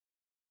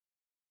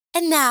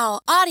And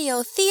now,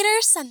 Audio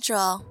Theater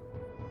Central.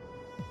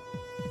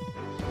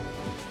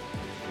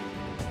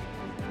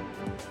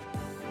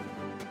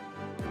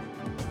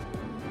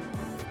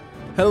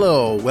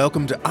 Hello,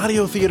 welcome to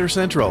Audio Theater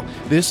Central.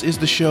 This is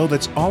the show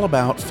that's all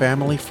about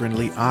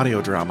family-friendly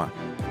audio drama.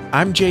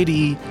 I'm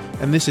JD,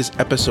 and this is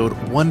episode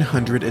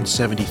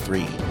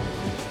 173.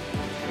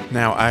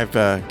 Now, I've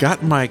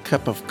got my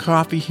cup of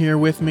coffee here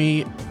with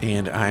me,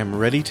 and I'm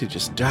ready to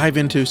just dive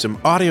into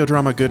some audio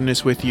drama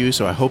goodness with you,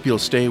 so I hope you'll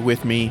stay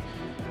with me.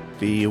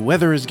 The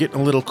weather is getting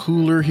a little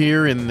cooler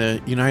here in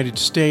the United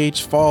States.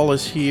 Fall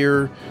is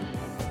here,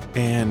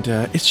 and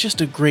it's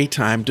just a great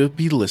time to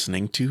be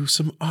listening to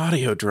some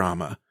audio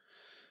drama.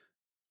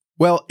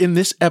 Well, in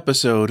this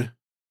episode,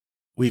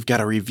 we've got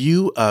a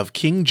review of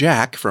King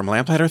Jack from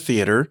Lamplighter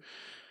Theater.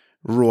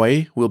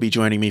 Roy will be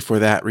joining me for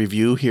that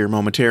review here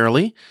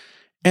momentarily.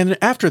 And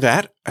after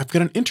that, I've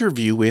got an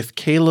interview with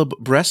Caleb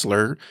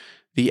Bressler,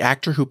 the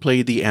actor who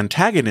played the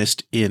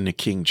antagonist in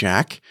King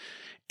Jack.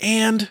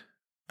 And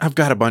I've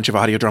got a bunch of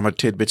audio drama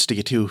tidbits to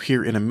get to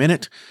here in a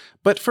minute.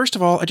 But first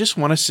of all, I just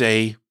want to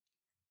say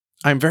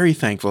I'm very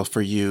thankful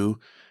for you,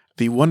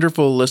 the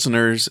wonderful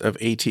listeners of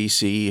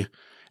ATC,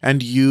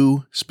 and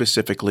you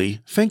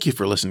specifically. Thank you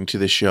for listening to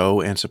this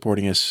show and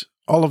supporting us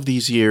all of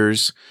these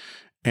years.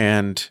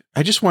 And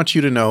I just want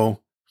you to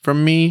know,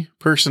 from me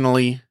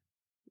personally,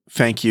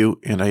 thank you,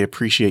 and I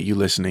appreciate you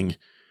listening.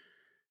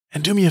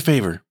 And do me a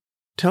favor,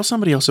 tell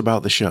somebody else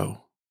about the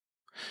show.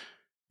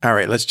 All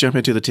right, let's jump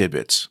into the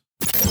tidbits.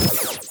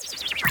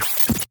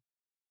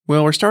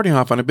 Well, we're starting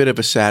off on a bit of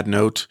a sad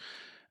note.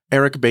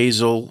 Eric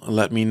Basil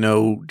let me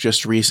know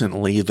just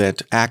recently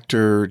that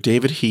actor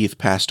David Heath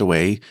passed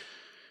away.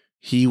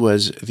 He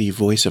was the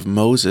voice of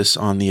Moses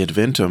on the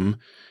Adventum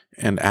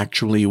and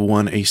actually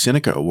won a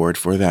Seneca Award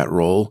for that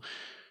role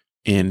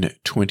in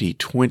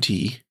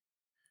 2020.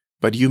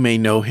 But you may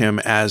know him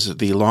as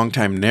the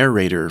longtime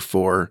narrator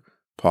for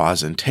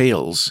Paws and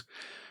Tales.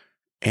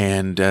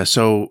 And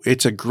so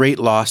it's a great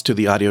loss to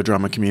the audio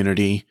drama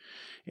community.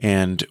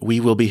 And we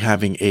will be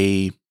having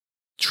a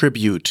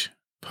tribute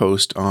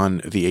post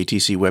on the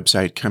ATC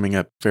website coming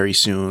up very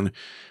soon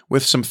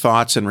with some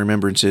thoughts and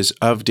remembrances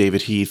of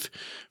David Heath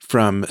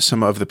from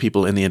some of the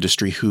people in the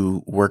industry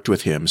who worked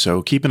with him.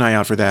 So keep an eye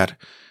out for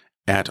that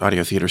at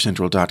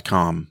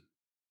audiotheatercentral.com.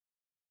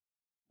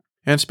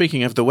 And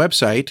speaking of the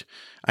website,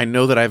 I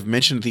know that I've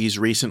mentioned these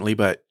recently,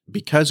 but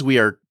because we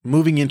are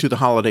moving into the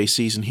holiday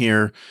season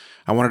here,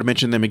 I wanted to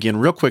mention them again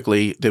real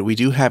quickly, that we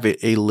do have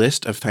a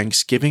list of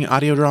Thanksgiving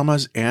audio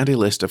dramas and a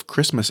list of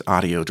Christmas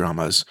audio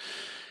dramas.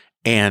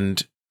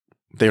 And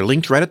they're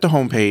linked right at the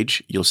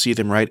homepage. You'll see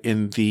them right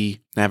in the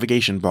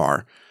navigation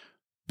bar.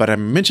 But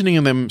I'm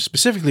mentioning them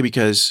specifically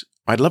because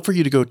I'd love for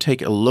you to go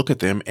take a look at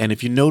them. And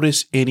if you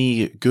notice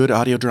any good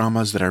audio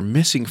dramas that are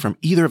missing from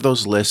either of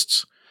those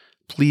lists,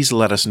 please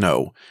let us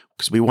know,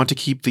 because we want to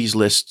keep these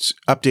lists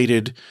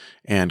updated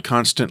and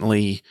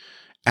constantly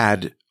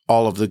add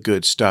all of the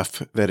good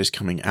stuff that is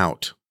coming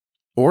out,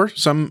 or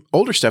some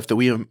older stuff that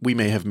we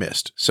may have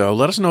missed. So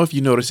let us know if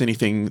you notice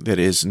anything that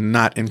is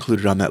not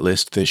included on that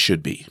list that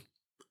should be.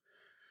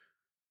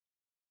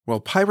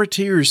 Well,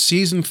 Pirateers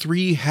Season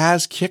 3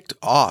 has kicked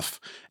off.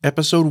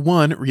 Episode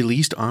 1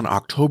 released on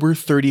October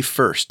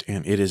 31st,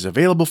 and it is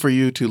available for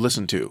you to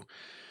listen to.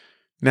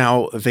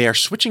 Now, they are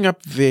switching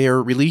up their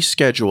release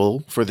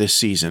schedule for this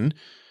season,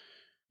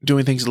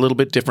 doing things a little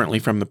bit differently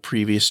from the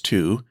previous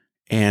two,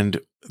 and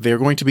they're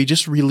going to be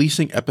just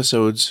releasing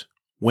episodes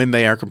when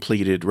they are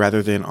completed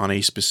rather than on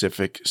a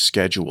specific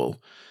schedule.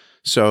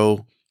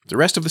 So the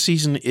rest of the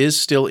season is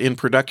still in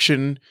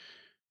production.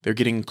 They're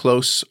getting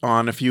close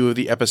on a few of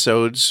the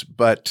episodes,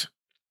 but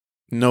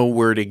no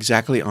word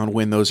exactly on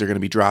when those are going to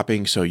be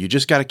dropping. So you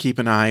just got to keep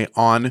an eye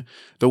on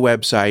the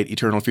website,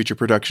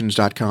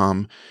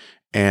 eternalfutureproductions.com,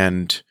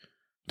 and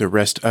the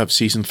rest of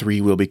Season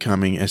 3 will be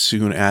coming as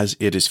soon as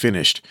it is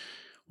finished.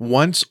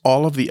 Once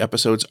all of the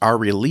episodes are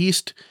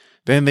released,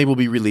 then they will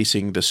be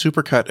releasing the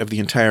supercut of the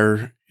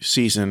entire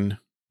season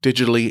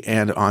digitally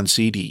and on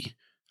CD.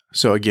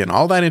 So again,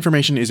 all that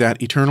information is at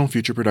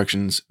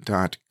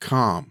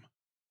eternalfutureproductions.com.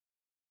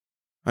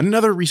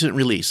 Another recent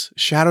release,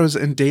 Shadows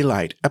and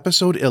Daylight,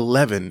 Episode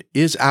 11,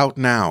 is out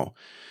now.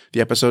 The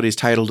episode is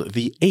titled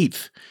The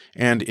Eighth,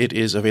 and it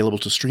is available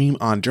to stream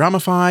on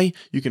Dramify.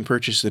 You can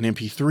purchase an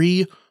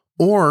MP3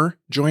 or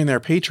join their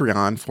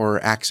Patreon for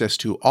access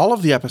to all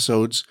of the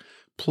episodes,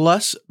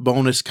 plus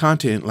bonus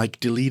content like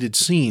deleted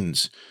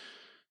scenes.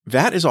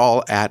 That is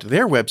all at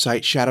their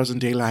website,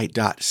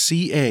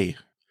 shadowsanddaylight.ca.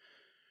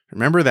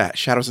 Remember that,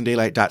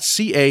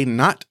 shadowsanddaylight.ca,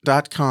 not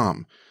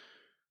 .com.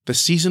 The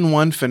Season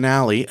 1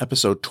 finale,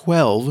 Episode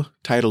 12,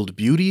 titled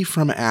Beauty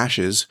from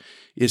Ashes,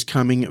 is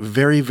coming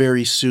very,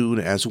 very soon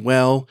as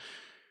well.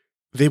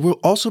 They will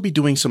also be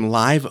doing some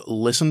live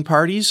listen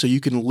parties, so you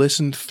can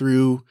listen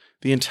through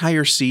the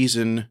entire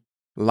season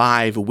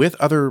live with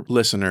other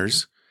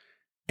listeners.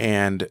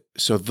 And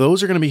so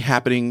those are going to be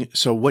happening.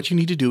 So what you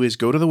need to do is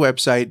go to the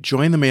website,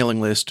 join the mailing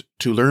list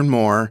to learn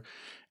more,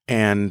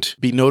 and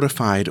be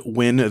notified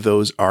when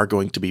those are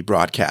going to be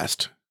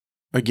broadcast.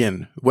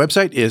 Again, the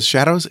website is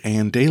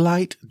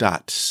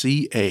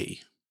shadowsanddaylight.ca.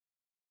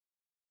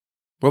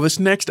 Well, this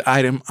next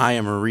item I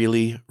am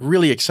really,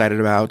 really excited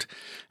about,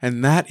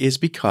 and that is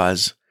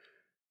because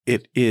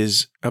it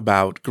is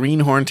about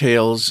Greenhorn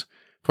Tales,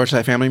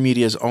 Torchlight Family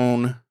Media's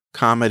own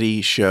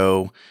comedy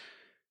show.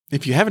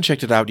 If you haven't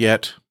checked it out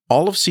yet,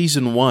 all of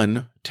Season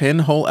 1, 10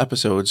 whole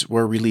episodes,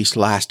 were released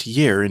last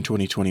year in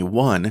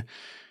 2021,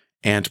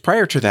 and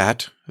prior to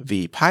that,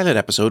 the pilot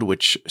episode,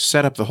 which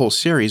set up the whole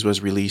series, was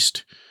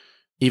released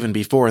even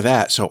before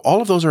that. So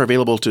all of those are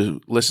available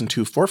to listen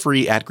to for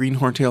free at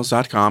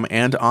greenhorntales.com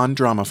and on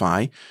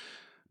Dramify.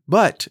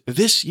 But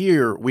this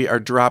year, we are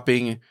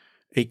dropping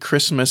a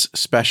Christmas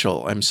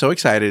special. I'm so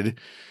excited.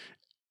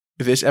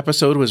 This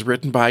episode was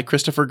written by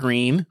Christopher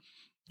Green,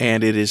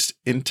 and it is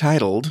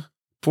entitled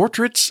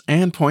Portraits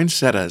and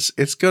Poinsettias.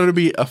 It's going to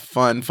be a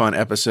fun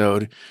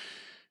episode.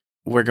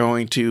 We're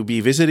going to be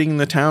visiting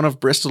the town of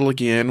Bristol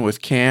again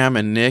with Cam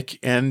and Nick,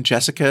 and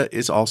Jessica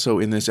is also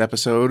in this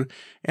episode,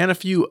 and a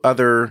few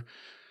other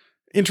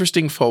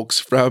interesting folks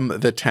from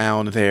the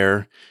town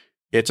there.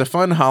 It's a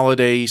fun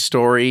holiday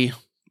story,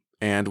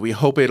 and we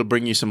hope it'll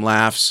bring you some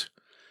laughs,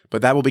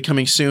 but that will be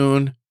coming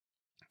soon,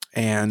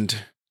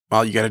 and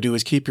all you got to do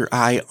is keep your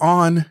eye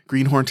on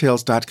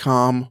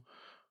greenhorntales.com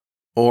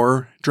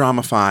or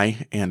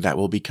Dramify, and that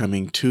will be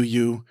coming to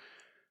you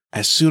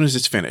as soon as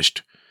it's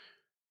finished.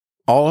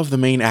 All of the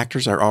main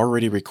actors are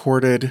already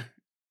recorded,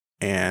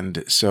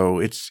 and so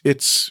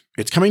it's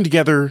coming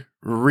together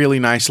really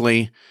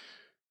nicely.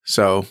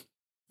 So,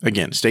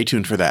 again, stay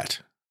tuned for that.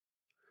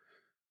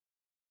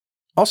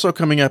 Also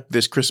coming up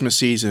this Christmas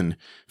season,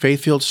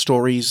 Faithfield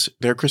Stories,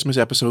 their Christmas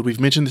episode. We've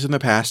mentioned this in the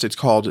past. It's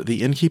called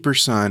The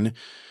Innkeeper's Son,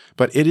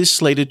 but it is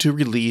slated to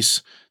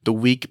release the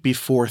week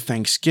before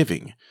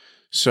Thanksgiving.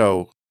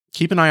 So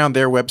keep an eye on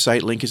their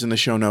website. Link is in the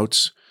show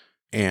notes,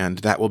 and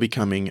that will be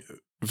coming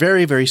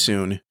very, very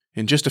soon.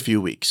 In just a few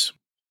weeks.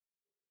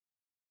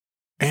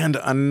 And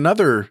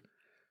another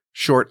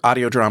short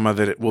audio drama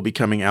that will be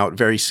coming out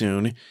very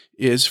soon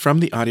is from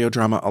the Audio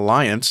Drama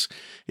Alliance.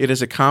 It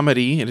is a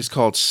comedy. It is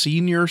called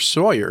Senior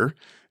Sawyer,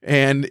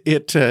 and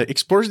it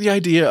explores the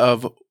idea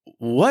of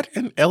what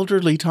an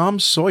elderly Tom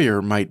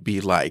Sawyer might be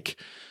like.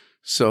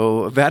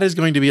 So that is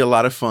going to be a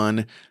lot of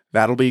fun.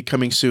 That'll be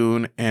coming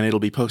soon, and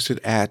it'll be posted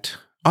at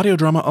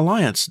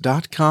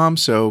audiodramaalliance.com,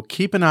 so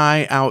keep an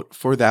eye out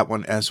for that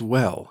one as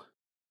well.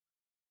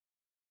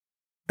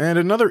 And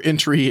another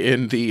entry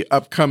in the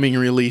upcoming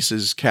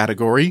releases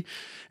category,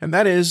 and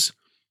that is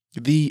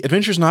the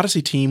Adventures in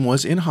Odyssey team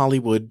was in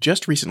Hollywood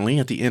just recently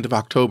at the end of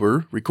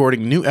October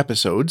recording new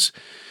episodes,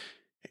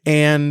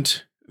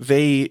 and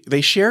they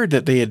shared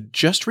that they had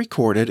just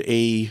recorded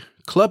a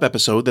club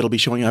episode that'll be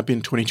showing up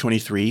in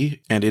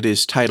 2023, and it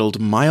is titled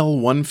Mile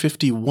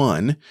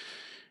 151,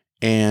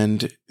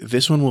 and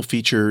this one will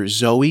feature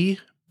Zoe,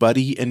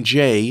 Buddy, and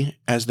Jay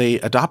as they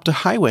adopt a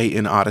highway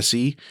in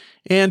Odyssey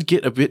and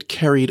get a bit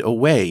carried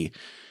away.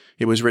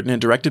 It was written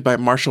and directed by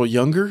Marshall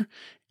Younger,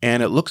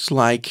 and it looks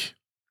like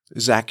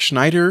Zach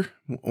Schneider,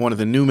 one of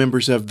the new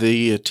members of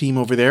the team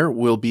over there,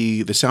 will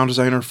be the sound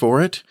designer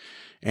for it,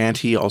 and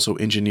he also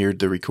engineered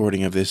the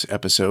recording of this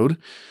episode.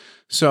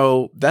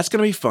 So that's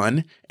going to be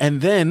fun.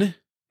 And then,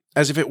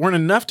 as if it weren't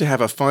enough to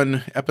have a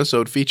fun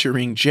episode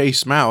featuring Jay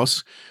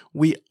Smouse,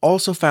 we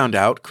also found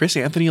out Chris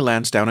Anthony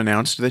Lansdowne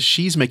announced that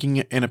she's making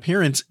an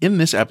appearance in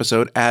this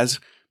episode as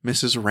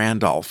Mrs.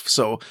 Randolph.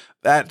 So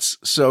that's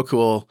so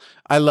cool.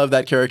 I love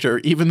that character,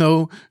 even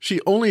though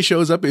she only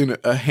shows up in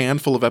a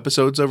handful of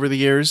episodes over the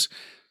years.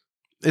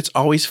 It's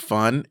always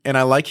fun, and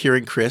I like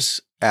hearing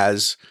Chris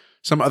as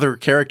some other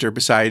character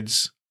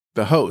besides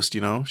the host,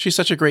 you know? She's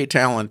such a great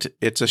talent.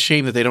 It's a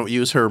shame that they don't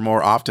use her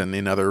more often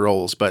in other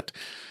roles, but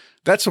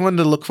that's one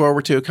to look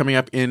forward to coming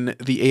up in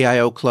the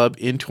AIO Club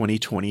in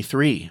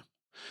 2023.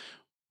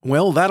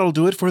 Well, that'll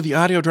do it for the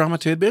audio drama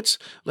tidbits.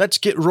 Let's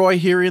get Roy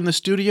here in the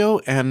studio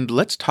and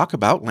let's talk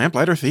about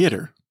Lamplighter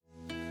Theater.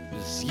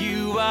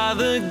 You are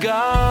the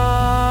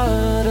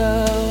God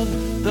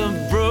of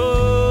the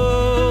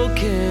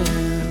broken,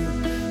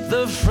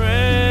 the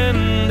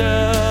friend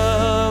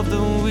of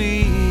the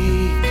weak.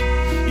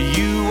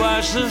 You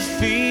wash the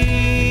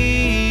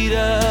feet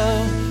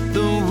of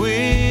the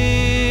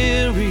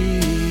weary,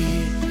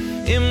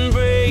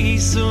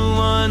 embrace the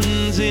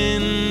ones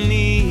in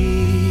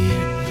need.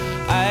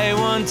 I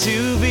want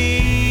to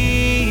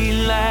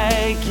be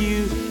like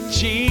you,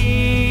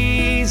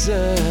 Jesus,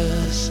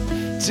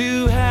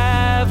 to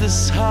have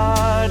this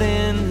heart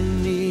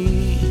in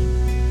me.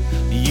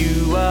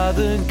 You are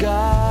the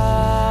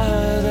God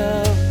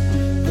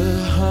of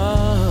the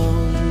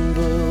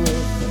humble.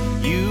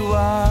 You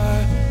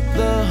are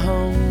the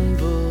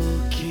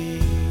humble King.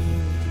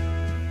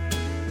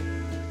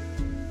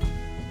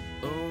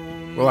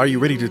 Well, are you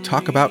ready to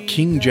talk about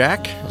King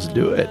Jack? Let's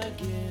do it.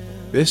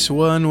 This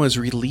one was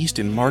released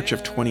in March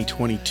of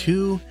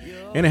 2022,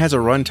 and it has a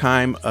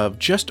runtime of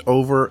just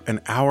over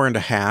an hour and a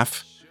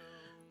half.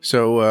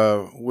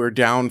 So we're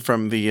down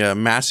from the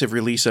massive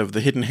release of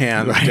The Hidden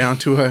Hand down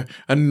to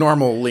a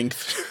normal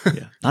length.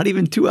 Yeah. Not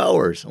even 2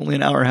 hours, only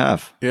an hour and a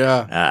half.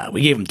 Yeah.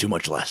 We gave him too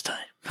much last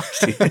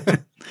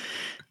time.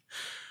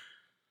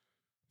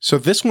 So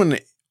this one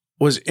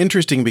was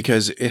interesting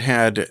because it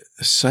had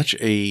such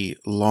a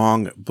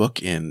long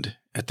bookend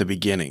at the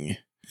beginning.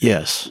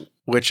 Yes.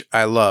 Which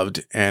I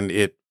loved. And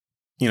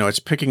it's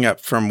picking up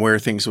from where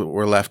things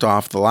were left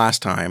off the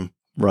last time.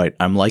 Right.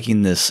 I'm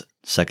liking this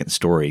second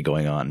story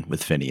going on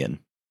with Finian.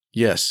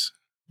 Yes.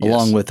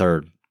 Along with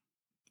our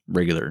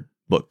regular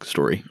book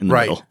story in the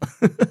middle.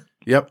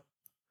 Yep.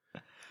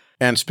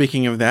 And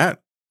speaking of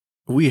that,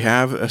 we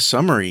have a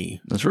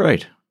summary. That's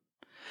right.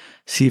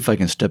 See if I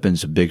can step in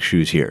some big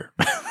shoes here.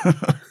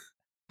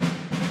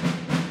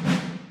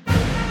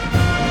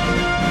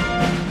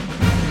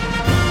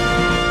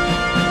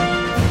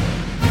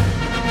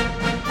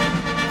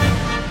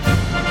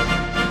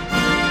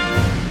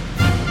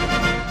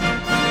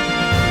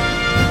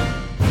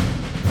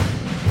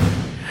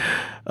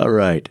 All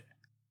right.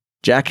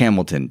 Jack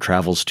Hamilton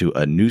travels to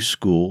a new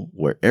school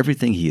where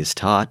everything he is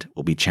taught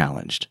will be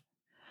challenged.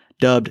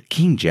 Dubbed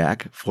King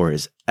Jack for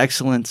his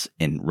excellence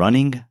in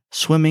running,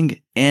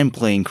 swimming, and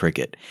playing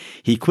cricket,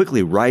 he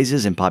quickly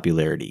rises in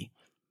popularity.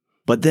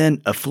 But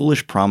then a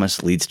foolish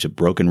promise leads to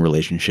broken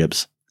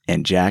relationships,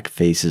 and Jack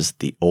faces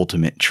the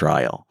ultimate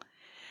trial.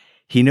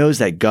 He knows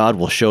that God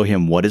will show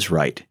him what is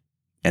right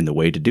and the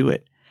way to do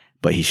it,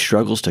 but he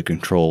struggles to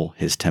control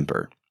his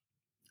temper.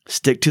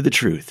 Stick to the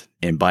truth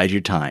and bide your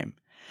time,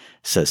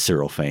 says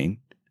Cyril Fane,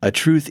 a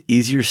truth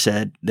easier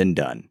said than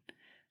done.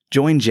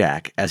 Join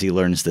Jack as he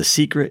learns the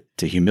secret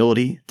to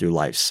humility through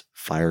life's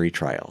fiery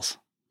trials.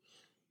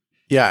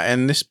 Yeah,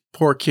 and this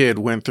poor kid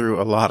went through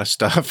a lot of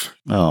stuff.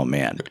 Oh,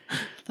 man.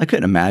 I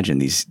couldn't imagine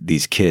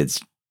these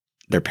kids,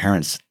 their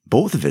parents,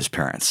 both of his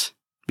parents,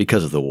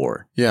 because of the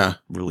war,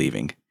 were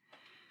leaving.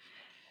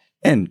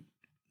 And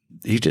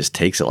he just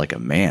takes it like a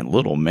man,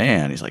 little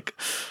man. He's like,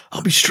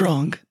 I'll be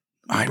strong.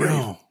 I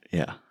know.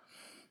 Yeah.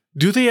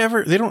 Do they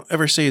don't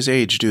ever say his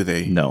age, do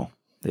they? No,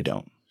 they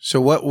don't. So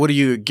what do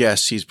you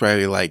guess? He's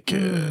probably like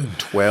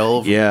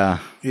 12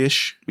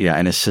 ish. Yeah,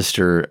 and his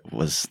sister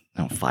was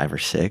 5 or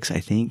 6, I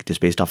think, just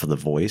based off of the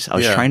voice. I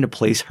was trying to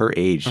place her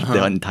age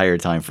the entire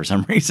time for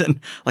some reason.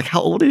 Like,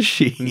 how old is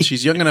she? And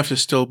she's young enough to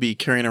still be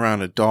carrying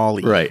around a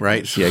dolly,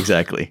 right? Yeah,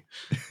 exactly.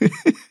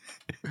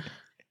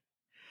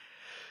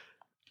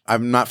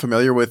 I'm not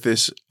familiar with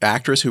this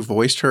actress who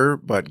voiced her,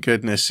 but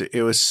goodness,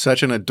 it was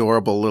such an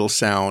adorable little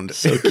sound.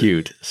 So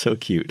cute. So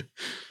cute.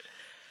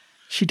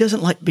 She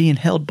doesn't like being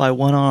held by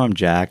one arm,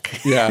 Jack.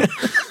 Yeah.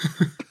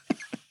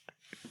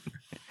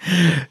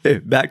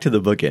 Back to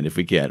the bookend, if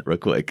we can, real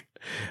quick.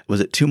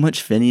 Was it too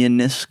much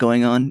Finian-ness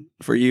going on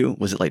for you?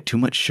 Was it like too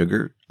much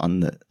sugar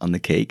on the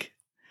cake?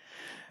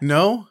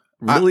 No.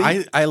 Really?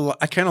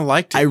 I kind of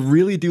liked it. I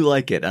really do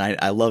like it. And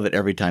I love it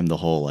every time, the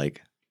whole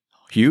like,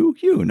 you,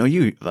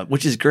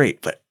 which is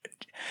great, but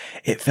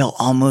it felt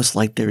almost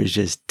like there was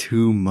just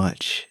too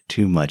much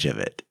of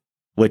it,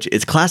 which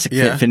it's classic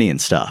Finian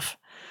stuff.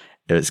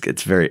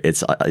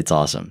 It's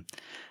awesome,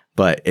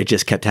 but it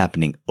just kept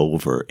happening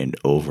over and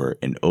over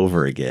and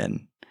over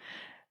again.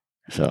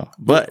 So,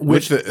 but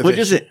which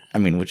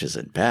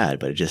isn't bad,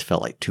 but it just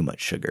felt like too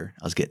much sugar.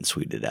 I was getting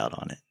sweeted out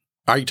on it.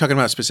 Are you talking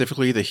about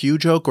specifically the Hugh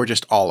joke or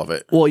just all of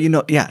it? Well,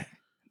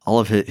 all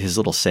of his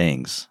little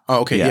sayings. Oh,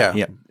 okay,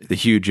 yeah. The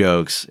Hugh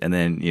jokes, and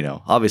then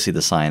obviously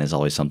the sign is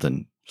always some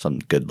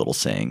good little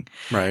saying,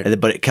 right?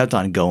 But it kept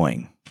on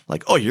going,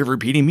 like, oh, you're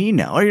repeating me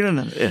now.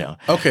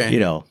 Okay,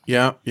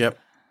 yep.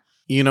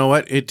 You know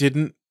what? It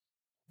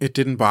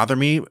didn't bother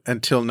me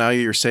until now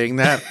you're saying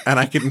that, and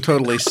I can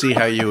totally see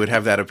how you would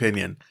have that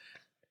opinion.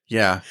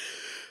 Yeah.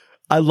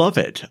 I love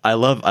it. I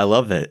love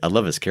that. I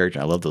love his character.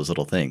 I love those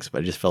little things,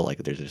 but I just felt like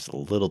there's just a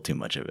little too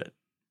much of it.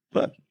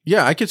 But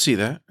yeah, I could see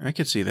that.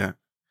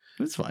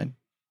 It's fine.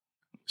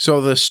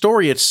 So the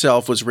story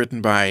itself was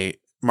written by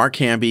Mark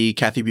Hamby,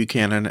 Kathy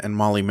Buchanan, and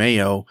Molly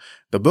Mayo.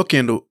 The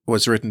bookend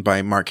was written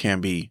by Mark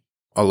Hamby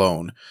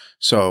alone.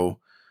 So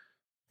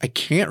I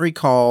can't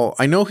recall.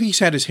 I know he's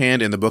had his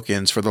hand in the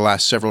bookends for the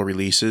last several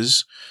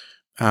releases,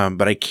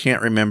 but I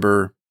can't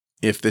remember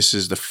if this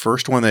is the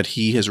first one that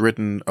he has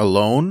written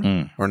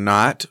alone or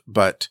not.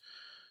 But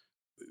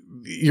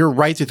you're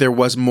right that there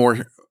was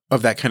more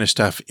of that kind of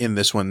stuff in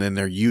this one than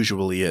there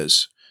usually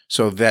is.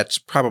 So that's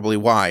probably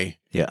why.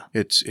 Yeah.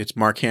 It's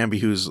Mark Hamby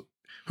who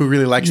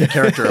really likes the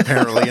character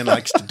apparently and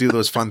likes to do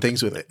those fun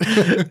things with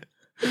it.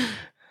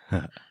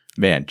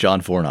 Man,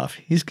 John Fornoff,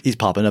 he's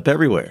popping up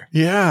everywhere.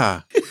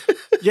 Yeah.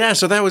 Yeah,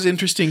 so that was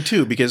interesting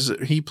too because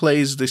he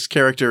plays this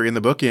character in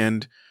the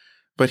bookend,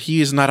 but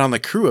he is not on the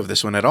crew of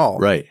this one at all.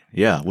 Right.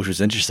 Yeah, which was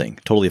interesting.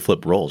 Totally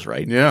flipped roles,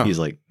 right? Yeah. He's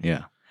like,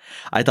 yeah.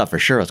 I thought for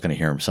sure I was going to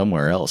hear him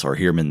somewhere else or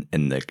hear him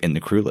in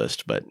the crew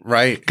list, but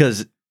right.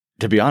 Because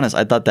to be honest,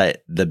 I thought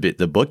that the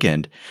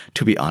bookend.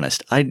 To be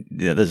honest,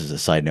 this is a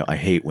side note. I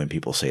hate when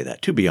people say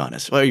that. To be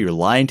honest, well, you're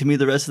lying to me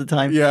the rest of the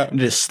time. Yeah, and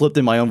it just slipped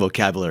in my own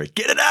vocabulary.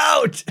 Get it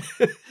out.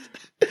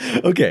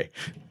 Okay,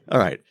 all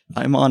right.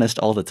 I'm honest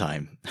all the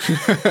time.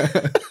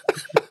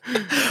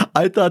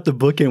 I thought the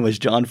bookend was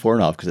John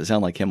Fornoff because it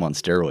sounded like him on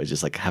steroids,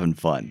 just like having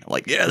fun. I'm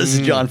like, yeah, this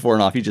is John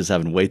Fornoff. He's just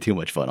having way too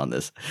much fun on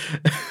this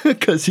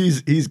because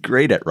he's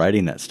great at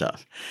writing that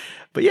stuff.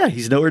 But yeah,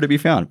 he's nowhere to be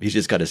found. He's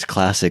just got his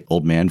classic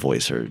old man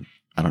voice, or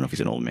I don't know if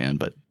he's an old man,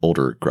 but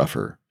older,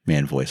 gruffer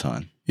man voice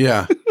on.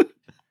 Yeah.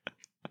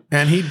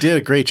 And he did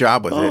a great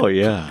job with it. Oh,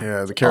 yeah.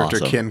 Yeah, the character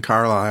Awesome. Ken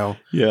Carlisle.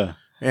 Yeah.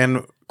 And,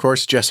 of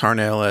course, Jess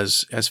Harnell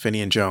as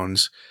Finian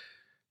Jones.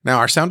 Now,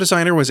 our sound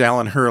designer was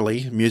Alan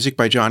Hurley, music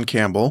by John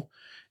Campbell,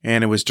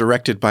 and it was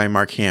directed by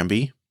Mark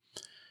Hamby.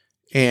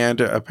 And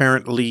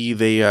apparently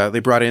they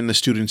brought in the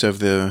students of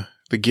the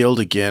Guild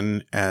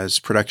again as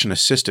production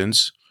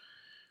assistants.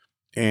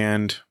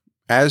 And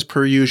as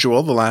per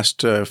usual, the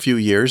last few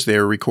years,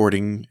 they're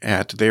recording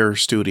at their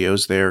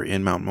studios there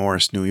in Mount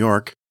Morris, New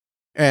York.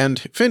 And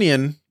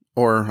Finian,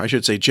 or I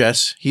should say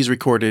Jess, he's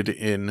recorded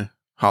in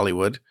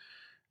Hollywood.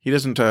 He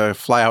doesn't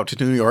fly out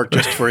to New York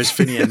just for his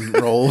Finian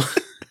role.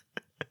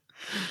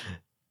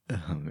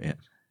 Oh, man.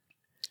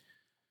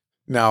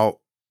 Now,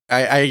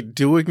 I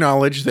do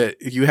acknowledge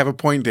that you have a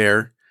point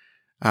there,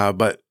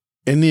 but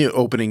in the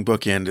opening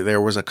bookend,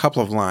 there was a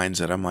couple of lines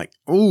that I'm like,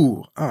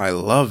 ooh, I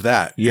love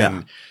that. Yeah.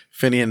 And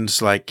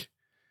Finian's like,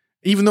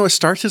 even though it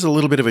starts as a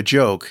little bit of a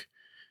joke,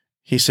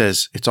 he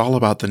says, it's all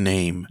about the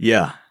name.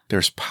 Yeah.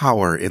 There's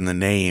power in the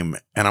name.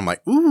 And I'm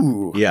like,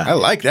 ooh, Yeah. I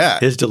like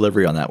that. His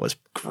delivery on that was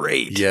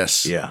great.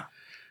 Yes. Yeah.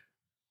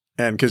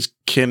 And because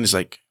Ken's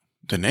like,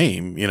 the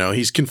name,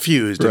 he's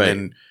confused. Right.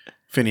 And then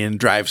Finian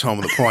drives home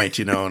the point,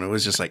 and it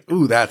was just like,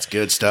 ooh, that's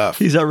good stuff.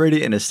 He's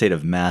already in a state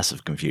of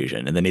massive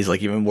confusion. And then he's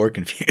like even more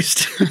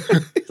confused.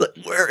 He's like,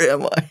 where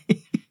am I?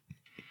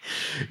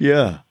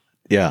 Yeah.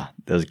 Yeah.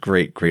 Those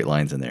great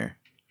lines in there.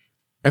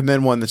 And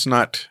then one that's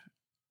not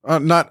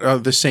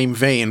the same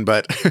vein,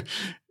 but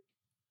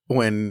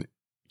when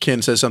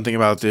Ken says something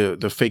about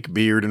the fake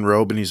beard and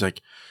robe, and he's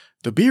like,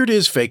 the beard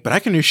is fake, but I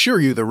can assure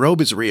you the robe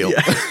is real.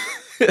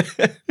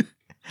 Yeah.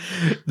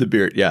 The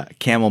beard. Yeah.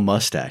 Camel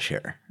mustache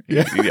hair.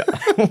 Yeah.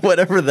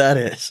 Whatever that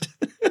is.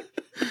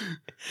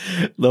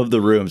 Love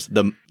the rooms.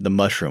 The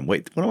mushroom.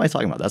 Wait, what am I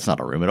talking about? That's not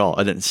a room at all.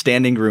 And then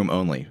standing room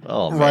only.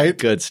 Oh, man. Right.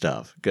 Good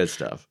stuff. Good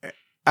stuff.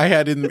 I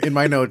had in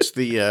my notes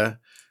the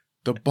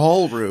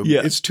ballroom.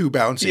 Yeah. It's too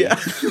bouncy. Yeah.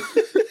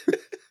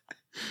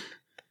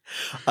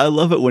 I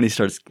love it when he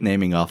starts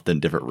naming off the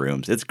different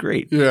rooms. It's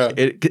great. Yeah.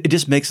 It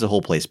just makes the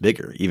whole place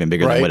bigger, even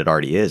bigger Right. than what it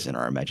already is in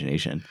our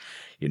imagination,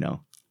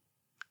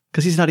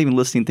 Because he's not even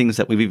listing things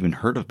that we've even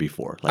heard of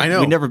before. Like, I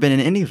know. We've never been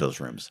in any of those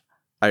rooms.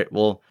 I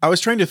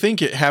was trying to think,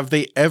 have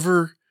they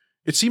ever,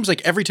 it seems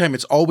like every time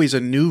it's always a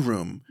new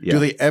room. Yeah. Do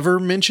they ever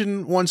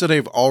mention ones that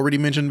I've already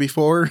mentioned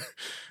before?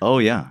 Oh,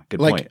 yeah. Good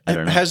point. I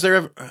don't know. Has there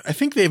ever, I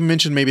think they've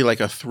mentioned maybe like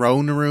a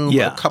throne room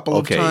a couple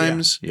of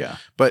times. Yeah.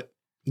 But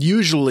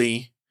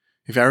usually,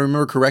 if I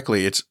remember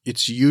correctly,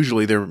 it's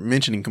usually they're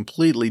mentioning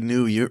completely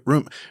new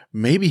room.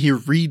 Maybe he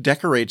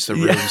redecorates the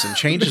rooms and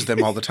changes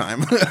them all the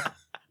time.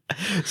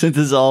 Since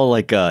it's all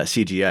like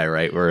CGI,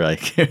 right? We're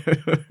like,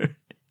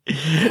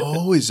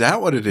 Oh, is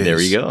that what it is?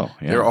 there you go.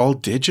 Yeah. They're all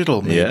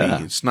digital, maybe.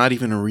 Yeah. It's not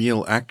even a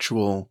real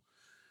actual.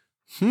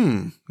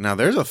 Now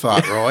there's a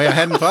thought, Roy. I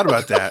hadn't thought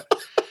about that.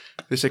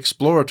 This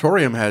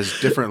exploratorium has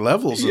different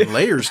levels and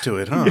layers to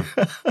it, huh?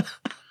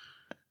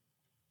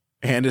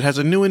 And it has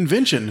a new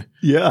invention.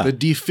 Yeah. The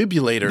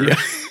defibrillator.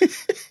 Yeah.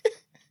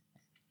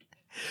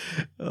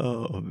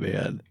 Oh,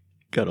 man.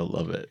 Gotta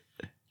love it.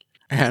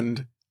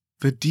 And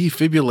the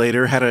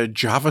defibrillator had a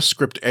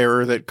JavaScript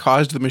error that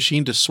caused the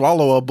machine to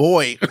swallow a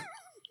boy.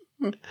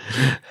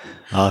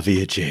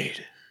 Avia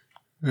Jade.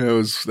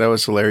 That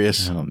was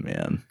hilarious. Oh,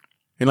 man.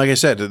 And like I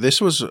said, this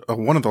was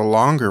one of the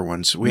longer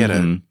ones. We had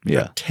a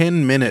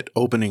 10-minute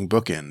opening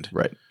bookend.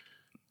 Right.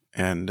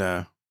 And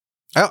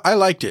I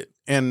liked it.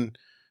 And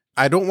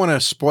I don't want to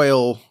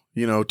spoil,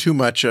 too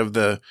much of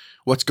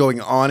what's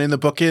going on in the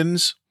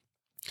bookends.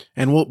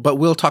 But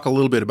we'll talk a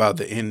little bit about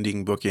the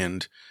ending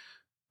bookend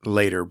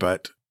later.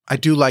 But I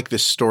do like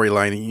this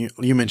storyline.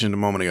 You mentioned a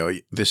moment ago,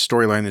 this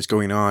storyline that's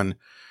going on.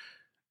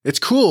 It's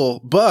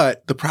cool,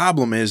 but the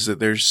problem is that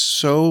there's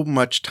so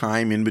much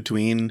time in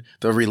between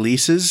the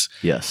releases.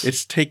 Yes.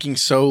 It's taking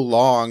so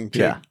long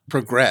to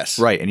progress.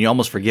 Right. And you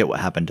almost forget what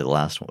happened to the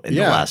last one in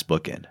the last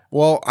bookend.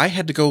 Well, I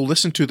had to go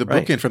listen to the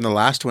Right. bookend from the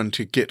last one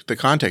to get the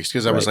context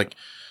because I was like,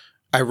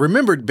 I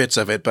remembered bits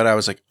of it, but I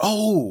was like,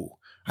 oh,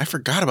 I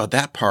forgot about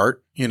that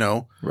part,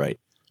 Right.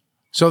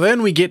 So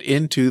then we get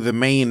into the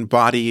main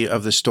body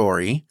of the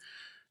story,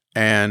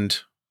 and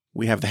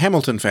we have the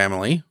Hamilton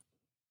family,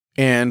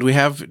 and we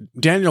have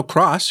Daniel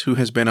Cross, who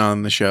has been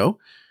on the show,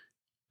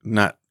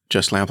 not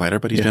just Lamplighter,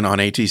 but he's been on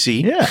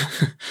ATC,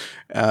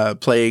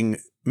 playing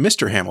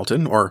Mr.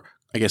 Hamilton, or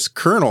I guess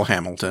Colonel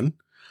Hamilton.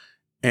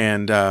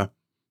 And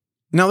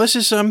now this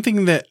is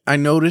something that I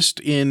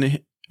noticed in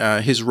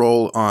his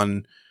role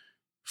on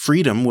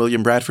Freedom,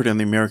 William Bradford and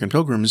the American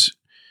Pilgrims.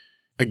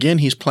 Again,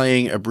 he's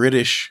playing a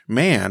British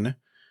man,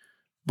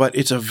 but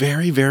it's a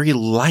very, very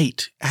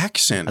light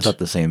accent. I thought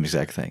the same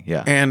exact thing.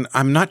 Yeah. And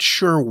I'm not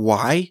sure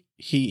why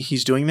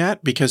he's doing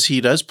that because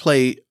he does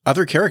play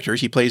other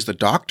characters. He plays the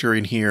Doctor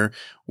in here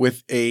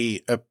with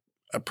a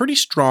pretty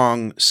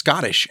strong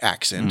Scottish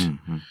accent.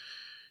 Mm-hmm.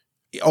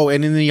 Oh,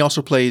 and then he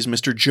also plays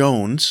Mr.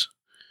 Jones,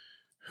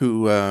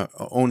 who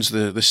owns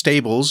the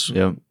stables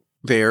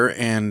there,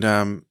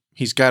 and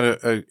he's got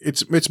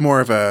it's more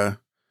of a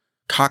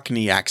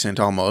Cockney accent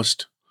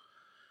almost.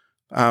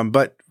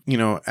 But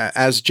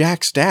as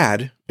Jack's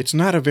dad, it's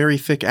not a very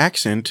thick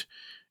accent,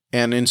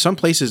 and in some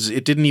places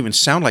it didn't even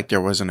sound like there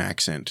was an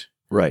accent.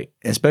 Right,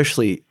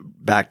 especially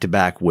back to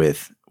back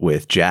with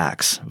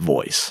Jack's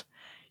voice.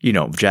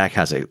 Jack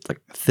has a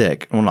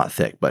thick, well, not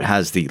thick, but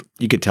has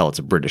you could tell it's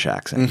a British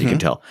accent. Mm-hmm. You can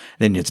tell.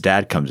 Then his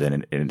dad comes in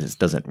and it just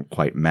doesn't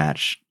quite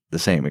match the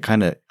same. It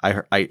kind of,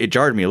 it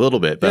jarred me a little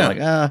bit, but I'm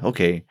like,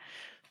 okay,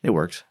 it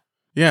works.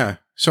 Yeah.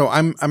 So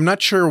I'm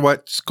not sure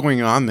what's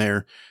going on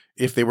there.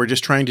 If they were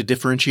just trying to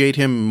differentiate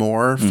him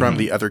more from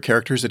the other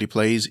characters that he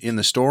plays in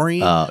the story.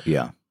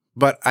 Yeah.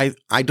 But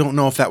I don't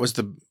know if that was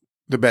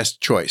the best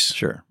choice.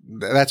 Sure.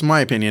 That's my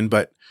opinion,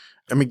 but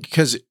I mean,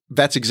 because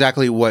that's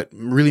exactly what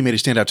really made it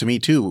stand out to me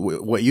too.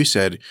 What you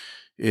said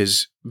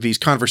is these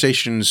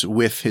conversations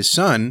with his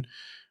son,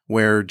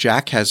 where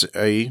Jack has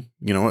a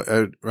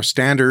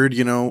standard,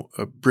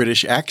 a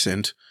British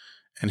accent,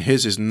 and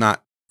his is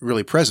not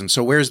really present.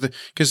 So where's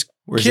because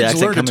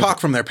kids learn to talk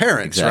from their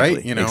parents,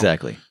 exactly, right?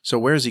 Exactly. So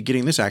where is he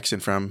getting this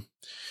accent from?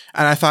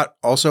 And I thought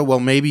also,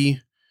 well,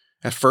 maybe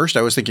at first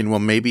I was thinking, well,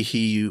 maybe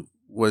he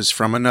was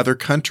from another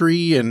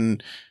country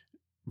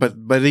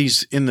but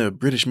he's in the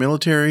British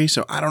military,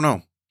 so I don't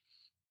know.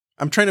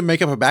 I'm trying to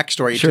make up a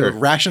backstory to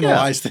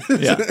rationalize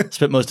this. Yeah.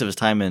 Spent most of his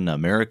time in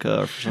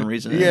America for some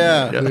reason.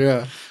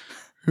 Yeah.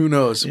 Who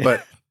knows? Yeah.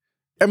 But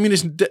I mean,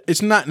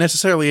 it's not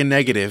necessarily a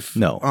negative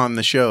on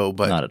the show,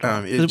 but not at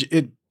all.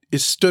 It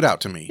stood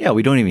out to me. Yeah,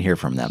 we don't even hear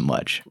from him that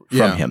much.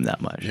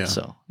 Yeah.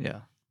 So, yeah.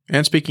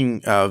 And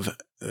speaking of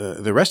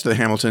the rest of the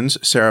Hamiltons,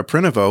 Sarah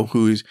Prinovo,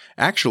 who's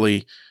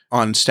actually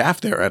on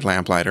staff there at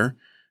Lamplighter,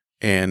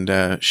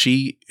 and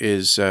she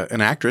is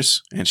an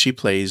actress, and she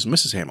plays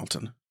Mrs.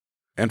 Hamilton.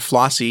 And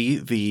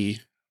Flossie, the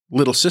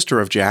little sister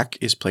of Jack,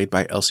 is played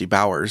by Elsie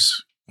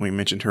Bowers. We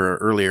mentioned her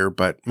earlier,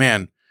 but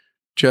man,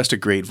 just a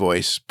great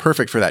voice.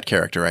 Perfect for that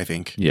character, I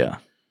think. Yeah.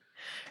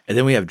 And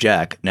then we have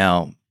Jack.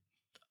 Now,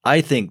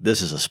 I think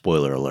this is a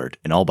spoiler alert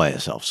and all by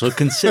itself. So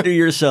consider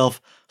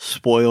yourself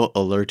spoil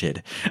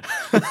alerted.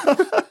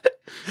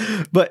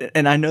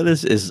 And I know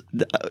this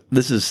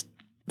is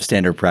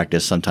standard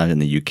practice sometimes in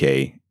the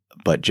UK,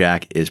 but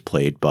Jack is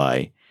played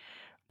by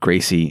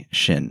Gracie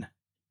Shin,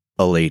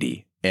 a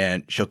lady.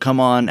 And she'll come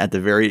on at the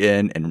very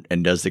end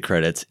and does the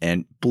credits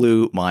and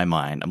blew my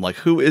mind. I'm like,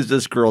 who is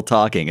this girl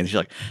talking? And she's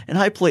like, and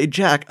I played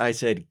Jack. I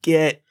said,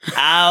 get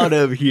out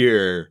of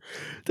here.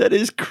 That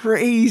is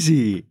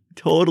crazy.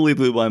 Totally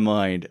blew my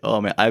mind. Oh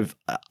man,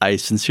 I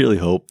sincerely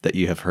hope that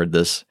you have heard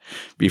this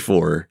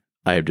before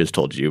I have just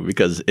told you,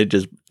 because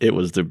it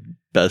was the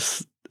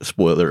best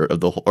spoiler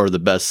of the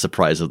best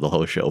surprise of the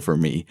whole show for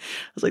me.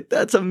 I was like,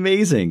 that's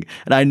amazing.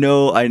 And I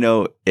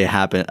know it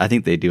happened. I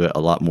think they do it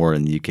a lot more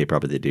in the UK,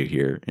 probably they do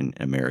here in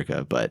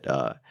America, but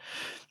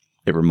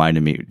it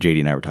reminded me,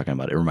 JD and I were talking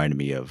about it, reminded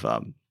me of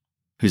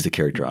who's the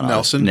character on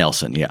Nelson?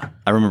 Nelson, yeah.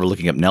 I remember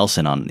looking up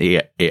Nelson on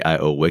the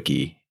AIO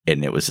wiki,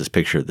 and it was this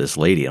picture of this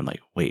lady. I'm like,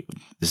 wait,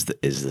 is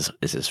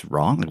this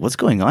wrong? Like, what's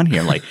going on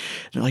here? I'm like,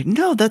 they're like,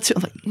 no, that's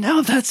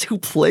who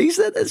plays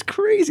that. That's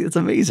crazy. That's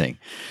amazing.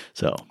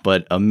 So,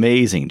 but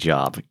amazing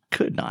job.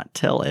 Could not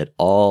tell at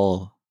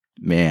all.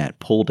 Man,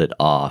 pulled it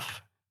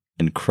off.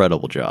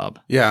 Incredible job.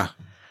 Yeah.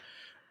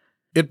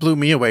 It blew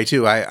me away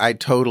too. I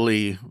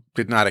totally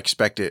did not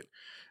expect it.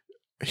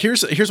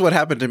 Here's what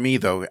happened to me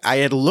though. I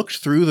had looked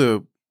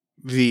through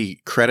the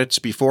credits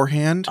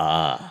beforehand.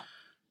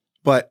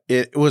 But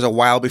it was a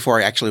while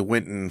before I actually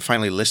went and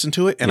finally listened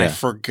to it, and I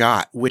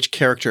forgot which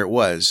character it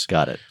was.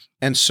 Got it.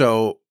 And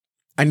so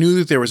I knew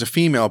that there was a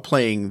female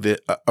playing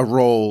a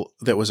role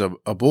that was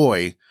a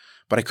boy,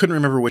 but I couldn't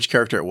remember which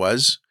character it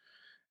was.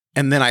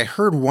 And then I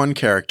heard one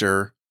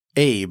character,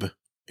 Abe,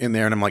 in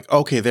there, and I'm like,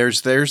 okay,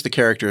 there's the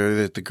character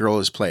that the girl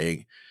is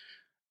playing.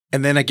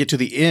 And then I get to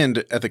the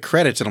end at the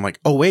credits, and I'm like,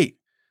 oh, wait.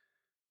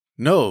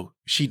 No,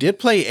 she did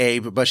play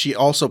Abe, but she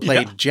also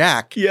played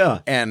Jack. Yeah.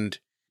 And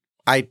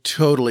I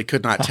totally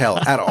could not tell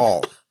at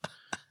all.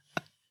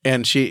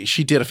 And she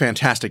did a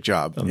fantastic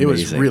job. Amazing. It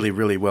was really,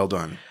 really well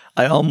done.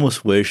 I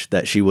almost wish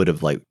that she would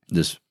have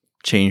just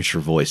changed her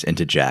voice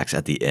into Jack's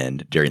at the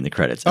end during the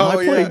credits. And I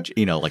played,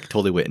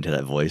 totally went into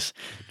that voice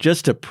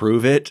just to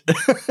prove it.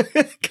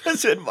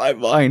 Because in my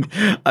mind,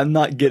 I'm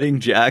not getting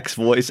Jack's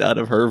voice out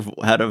of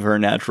her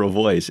natural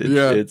voice.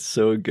 It's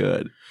so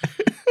good.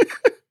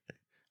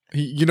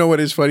 You know what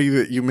is funny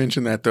that you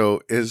mentioned that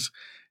though is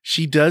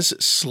she does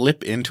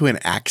slip into an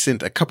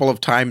accent a couple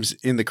of times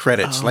in the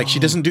credits. Like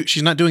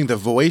she's not doing the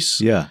voice.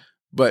 Yeah.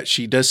 But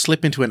she does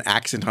slip into an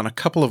accent on a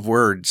couple of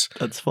words.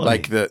 That's funny.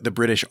 Like the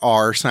British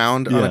R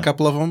sound on a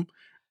couple of them,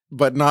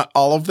 but not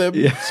all of them.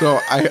 Yeah. So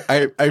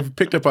I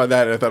picked up on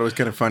that and I thought it was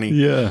kind of funny.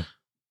 Yeah.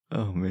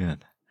 Oh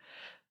man.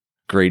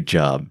 Great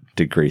job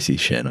to Gracie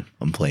Shin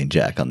on playing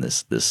Jack on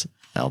this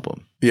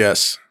album.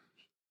 Yes.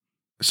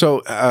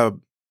 So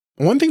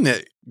one thing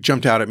that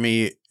jumped out at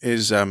me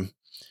is,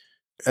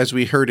 as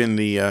we heard in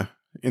the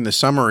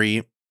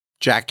summary,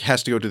 Jack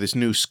has to go to this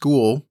new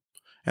school,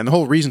 and the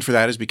whole reason for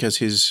that is because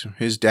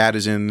his dad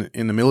is in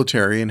the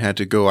military and had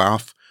to go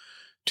off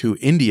to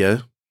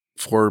India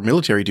for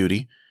military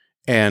duty,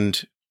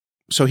 and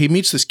so he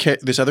meets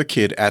this other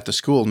kid at the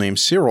school named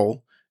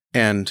Cyril,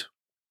 and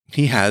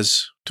he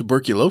has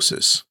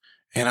tuberculosis.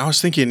 And I was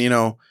thinking,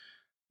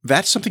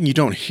 that's something you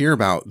don't hear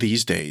about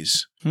these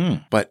days.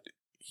 But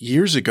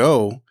years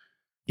ago,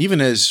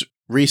 even as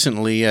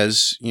recently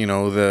as,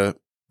 the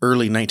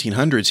early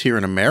 1900s here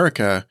in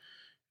America,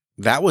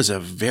 that was a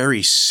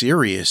very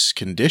serious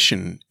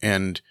condition,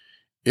 and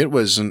it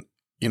was,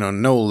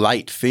 no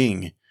light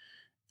thing.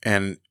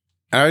 And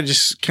I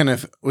just kind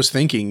of was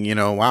thinking,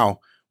 wow,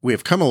 we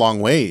have come a long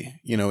way,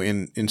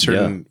 in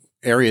certain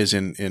areas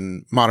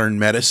in modern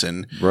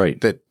medicine. Right.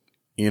 That,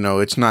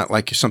 it's not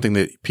like something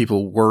that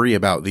people worry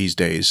about these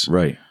days.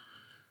 Right.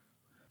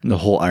 The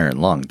whole iron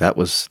lung,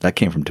 that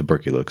came from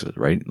tuberculosis,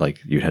 right? Like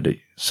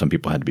some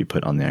people had to be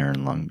put on the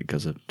iron lung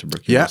because of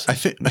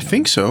tuberculosis. Yeah, I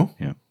think so.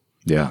 Yeah.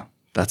 Yeah.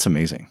 That's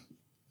amazing.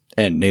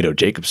 And Nato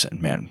Jacobson,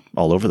 man,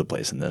 all over the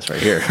place in this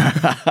right here.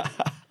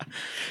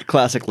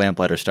 Classic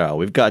Lamplighter style.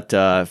 We've got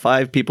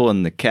 5 people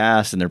in the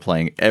cast, and they're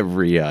playing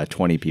every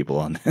 20 people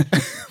on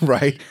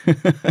Right.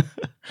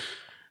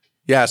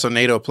 Yeah, so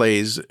Nato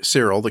plays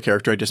Cyril, the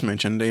character I just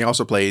mentioned. He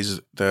also plays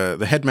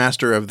the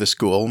headmaster of the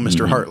school,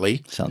 Mr.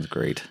 Hartley. Sounds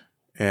great.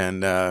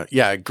 And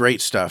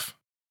great stuff.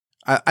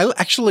 I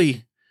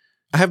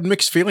have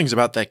mixed feelings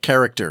about that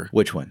character.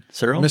 Which one?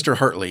 Cyril? Mr.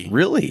 Hartley.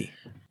 Really?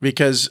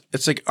 Because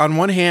it's like, on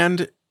one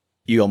hand,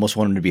 you almost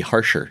want him to be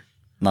harsher.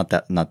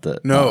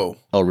 No.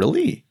 Oh,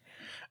 really?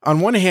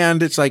 On one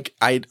hand, it's like,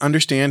 I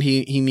understand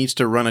he needs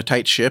to run a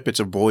tight ship. It's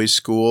a boys'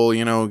 school,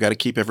 got to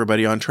keep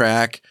everybody on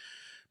track.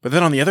 But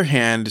then on the other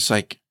hand, it's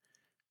like,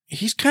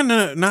 he's kind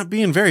of not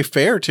being very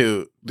fair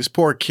to this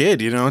poor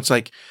kid. It's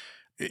like,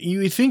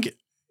 you think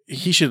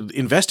he should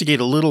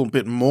investigate a little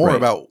bit more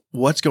about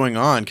what's going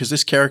on, because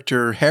this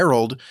character,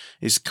 Harold,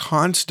 is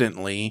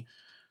constantly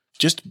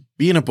just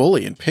being a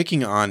bully and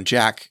picking on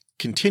Jack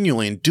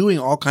continually and doing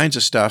all kinds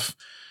of stuff.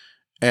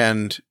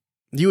 And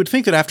you would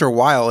think that after a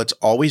while, it's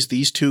always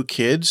these 2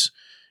 kids,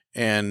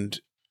 and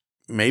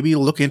maybe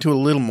look into a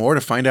little more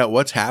to find out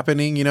what's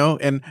happening,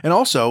 and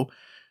also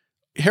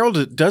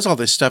Harold does all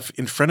this stuff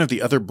in front of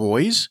the other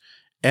boys,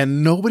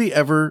 and nobody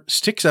ever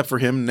sticks up for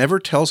him, never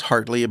tells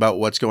Hartley about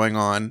what's going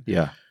on.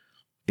 Yeah,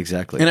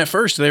 exactly. And at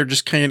first, they're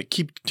just kind of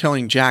keep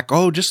telling Jack,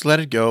 oh, just let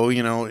it go,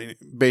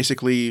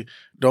 basically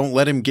don't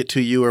let him get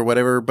to you or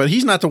whatever. But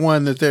he's not the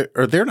one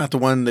they're not the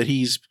one that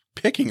he's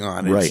picking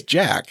on. It's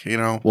Jack,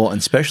 Well, and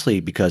especially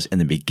because in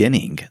the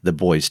beginning, the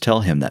boys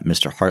tell him that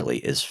Mr. Hartley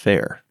is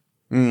fair.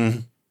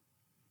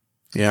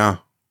 Yeah.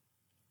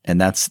 And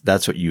that's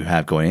what you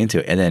have going into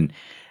it. And then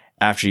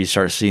after you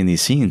start seeing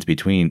these scenes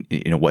between,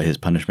 what his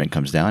punishment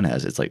comes down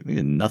as, it's like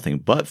nothing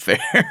but fair.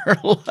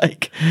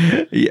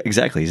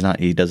 Exactly.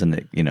 He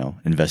doesn't,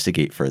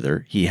 investigate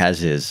further. He has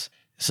his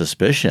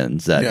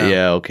suspicions that,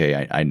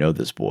 I know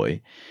this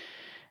boy.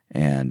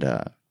 And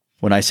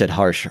when I said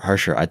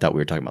harsher, I thought we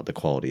were talking about the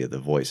quality of the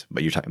voice,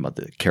 but you're talking about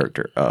the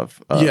character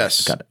of.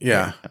 Yes.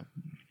 Yeah.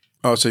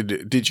 Oh, so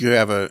did you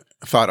have a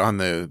thought on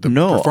the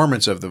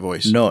performance of the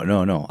voice?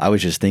 No. I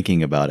was just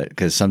thinking about it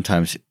because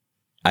sometimes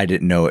I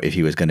didn't know if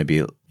he was going to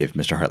be, if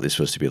Mr. Hartley's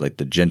supposed to be like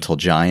the gentle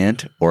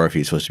giant, or if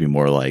he's supposed to be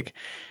more like,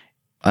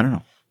 I don't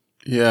know.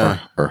 Yeah.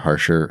 Or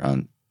harsher.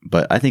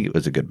 But I think it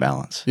was a good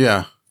balance.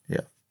 Yeah.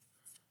 Yeah.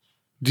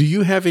 Do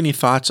you have any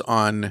thoughts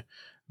on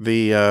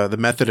the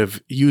method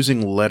of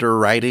using letter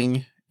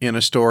writing in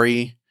a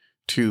story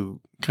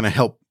to kind of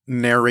help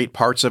narrate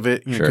parts of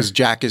it? Because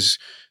Jack is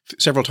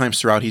several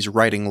times throughout, he's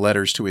writing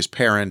letters to his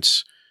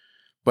parents,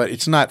 but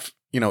it's not,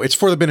 it's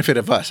for the benefit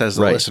of us as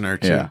the listener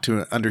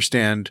to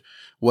understand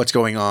what's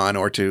going on,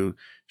 or to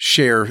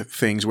share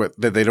things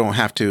that they don't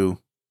have to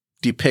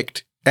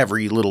depict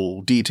every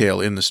little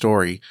detail in the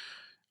story.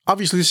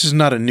 Obviously, this is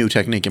not a new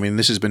technique. I mean,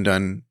 this has been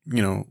done,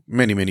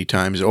 many, many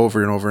times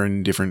over and over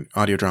in different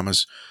audio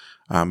dramas.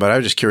 But I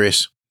was just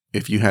curious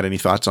if you had any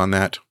thoughts on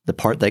that. The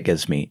part that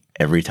gets me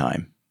every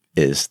time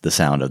is the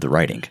sound of the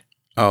writing.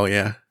 Oh,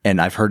 yeah. And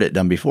I've heard it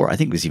done before. I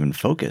think it was even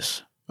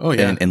Focus. Oh,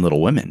 yeah. In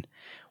Little Women,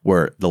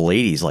 where the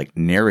lady's like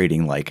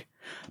narrating like,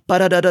 and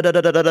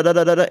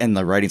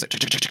the writing's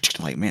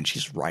like, man,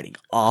 she's writing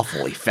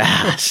awfully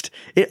fast.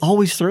 It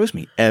always throws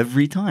me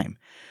every time.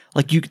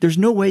 Like, there's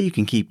no way you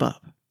can keep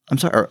up. I'm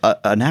sorry,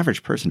 an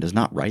average person does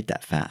not write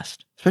that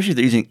fast, especially if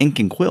they're using ink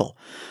and quill.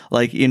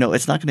 Like,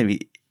 it's not going to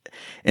be.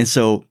 And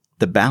so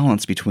the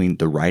balance between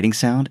the writing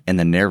sound and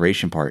the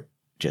narration part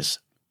just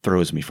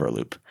throws me for a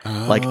loop.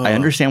 Oh. Like, I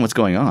understand what's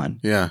going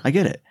on. Yeah. I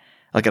get it.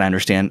 Like, and I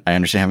understand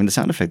having the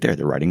sound effect there.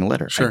 They're writing a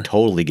letter. Sure. I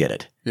totally get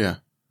it. Yeah.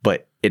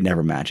 But it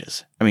never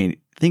matches. I mean,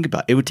 think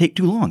about it. It would take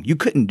too long. You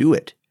couldn't do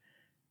it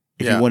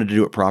if you wanted to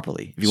do it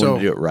properly, if you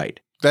wanted to do it right.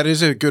 That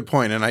is a good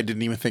point, and I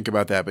didn't even think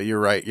about that, but you're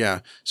right.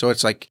 Yeah. So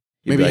it's like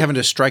maybe having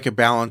to strike a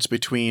balance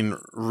between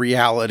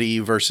reality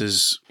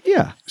versus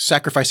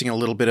sacrificing a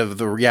little bit of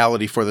the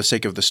reality for the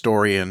sake of the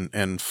story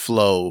and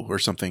flow or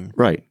something.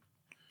 Right.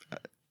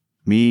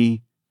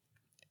 Me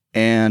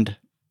and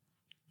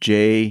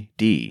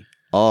JD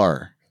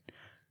are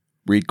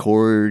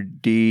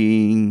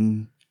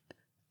recording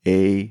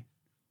a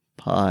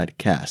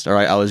podcast. All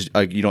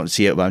right, you don't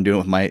see it, but I'm doing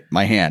it with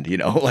my hand,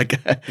 like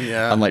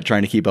I'm like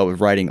trying to keep up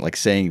with writing, like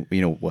saying,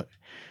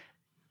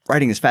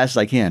 writing as fast as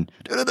I can.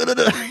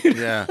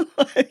 Yeah.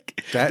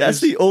 Like, that's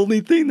the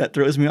only thing that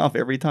throws me off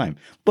every time.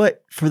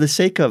 But for the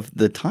sake of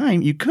the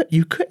time, you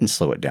couldn't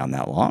slow it down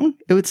that long.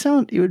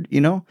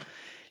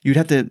 You'd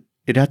have to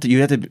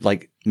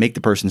like make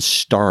the person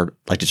start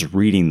like just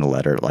reading the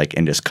letter, like,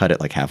 and just cut it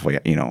like halfway,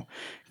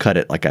 cut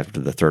it like after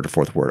the third or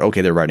fourth word.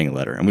 Okay, they're writing a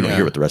letter, and we don't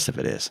hear what the rest of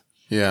it is.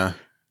 Yeah.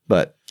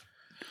 But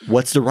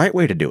what's the right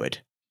way to do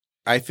it?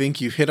 I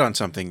think you hit on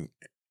something,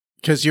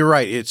 because you're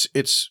right. It's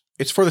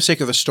for the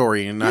sake of the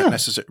story and not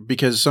necessarily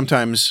because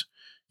sometimes,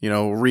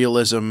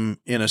 realism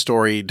in a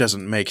story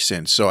doesn't make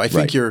sense. So I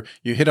think you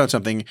hit on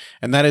something,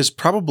 and that is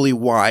probably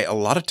why a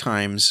lot of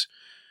times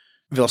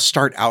they'll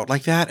start out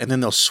like that, and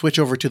then they'll switch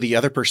over to the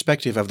other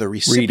perspective of the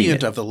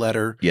recipient of the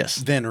letter,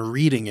 then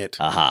reading it.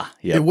 Aha.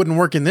 Yep. It wouldn't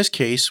work in this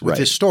case with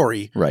this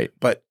story. Right.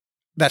 But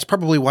that's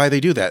probably why they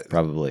do that.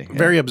 Probably. Yeah.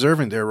 Very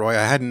observant there, Roy.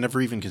 I hadn't never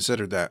even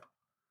considered that.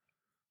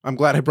 I'm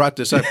glad I brought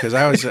this up because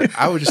I was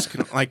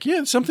just like,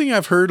 it's something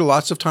I've heard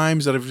lots of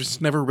times that I've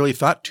just never really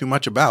thought too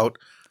much about.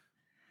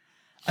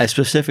 I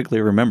specifically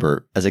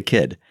remember as a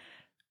kid,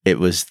 it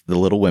was the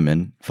Little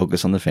Women,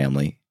 focus on the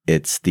family.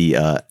 It's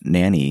the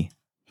nanny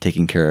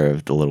taking care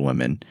of the little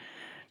women,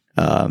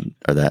 or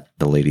that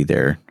the lady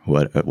there,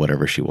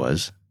 whatever she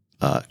was,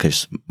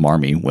 because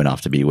Marmee went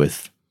off to be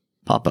with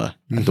Papa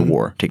at the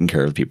war, taking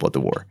care of the people at the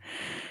war,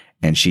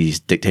 and she's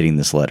dictating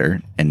this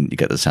letter, and you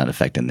got the sound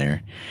effect in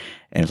there,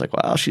 and it's like,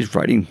 wow, she's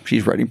writing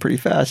pretty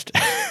fast,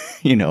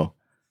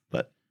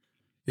 But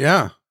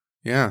yeah,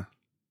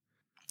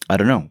 I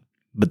don't know.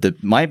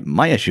 But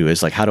my issue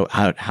is like,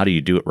 how do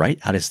you do it right?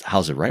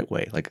 How's the right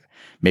way? Like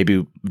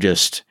maybe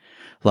just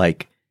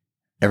like.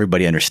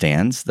 Everybody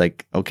understands,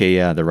 like, okay,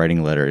 yeah, they're writing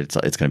a letter. It's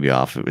going to be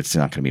off. It's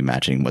not going to be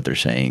matching what they're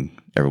saying.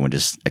 Everyone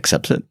just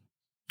accepts it.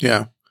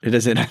 Yeah. It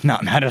doesn't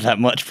not matter that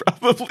much,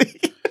 probably.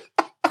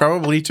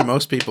 Probably to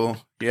most people,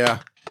 yeah.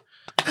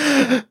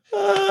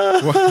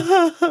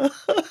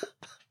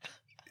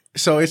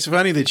 So it's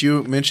funny that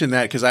you mentioned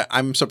that because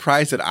I'm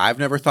surprised that I've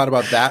never thought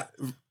about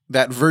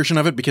that version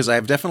of it, because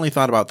I've definitely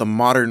thought about the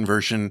modern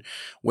version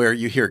where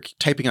you hear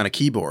typing on a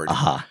keyboard.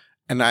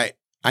 And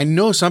I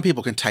know some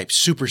people can type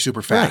super,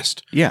 super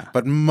fast. Right. Yeah.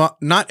 But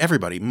not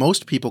everybody.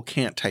 Most people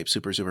can't type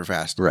super, super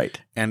fast. Right.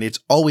 And it's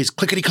always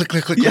clickety, click,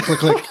 click, click, click, click,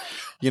 click.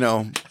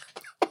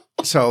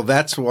 So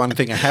that's one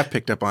thing I have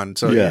picked up on.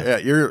 So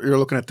you're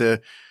looking at the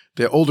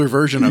older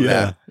version of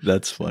that.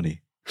 That's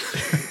funny.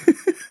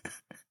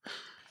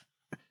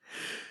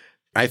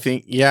 I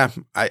think,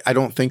 I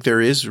don't think there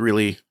is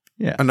really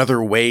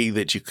another way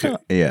that you could.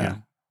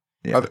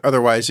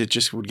 Otherwise, it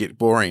just would get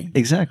boring.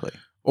 Exactly.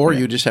 Or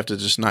you just have to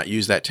just not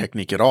use that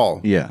technique at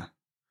all. Yeah.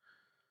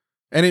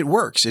 And it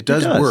works. It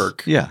does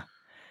work. Yeah.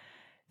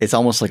 It's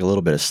almost like a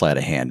little bit of sleight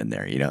of hand in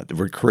there.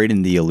 We're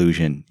creating the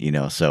illusion,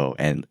 so,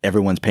 and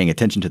everyone's paying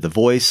attention to the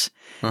voice,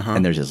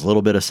 and there's this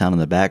little bit of sound in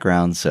the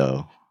background.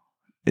 So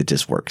it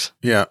just works.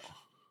 Yeah.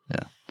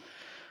 Yeah.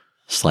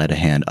 Sleight of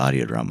hand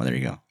audio drama. There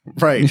you go.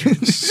 Right.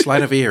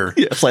 Sleight of ear.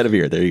 Yeah. Sleight of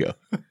ear. There you go.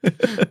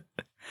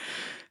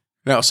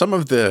 Now, some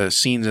of the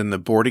scenes in the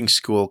boarding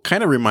school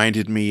kind of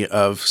reminded me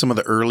of some of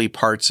the early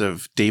parts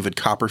of David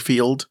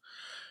Copperfield.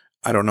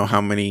 I don't know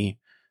how many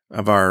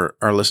of our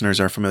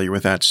listeners are familiar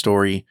with that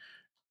story.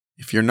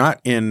 If you're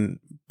not in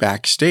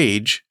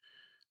Backstage,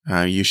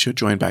 you should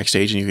join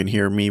Backstage, and you can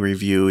hear me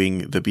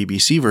reviewing the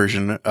BBC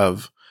version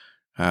of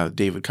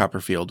David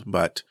Copperfield.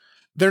 But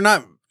they're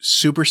not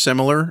super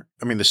similar.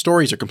 I mean, the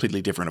stories are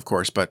completely different, of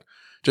course, but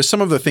just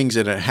some of the things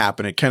that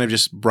happened, it kind of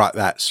just brought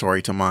that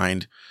story to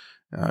mind.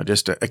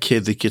 Just a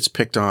kid that gets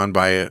picked on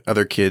by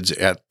other kids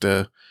at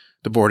the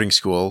boarding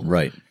school.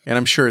 Right. And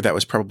I'm sure that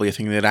was probably a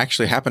thing that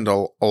actually happened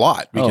a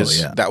lot,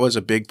 because that was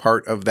a big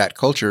part of that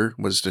culture,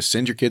 was to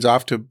send your kids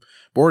off to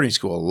boarding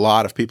school. A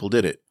lot of people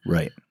did it.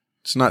 Right.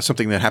 It's not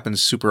something that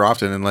happens super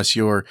often unless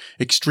you're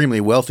extremely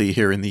wealthy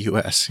here in the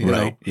U.S. You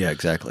know? Yeah,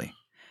 exactly.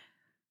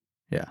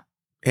 Yeah.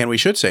 And we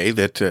should say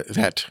that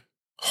that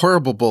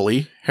horrible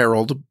bully,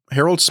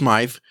 Harold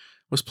Smythe,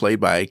 was played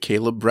by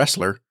Caleb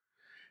Bressler.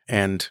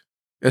 And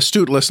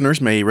astute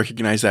listeners may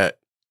recognize that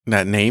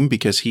name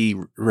because he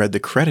read the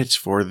credits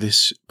for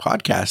this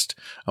podcast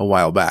a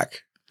while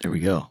back. There we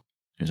go.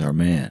 There's our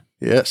man.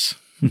 Yes.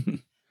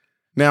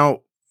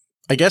 Now,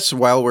 I guess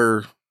while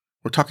we're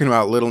talking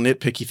about little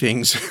nitpicky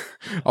things,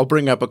 I'll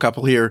bring up a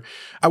couple here.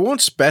 I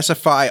won't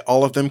specify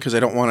all of them because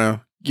I don't want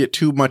to get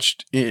too much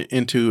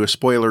into a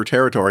spoiler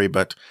territory,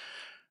 but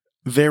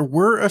there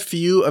were a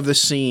few of the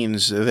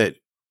scenes that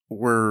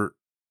were,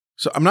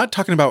 so I'm not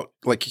talking about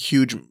like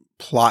huge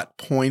plot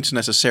points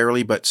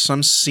necessarily, but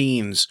some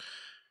scenes,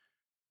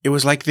 it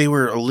was like they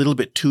were a little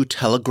bit too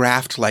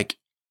telegraphed. Like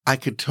I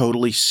could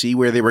totally see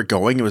where they were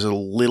going. It was a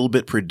little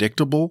bit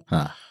predictable.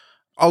 Huh.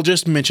 I'll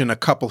just mention a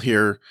couple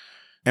here,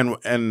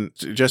 and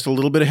just a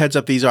little bit of heads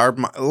up. These are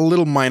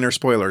little minor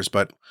spoilers,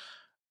 but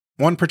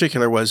one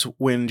particular was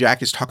when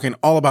Jack is talking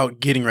all about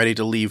getting ready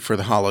to leave for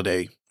the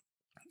holiday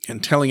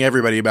and telling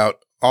everybody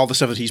about all the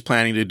stuff that he's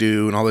planning to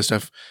do and all this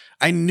stuff.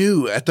 I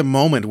knew at the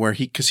moment where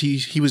because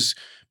he was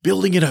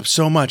building it up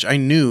so much, I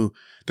knew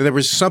that there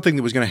was something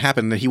that was going to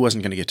happen that he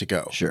wasn't going to get to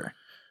go. Sure.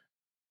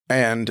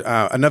 And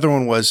another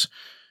one was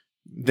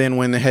then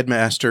when the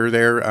headmaster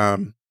there,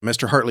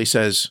 Mr. Hartley,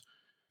 says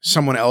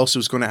someone else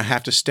was going to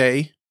have to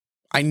stay.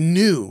 I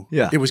knew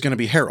it was going to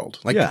be Harold.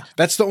 Like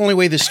that's the only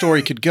way this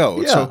story could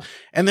go. So,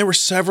 and there were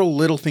several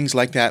little things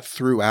like that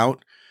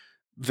throughout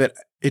that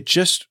it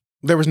just,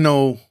 there was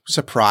no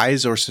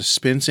surprise or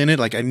suspense in it.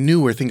 Like I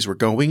knew where things were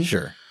going.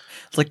 Sure.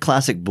 It's like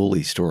classic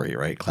bully story,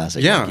 right?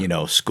 Classic,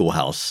 like,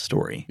 schoolhouse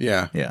story.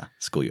 Yeah. Yeah.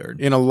 Schoolyard.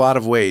 In a lot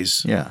of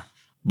ways. Yeah.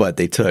 But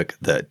they took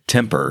the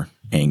temper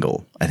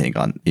angle, I think,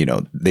 on,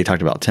 they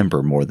talked about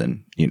temper more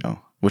than,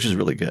 which is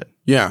really good.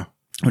 Yeah.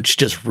 Which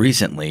just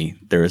recently,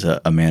 there was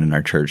a man in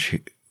our church,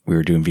 we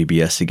were doing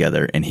VBS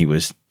together, and he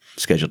was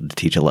scheduled to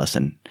teach a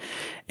lesson,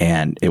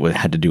 and it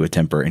had to do with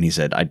temper. And he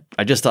said,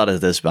 I just thought of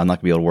this, but I'm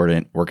not going to be able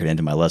to work it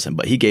into my lesson.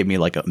 But he gave me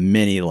like a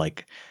mini,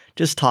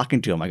 just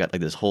talking to him, I got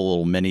like this whole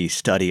little mini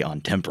study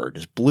on temper.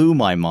 Just blew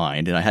my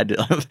mind, and I had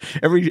to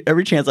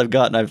every chance I've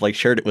gotten, I've like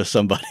shared it with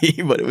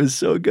somebody. But it was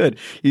so good.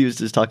 He was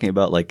just talking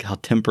about like how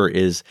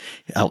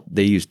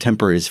they use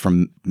temper is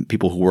from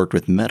people who worked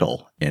with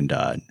metal and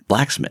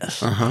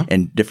blacksmiths,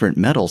 and different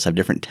metals have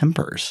different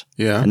tempers.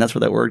 Yeah, and that's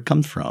where that word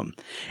comes from.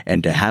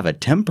 And to have a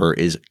temper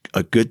is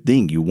a good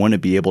thing. You want to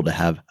be able to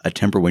have a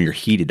temper when you're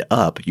heated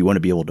up. You want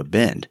to be able to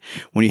bend.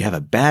 When you have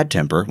a bad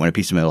temper, when a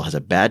piece of metal has a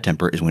bad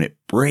temper, is when it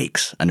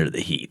breaks under the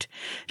heat.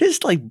 It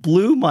just like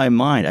blew my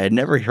mind. I had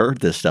never heard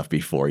this stuff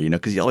before,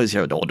 because you always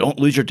hear, oh, don't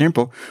lose your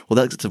temper. Well,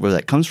 that's where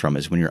that comes from,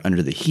 is when you're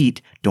under the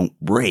heat, don't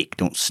break,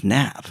 don't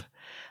snap.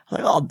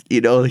 Like, oh,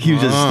 he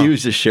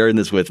was just sharing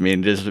this with me,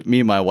 and just me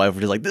and my wife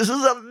were just like, this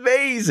is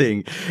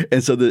amazing.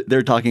 And so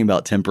they're talking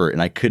about temper,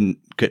 and I couldn't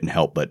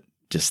help but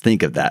just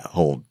think of that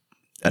whole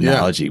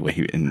analogy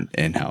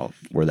and how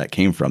where that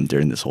came from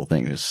during this whole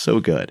thing. It was so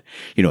good.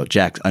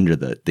 Jack's under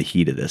the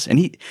heat of this, and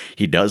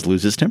he does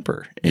lose his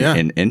temper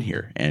in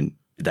here, and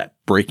that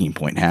breaking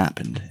point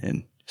happened,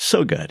 and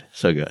so good.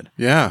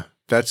 Yeah.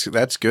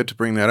 That's good to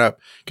bring that up,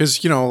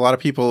 because, a lot of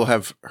people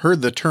have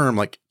heard the term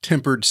like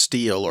tempered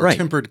steel or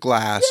tempered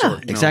glass. Yeah,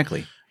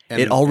 exactly.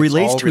 It all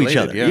relates to each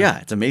other. Yeah.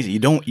 It's amazing.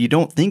 You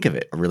don't think of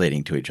it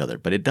relating to each other,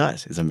 but it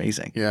does. It's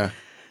amazing. Yeah.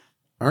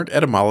 Aren't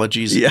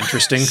etymologies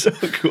interesting? So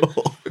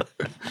cool.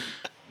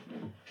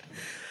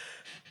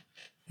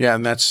 Yeah,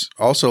 and that's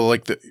also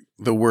like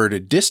the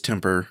word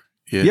distemper,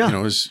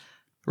 is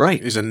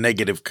a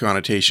negative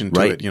connotation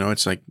to it.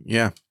 It's like,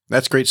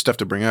 that's great stuff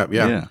to bring up.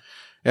 Yeah.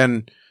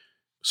 And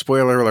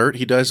spoiler alert,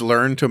 he does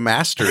learn to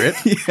master it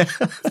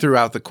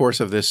throughout the course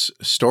of this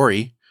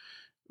story,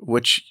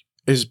 which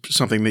is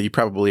something that you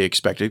probably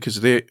expected,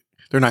 because they're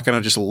not going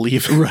to just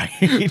leave. Right.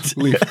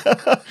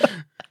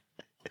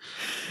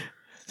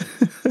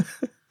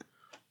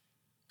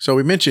 So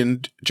we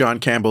mentioned John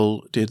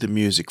Campbell did the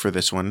music for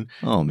this one.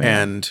 Oh, man.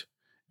 And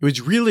it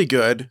was really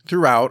good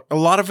throughout. A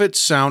lot of it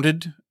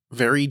sounded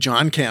very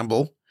John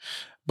Campbell,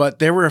 but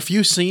there were a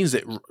few scenes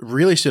that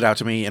really stood out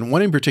to me. And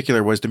one in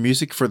particular was the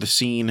music for the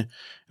scene.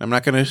 I'm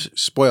not going to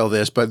spoil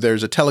this, but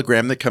there's a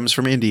telegram that comes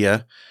from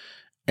India,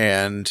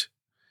 and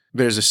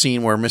there's a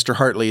scene where Mr.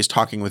 Hartley is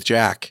talking with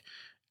Jack,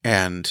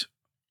 and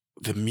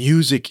the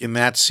music in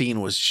that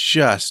scene was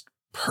just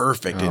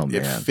perfect.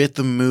 It fit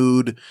the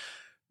mood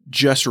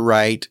just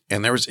right.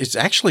 And it's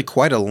actually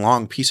quite a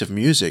long piece of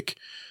music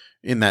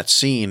in that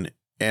scene.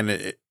 And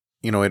it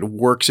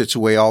works its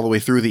way all the way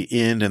through the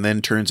end and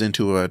then turns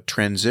into a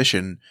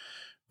transition.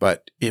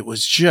 But it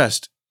was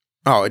just,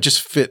 it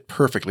just fit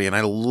perfectly. And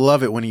I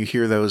love it when you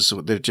hear those,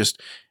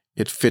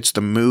 it fits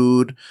the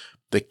mood,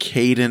 the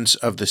cadence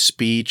of the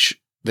speech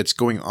that's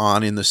going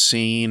on in the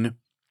scene.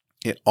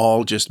 It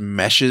all just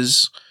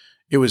meshes.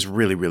 It was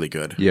really, really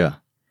good. Yeah.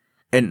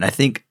 And I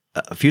think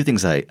a few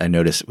things I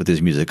noticed with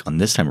his music on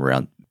this time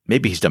around,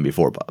 maybe he's done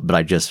before, but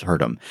I just heard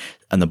him.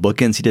 On the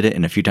bookends he did it,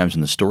 and a few times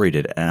in the story he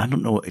did it. And I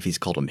don't know if he's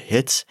called them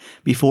hits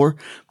before,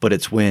 but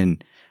it's when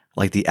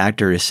like the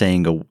actor is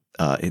saying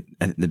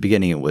at the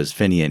beginning it was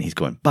Finian, and he's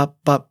going bop,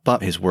 bop,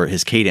 bop.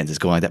 His cadence is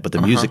going like that, but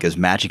the music is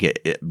matching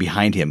it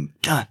behind him.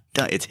 Dun,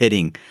 dun, it's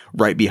hitting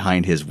right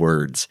behind his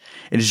words.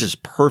 And it's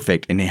just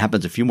perfect. And it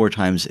happens a few more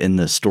times in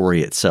the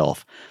story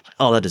itself.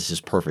 Oh, that is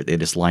just perfect. They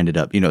just lined it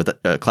up.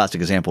 A classic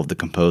example of the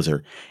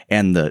composer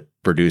and the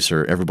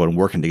producer, everyone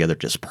working together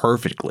just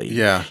perfectly.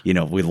 Yeah.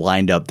 We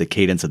lined up the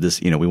cadence of this.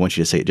 We want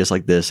you to say it just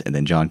like this. And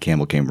then John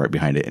Campbell came right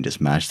behind it and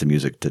just matched the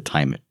music to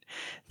time it,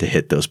 to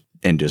hit those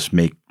and just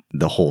make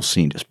the whole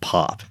scene just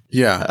pop.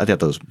 Yeah. I thought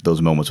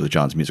those moments with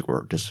John's music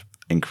were just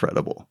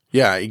incredible.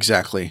 Yeah,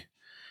 exactly.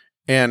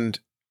 And,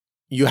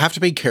 you have to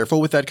be careful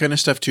with that kind of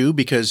stuff too,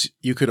 because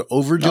you could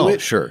overdo it.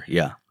 Sure.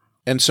 Yeah.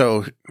 And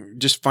so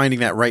just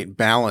finding that right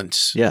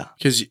balance. Yeah.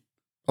 Because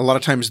a lot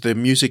of times the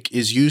music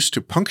is used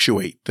to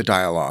punctuate the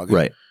dialogue.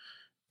 Right.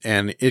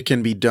 And it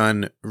can be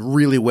done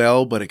really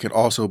well, but it could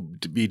also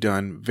be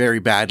done very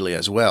badly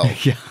as well.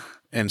 Yeah.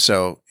 And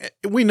so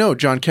we know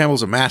John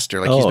Campbell's a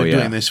master. Like he's been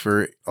doing this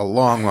for a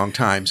long, long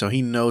time. So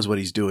he knows what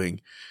he's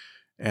doing.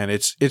 And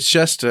it's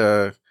just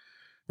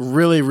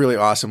really, really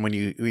awesome when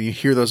you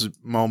hear those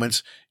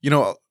moments. You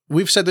know,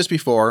 we've said this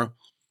before,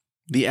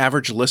 the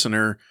average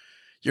listener,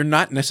 you're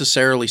not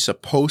necessarily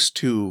supposed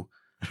to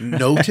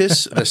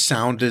notice the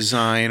sound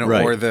design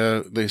or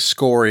the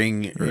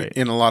scoring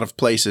in a lot of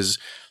places,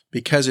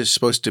 because it's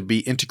supposed to be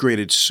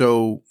integrated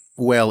so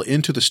well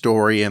into the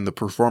story and the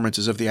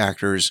performances of the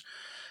actors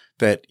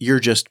that you're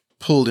just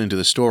pulled into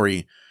the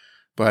story.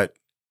 But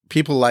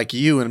people like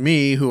you and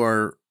me who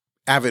are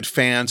avid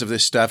fans of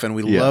this stuff and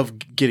we love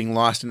getting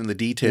lost in the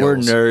details. We're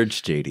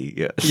nerds, JD.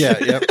 Yes.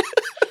 Yeah.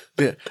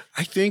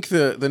 I think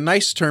the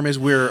nice term is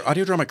we're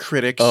audio drama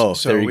critics. Oh,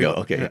 so there you go.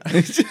 Okay.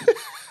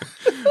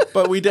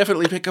 But we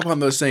definitely pick up on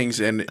those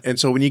things. And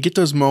so when you get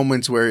those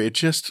moments where it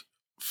just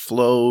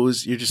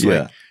flows, you're just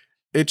like,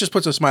 it just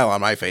puts a smile on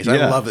my face. I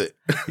love it.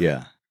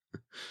 Yeah.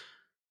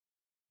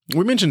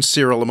 We mentioned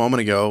Cyril a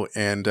moment ago,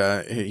 and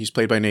he's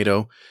played by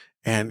Nato,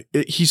 and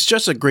he's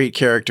just a great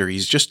character.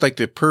 He's just like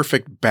the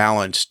perfect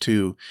balance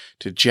to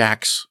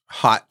Jack's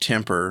hot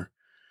temper.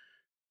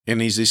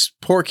 And he's this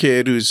poor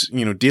kid who's,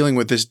 dealing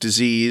with this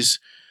disease,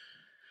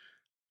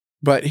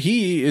 but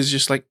he is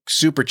just like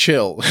super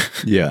chill.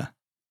 Yeah.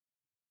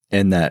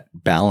 And that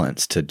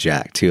balance to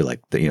Jack too,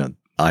 like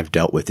I've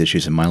dealt with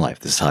issues in my life.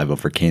 This is how I've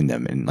overcame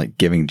them, and like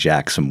giving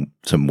Jack some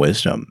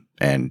wisdom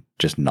and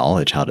just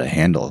knowledge how to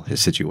handle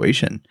his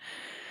situation.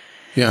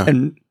 Yeah.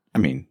 And I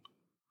mean,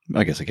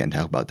 I guess I can't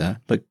talk about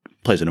that, but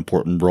plays an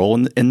important role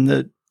in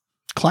the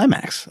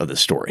climax of the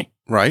story.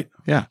 Right.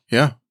 Yeah.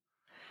 Yeah.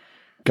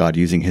 God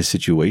using his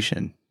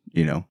situation,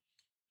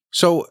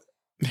 So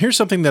here's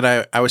something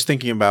that I was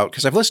thinking about,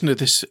 because I've listened to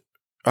this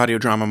audio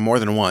drama more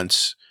than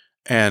once,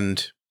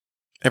 and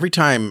every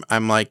time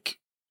I'm like,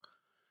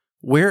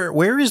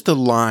 where is the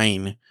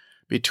line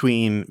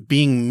between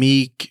being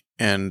meek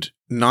and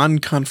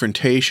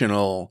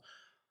non-confrontational,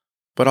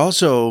 but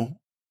also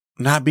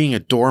not being a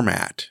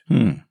doormat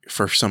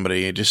for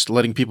somebody, just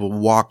letting people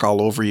walk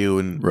all over you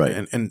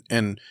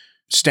and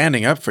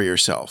standing up for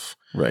yourself.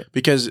 Right.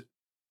 Because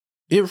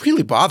it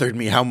really bothered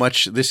me how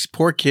much this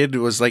poor kid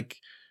was like,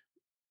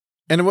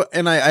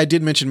 and I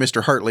did mention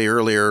Mr. Hartley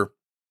earlier.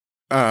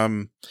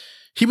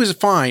 He was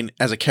fine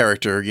as a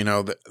character.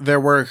 There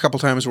were a couple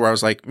times where I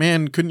was like,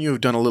 man, couldn't you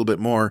have done a little bit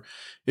more?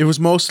 It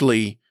was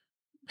mostly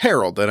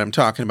Harold that I'm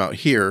talking about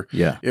here.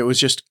 Yeah. It was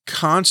just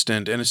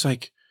constant. And it's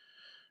like,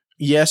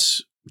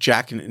 yes,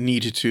 Jack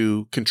needed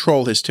to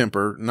control his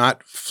temper,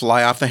 not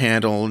fly off the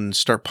handle and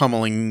start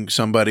pummeling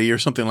somebody or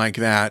something like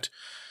that.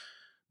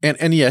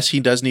 And yes, he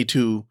does need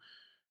to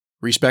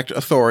respect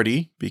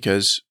authority,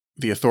 because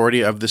the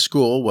authority of the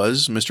school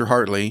was Mr.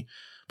 Hartley.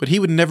 But he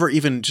would never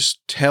even just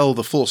tell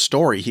the full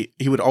story.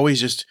 He would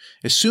always just,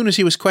 as soon as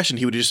he was questioned,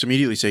 he would just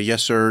immediately say,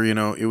 yes, sir,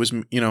 it was,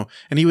 and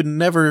he would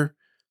never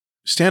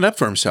stand up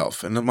for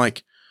himself. And I'm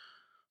like,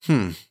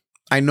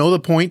 I know the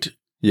point,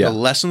 the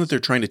lesson that they're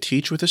trying to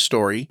teach with this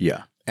story.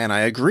 Yeah. And I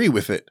agree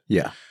with it.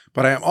 Yeah.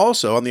 But I am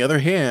also, on the other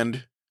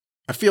hand,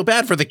 I feel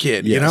bad for the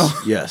kid,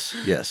 Yes.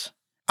 Yes.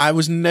 I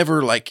was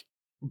never like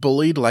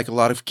bullied like a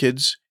lot of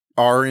kids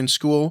are in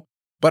school,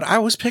 but I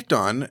was picked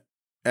on,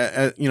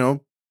 I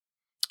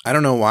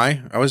don't know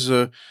why. I was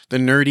the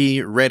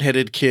nerdy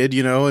redheaded kid,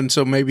 and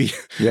so maybe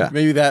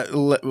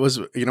that was,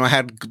 I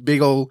had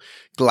big old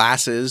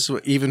glasses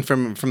even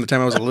from the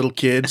time I was a little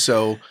kid.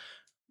 So,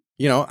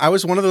 I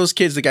was one of those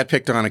kids that got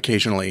picked on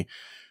occasionally.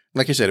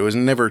 Like I said, it was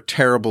never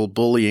terrible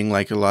bullying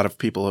like a lot of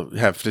people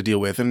have to deal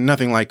with, and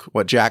nothing like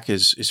what Jack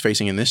is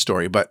facing in this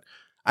story. But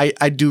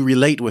I do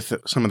relate with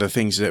some of the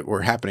things that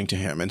were happening to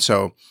him. And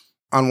so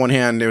on one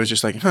hand, it was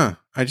just like,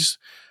 I just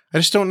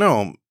don't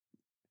know.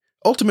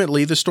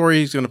 Ultimately, the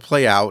story is going to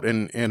play out,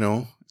 and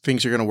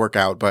things are going to work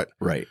out. But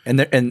right,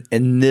 and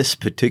in this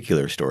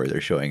particular story,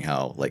 they're showing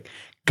how like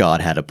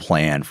God had a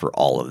plan for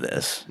all of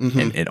this,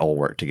 and it all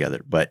worked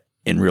together. But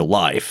in real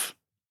life,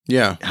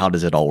 how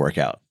does it all work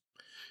out?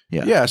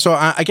 Yeah. So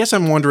I guess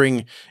I'm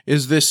wondering: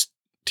 is this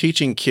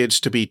teaching kids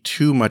to be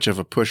too much of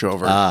a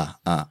pushover?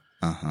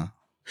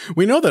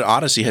 We know that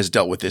Odyssey has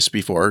dealt with this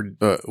before,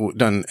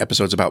 done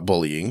episodes about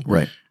bullying,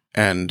 right?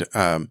 And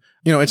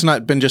it's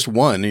not been just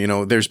one.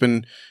 There's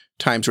been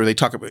times where they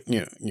talk about,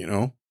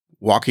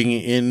 walking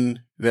in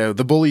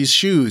the bully's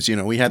shoes.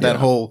 We had that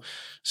whole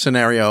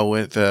scenario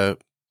with it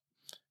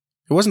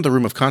wasn't the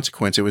Room of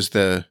Consequence. It was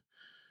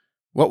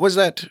what was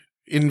that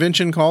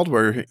invention called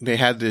where they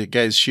had the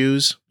guy's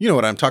shoes? You know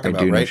what I'm talking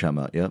about, right? I do know what you're talking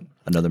about. Yep.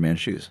 Another man's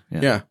shoes.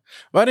 Yeah.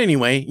 But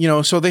anyway,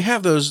 so they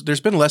have those,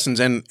 there's been lessons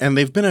and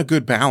they've been a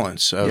good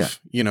balance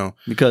of,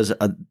 Because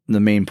the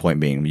main point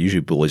being usually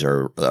bullies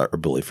are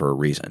bullied for a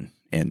reason.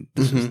 And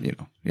this is,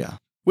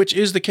 Which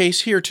is the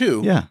case here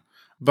too. Yeah.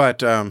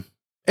 But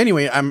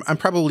Anyway, I'm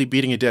probably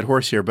beating a dead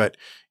horse here, but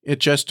it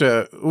just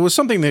it was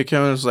something that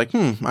kind of was like,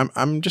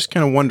 I'm just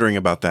kind of wondering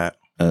about that.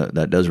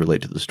 That does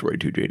relate to the story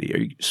too, JD. Are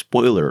you,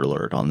 spoiler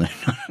alert on the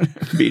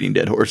beating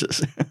dead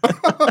horses.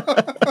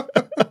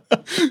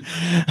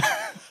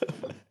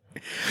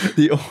 I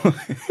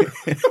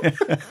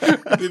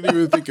didn't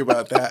even think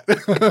about that.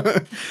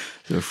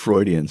 It's a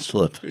Freudian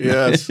slip.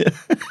 Yes.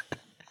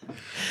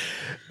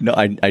 No,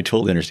 I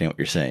totally understand what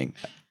you're saying.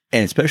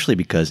 And especially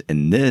because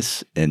in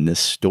this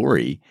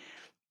story,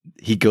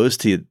 he goes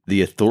to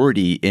the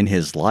authority in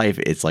his life.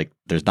 It's like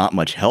there's not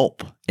much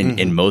help.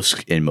 In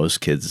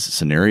most kids'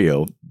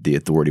 scenario, the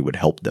authority would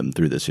help them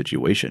through the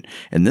situation.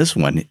 In this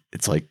one,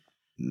 it's like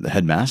the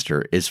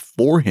headmaster is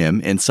for him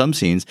in some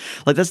scenes.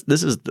 Like this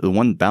is the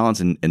one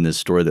balance in this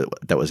story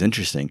that was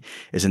interesting,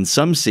 is in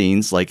some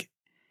scenes, like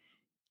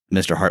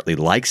Mr. Hartley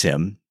likes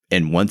him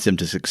and wants him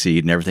to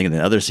succeed and everything. And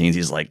in other scenes,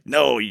 he's like,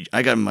 no,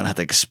 I'm going to have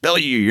to expel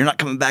you. You're not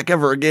coming back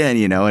ever again,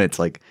 And it's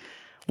like,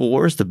 well,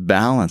 where's the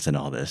balance in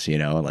all this,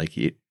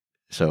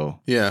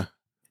 Yeah.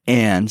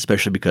 And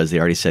especially because they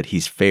already said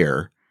he's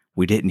fair.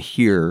 We didn't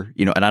hear,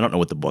 and I don't know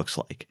what the book's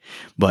like,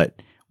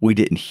 but we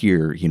didn't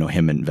hear,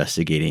 him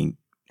investigating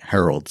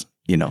Harold's,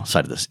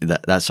 side of this,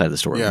 that side of the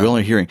story. Yeah. We're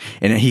only hearing,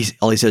 and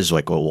all he says is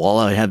like, well, all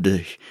I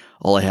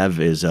have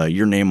is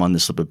your name on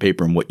this slip of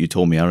paper and what you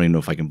told me. I don't even know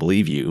if I can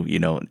believe you,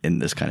 in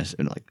this kind of,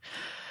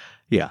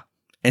 yeah.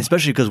 And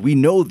especially because we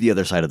know the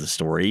other side of the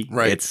story.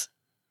 Right. It's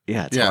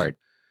hard.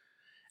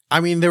 I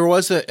mean, there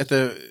was at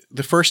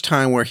the first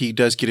time where he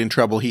does get in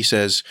trouble, he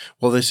says,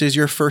 well, this is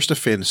your first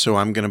offense, so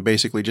I'm going to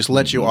basically just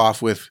let you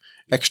off with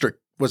extra,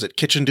 was it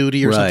kitchen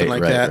duty or something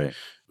like that? Right.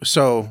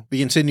 So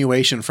the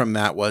insinuation from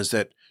that was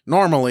that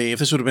normally, if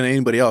this would have been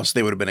anybody else,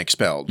 they would have been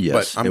expelled.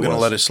 Yes, but I'm going to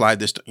let it slide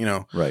this,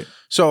 Right.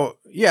 So,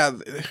 yeah,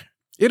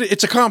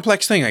 it's a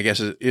complex thing, I guess,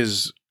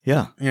 is.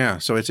 Yeah. Yeah,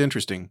 so it's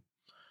interesting.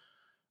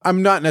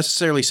 I'm not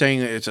necessarily saying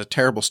that it's a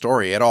terrible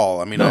story at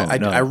all. I mean,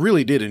 I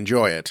really did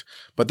enjoy it.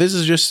 But this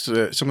is just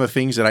some of the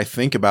things that I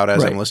think about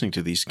as I'm listening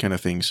to these kind of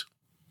things.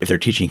 If they're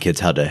teaching kids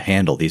how to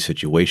handle these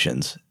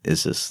situations,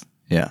 is this,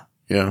 yeah.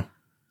 Yeah.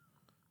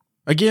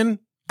 Again,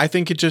 I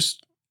think it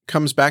just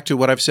comes back to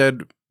what I've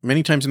said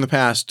many times in the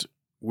past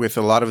with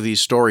a lot of these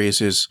stories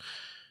is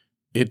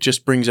it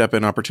just brings up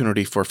an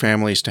opportunity for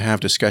families to have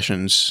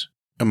discussions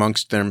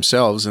amongst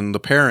themselves, and the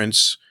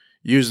parents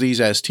use these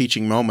as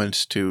teaching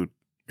moments to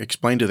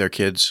explain to their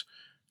kids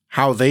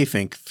how they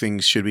think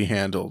things should be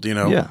handled,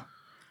 Yeah.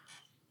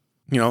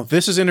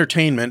 This is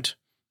entertainment.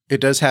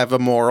 It does have a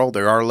moral.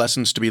 There are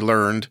lessons to be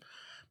learned,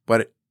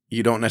 but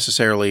you don't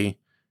necessarily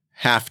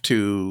have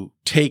to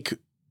take,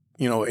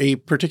 a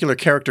particular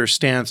character's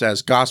stance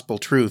as gospel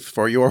truth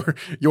for your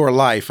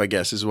life, I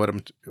guess, is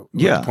what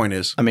the point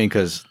is. I mean,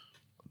 because,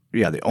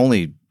 the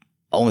only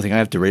thing I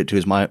have to relate to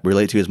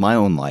is my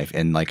own life.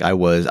 And like I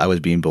was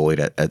being bullied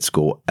at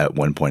school at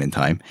one point in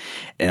time,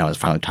 and I was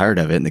finally tired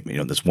of it.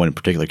 And this one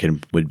particular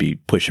kid would be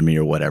pushing me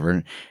or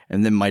whatever.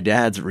 And then my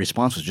dad's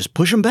response was just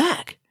push him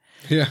back.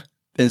 Yeah.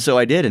 And so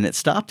I did, and it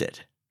stopped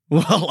it.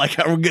 Well, like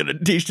how we're going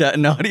to teach that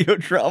in audio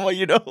drama,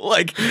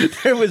 like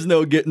there was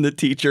no getting the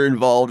teacher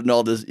involved and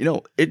all this,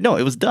 it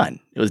was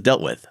done. It was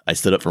dealt with. I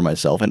stood up for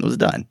myself and it was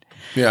done.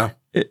 Yeah.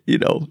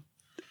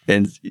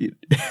 And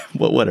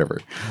well,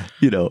 whatever,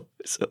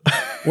 so.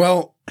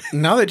 Well,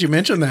 now that you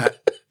mention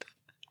that,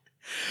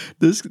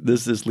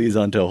 this leads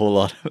on to a whole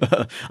lot.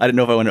 I don't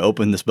know if I want to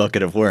open this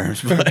bucket of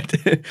worms, but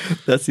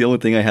that's the only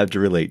thing I have to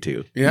relate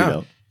to.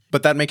 Yeah.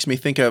 But that makes me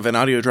think of an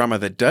audio drama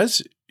that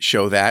does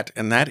show that,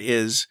 and that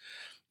is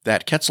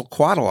that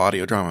Quetzalcoatl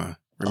audio drama.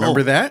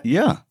 Remember that?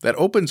 Yeah. That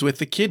opens with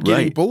the kid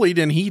getting bullied,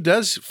 and he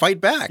does fight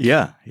back.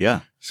 Yeah,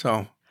 yeah.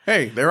 So,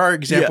 hey, there are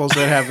examples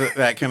that have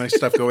that kind of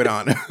stuff going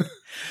on.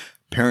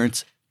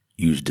 Parents,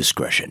 use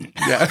discretion.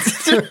 Yeah.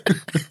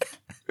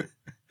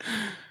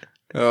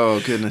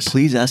 Oh, goodness.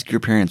 Please ask your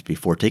parents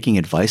before taking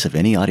advice of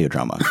any audio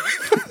drama.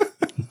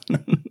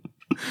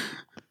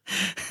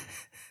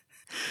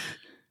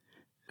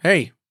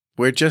 Hey,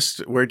 we're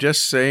just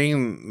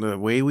saying the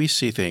way we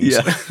see things.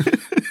 Yeah.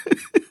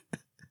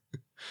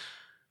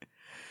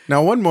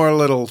 Now, one more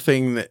little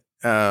thing that,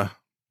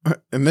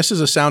 and this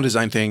is a sound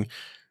design thing,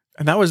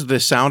 and that was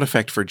the sound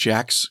effect for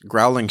Jack's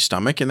growling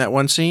stomach in that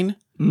one scene.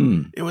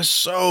 Mm. It was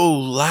so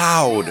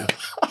loud.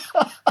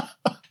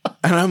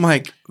 And I'm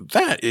like,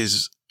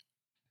 isn't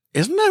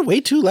that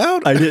way too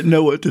loud? I didn't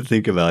know what to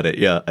think about it.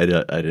 Yeah, I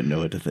didn't know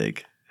what to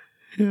think.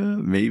 Yeah,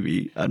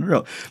 maybe. I don't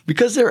know.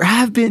 Because there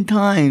have been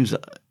times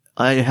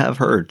I have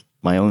heard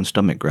my own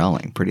stomach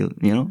growling. Pretty,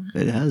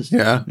 it has.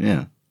 Yeah.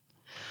 Yeah.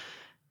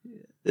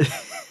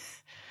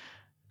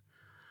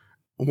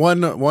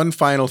 One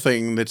final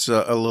thing that's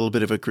a little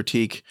bit of a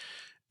critique,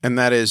 and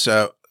that is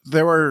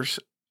there were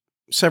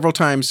several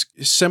times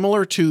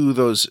similar to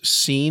those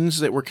scenes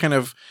that were kind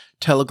of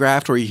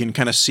telegraphed where you can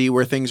kind of see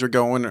where things are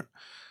going.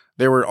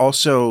 There were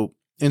also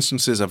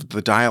instances of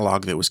the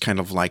dialogue that was kind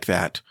of like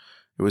that.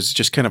 It was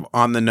just kind of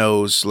on the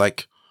nose.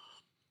 Like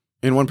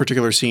in one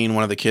particular scene,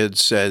 one of the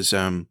kids says,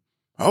 oh,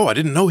 I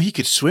didn't know he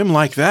could swim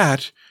like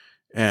that.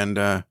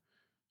 And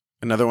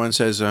another one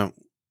says,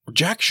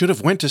 Jack should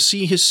have went to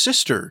see his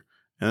sister.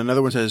 And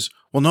another one says,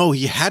 well, no,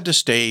 he had to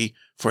stay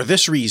for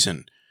this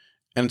reason.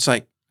 And it's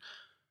like,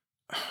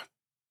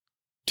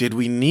 did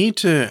we need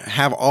to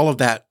have all of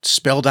that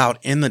spelled out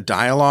in the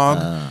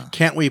dialogue?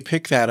 Can't we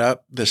pick that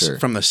up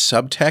from the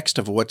subtext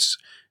of what's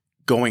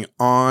going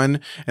on?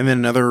 And then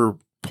another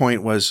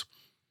point was,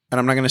 and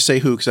I'm not going to say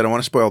who because I don't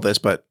want to spoil this,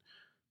 but,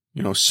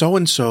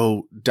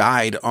 so-and-so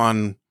died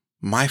on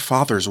my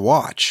father's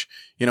watch.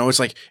 It's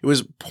like it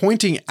was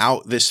pointing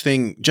out this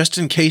thing just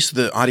in case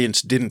the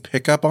audience didn't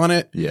pick up on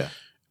it. Yeah.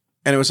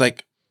 And it was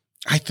like,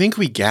 I think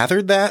we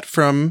gathered that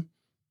from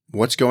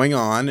what's going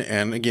on.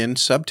 And again,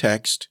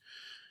 subtext.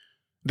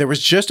 There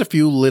was just a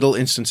few little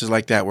instances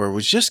like that where it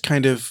was just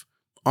kind of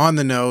on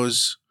the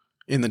nose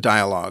in the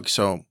dialogue.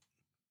 So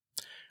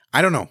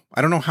I don't know.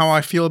 I don't know how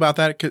I feel about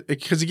that.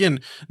 Because again,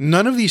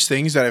 none of these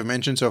things that I've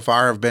mentioned so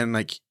far have been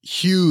like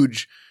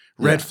huge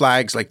red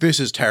flags. Like this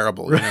is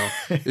terrible.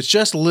 It's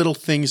just little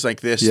things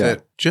like this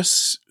that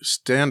just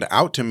stand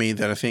out to me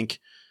that I think,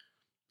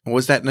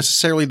 was that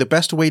necessarily the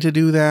best way to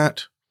do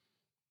that?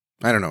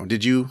 I don't know.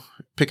 Did you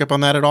pick up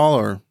on that at all,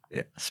 or?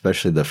 Yeah,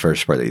 especially the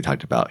first part that you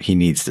talked about. He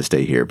needs to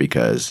stay here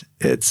because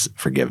it's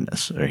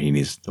forgiveness, or he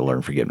needs to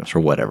learn forgiveness, or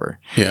whatever.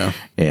 Yeah.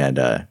 And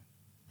I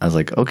was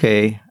like,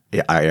 okay,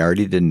 I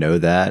already didn't know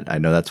that. I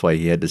know that's why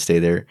he had to stay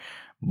there.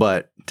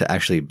 But to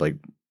actually like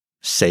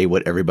say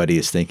what everybody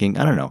is thinking,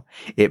 I don't know.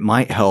 It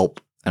might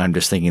help, and I'm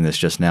just thinking this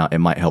just now, it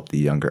might help the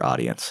younger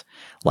audience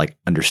like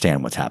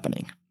understand what's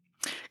happening.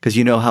 Because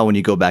you know how when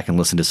you go back and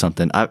listen to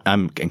something,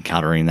 I'm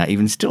encountering that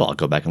even still. I'll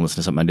go back and listen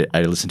to something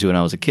I listened to when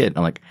I was a kid.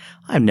 I'm like,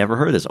 I've never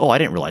heard this. Oh, I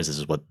didn't realize this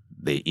is what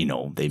they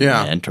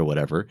meant or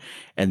whatever.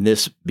 And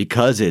this,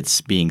 because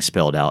it's being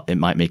spelled out, it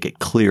might make it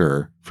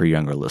clearer for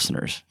younger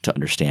listeners to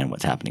understand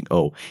what's happening.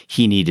 Oh,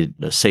 he needed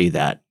to say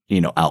that,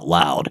 out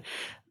loud.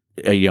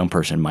 A young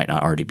person might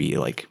not already be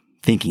like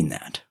thinking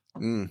that.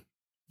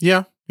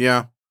 Yeah.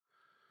 Yeah.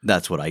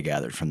 That's what I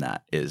gathered from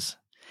that is,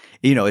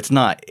 it's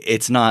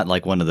not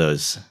like one of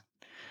those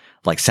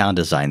like sound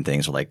design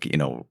things or like,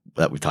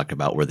 that we talked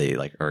about where they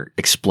like are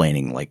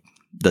explaining like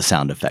the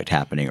sound effect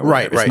happening or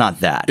whatever. It's not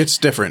that. It's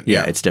different.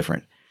 Yeah, it's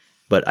different.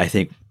 But I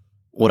think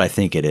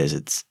it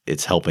is,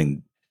 it's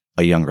helping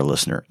a younger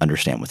listener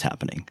understand what's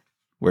happening.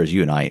 Whereas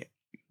you and I,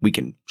 we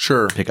can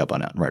pick up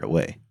on it right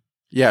away.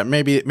 Yeah,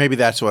 maybe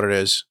that's what it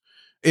is.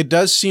 It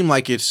does seem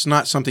like it's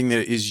not something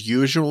that is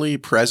usually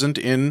present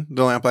in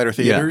the Lamplighter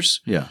theaters.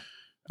 Yeah.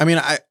 I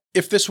mean,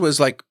 if this was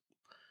like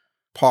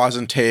Paws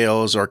and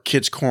Tails or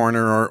Kids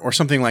Corner or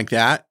something like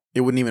that,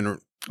 it wouldn't even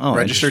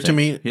register to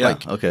me. Yeah,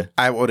 like, okay.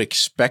 I would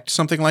expect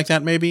something like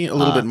that, maybe a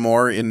little bit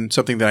more in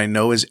something that I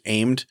know is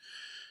aimed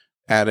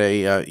at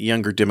a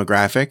younger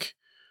demographic,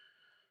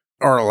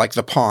 or like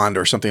The Pond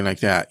or something like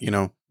that,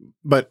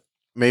 But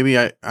maybe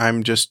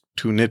I'm just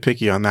too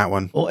nitpicky on that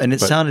one. Well, and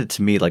it sounded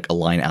to me like a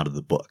line out of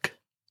the book.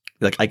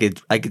 Like I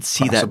could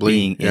see that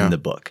being in the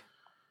book.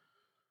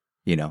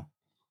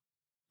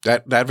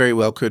 That very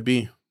well could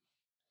be.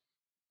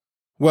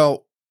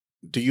 Well,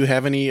 do you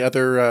have any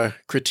other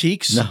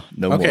critiques?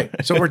 No more. Okay,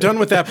 so we're done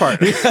with that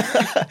part.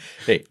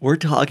 Hey, we're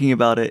talking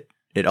about it.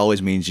 It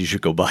always means you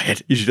should go buy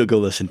it. You should go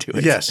listen to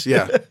it. Yes,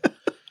 yeah.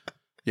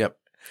 Yep.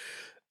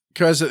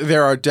 Because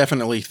there are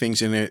definitely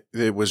things in it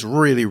that was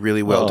really,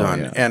 really well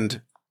done. Yeah.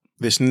 And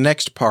this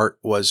next part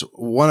was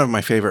one of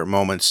my favorite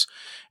moments,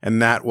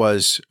 and that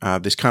was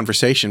this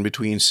conversation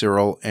between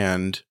Cyril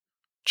and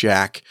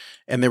Jack.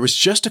 And there was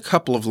just a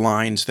couple of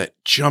lines that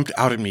jumped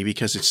out at me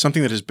because it's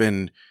something that has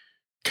been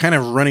kind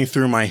of running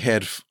through my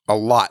head a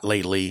lot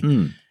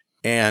lately.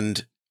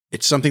 And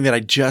it's something that I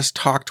just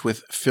talked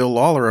with Phil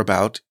Lawler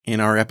about in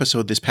our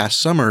episode this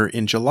past summer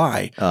in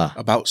July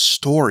about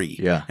story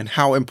and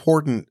how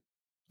important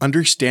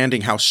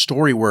understanding how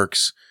story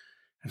works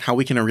and how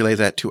we can relate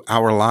that to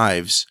our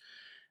lives.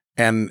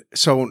 And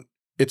so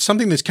it's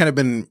something that's kind of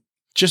been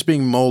just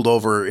being mulled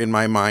over in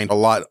my mind a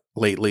lot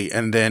lately.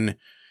 And then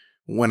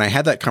when I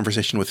had that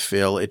conversation with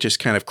Phil, it just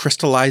kind of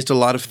crystallized a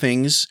lot of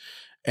things.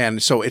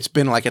 And so it's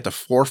been like at the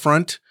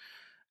forefront.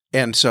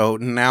 And so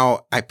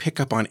now I pick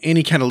up on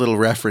any kind of little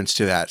reference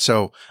to that.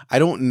 So I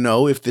don't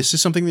know if this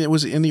is something that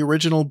was in the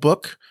original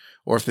book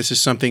or if this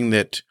is something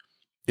that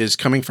is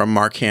coming from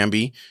Mark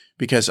Hamby,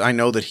 because I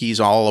know that he's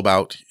all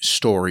about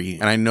story.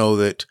 And I know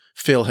that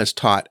Phil has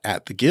taught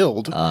at the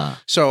Guild.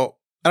 So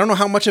I don't know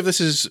how much of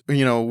this is,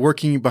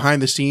 working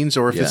behind the scenes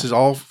or if this is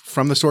all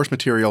from the source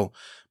material,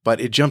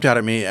 but it jumped out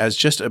at me as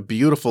just a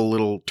beautiful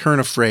little turn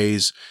of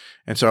phrase.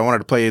 And so I wanted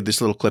to play this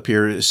little clip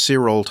here.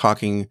 Cyril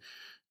talking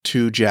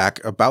to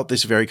Jack about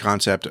this very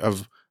concept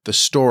of the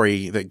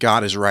story that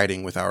God is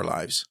writing with our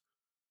lives.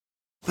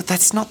 But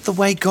that's not the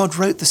way God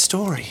wrote the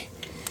story.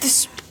 The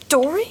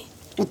story?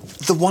 Well,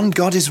 the one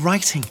God is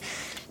writing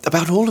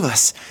about all of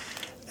us.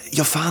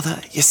 Your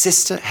father, your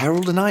sister,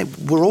 Harold and I,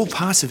 we're all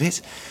part of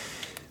it.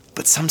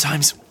 But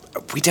sometimes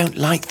we don't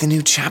like the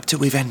new chapter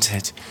we've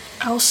entered.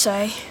 I'll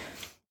say.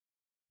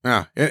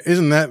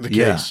 Isn't that the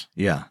case?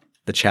 Yeah.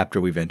 The chapter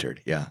we've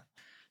entered. Yeah.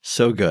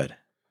 So good.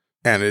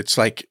 And it's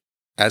like,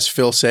 as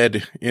Phil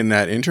said in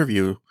that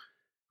interview,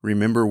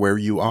 remember where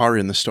you are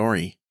in the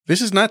story.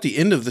 This is not the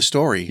end of the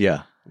story.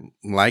 Yeah.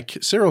 Like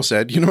Cyril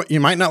said, you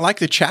might not like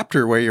the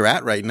chapter where you're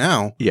at right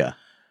now, Yeah.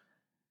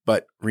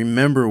 but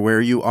remember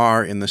where you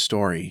are in the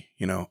story.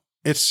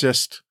 It's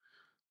just,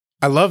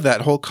 I love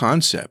that whole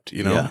concept.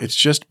 Yeah. It's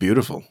just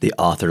beautiful. The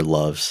author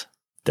loves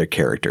their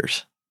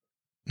characters.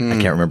 I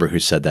Mm. can't remember who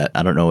said that.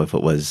 I don't know if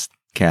it was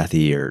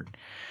Kathy or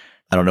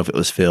I don't know if it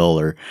was Phil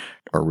or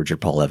Richard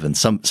Paul Evans.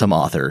 Some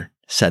author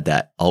said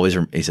that.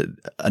 He said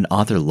an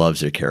author loves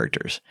their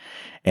characters.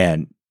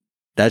 And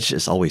that's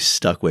just always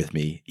stuck with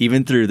me,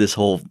 even through this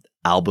whole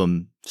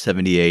album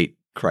 78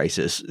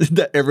 crisis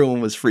that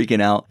everyone was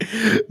freaking out.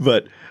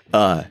 But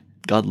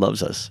God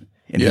loves us.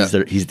 And Yeah.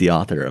 he's the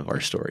author of our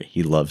story.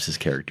 He loves his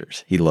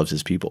characters. He loves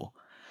his people.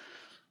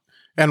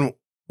 And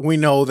we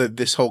know that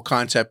this whole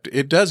concept,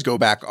 it does go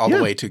back all Yeah.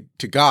 the way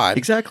to God,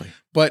 Exactly.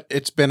 but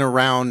it's been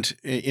around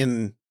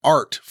in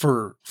art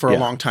for a Yeah.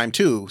 long time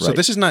too. So Right.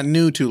 this is not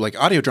new to like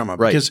audio drama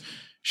Right. because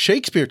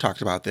Shakespeare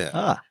talked about that,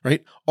 Ah,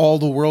 right? All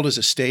the world is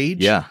a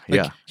stage. Yeah, Like,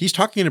 yeah. He's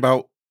talking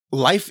about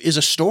life is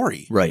a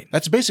story. right.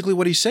 That's basically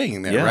what he's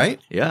saying there, Yeah,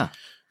 right? Yeah.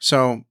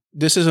 So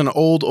this is an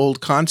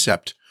old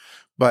concept,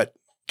 but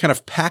kind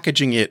of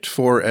packaging it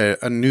for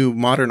a new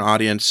modern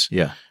audience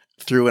Yeah.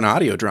 through an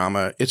audio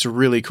drama, it's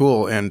really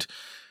cool. And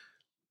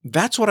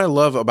that's what I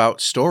love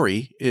about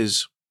story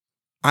is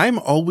I'm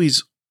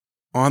always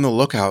on the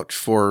lookout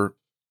for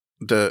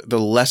the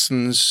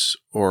lessons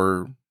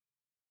or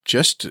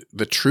just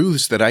the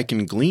truths that I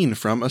can glean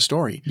from a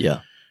story.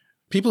 Yeah.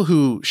 People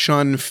who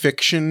shun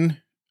fiction,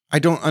 I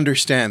don't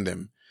understand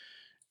them.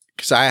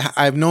 Because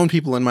I've known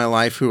people in my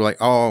life who are like,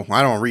 oh,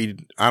 I don't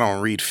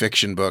read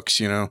fiction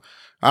books, I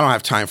don't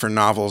have time for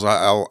novels.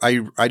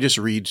 I just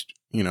read,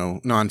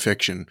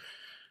 nonfiction.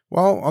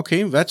 Well,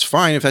 okay, that's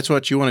fine if that's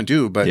what you want to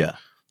do, but Yeah.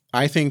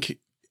 I think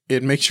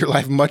it makes your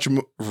life much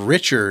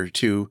richer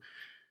to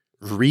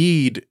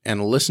read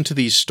and listen to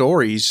these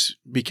stories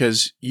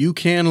because you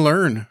can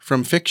learn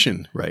from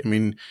fiction. Right. I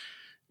mean,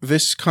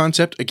 this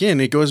concept, again,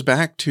 it goes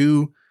back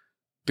to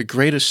the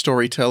greatest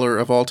storyteller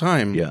of all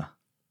time. Yeah.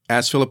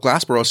 As Philip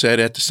Glassboro said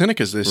at the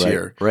Senecas this Right.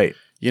 year. Right.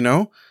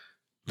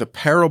 The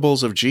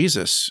parables of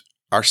Jesus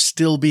are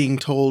still being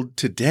told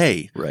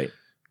today. Right.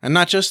 And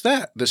not just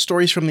that, the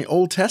stories from the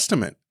Old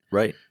Testament.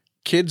 Right.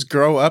 Kids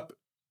grow up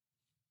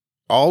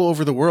all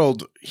over the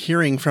world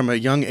hearing from a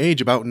young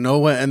age about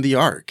Noah and the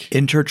ark.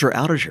 In church or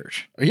out of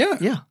church. Yeah.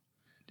 Yeah.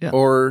 Yeah.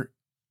 Or,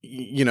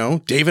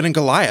 David and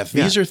Goliath.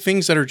 Yeah. These are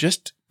things that are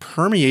just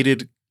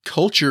permeated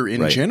culture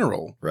in Right.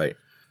 general Right.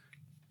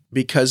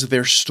 because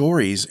they're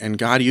stories, and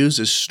God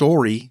uses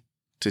story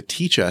to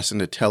teach us and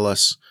to tell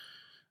us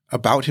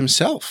about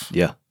himself.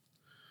 Yeah.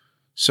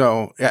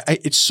 So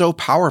it's so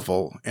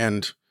powerful.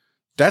 And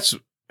that's,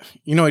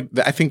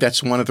 I think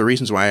that's one of the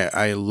reasons why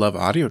I love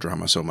audio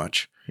drama so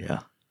much.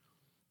 Yeah.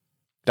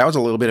 That was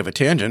a little bit of a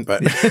tangent,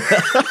 but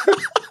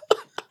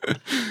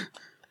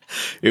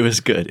It was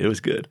good. It was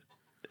good.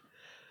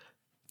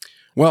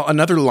 well,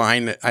 another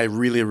line that I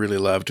really, really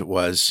loved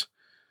was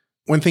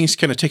when things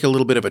kind of take a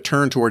little bit of a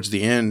turn towards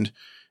the end,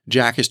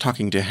 Jack is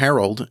talking to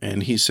Harold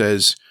and he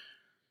says,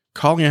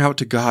 calling out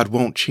to God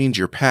won't change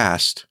your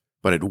past,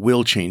 but it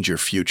will change your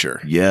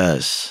future.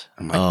 Yes.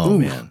 I'm like, oh, ooh,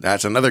 man.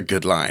 that's another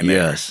good line there.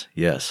 Yes.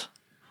 Yes.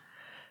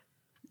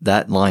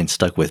 That line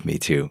stuck with me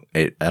too.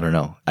 I don't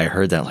know. I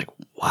heard that like,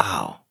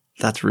 wow,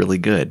 that's really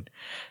good.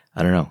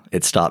 I don't know.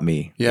 It stopped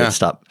me. Yeah. It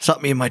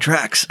stopped me in my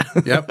tracks.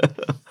 Yep.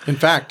 In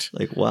fact,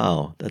 Like,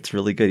 wow, that's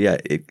really good. Yeah.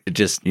 It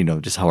just,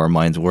 just how our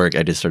minds work.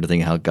 I just started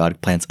thinking how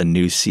God plants a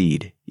new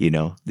seed,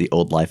 the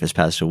old life has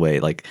passed away.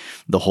 Like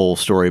the whole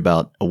story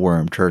about a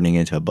worm turning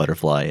into a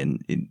butterfly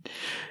and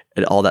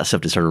all that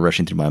stuff just started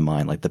rushing through my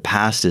mind. Like the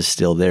past is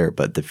still there,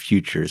 but the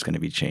future is going to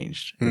be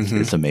changed.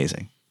 It's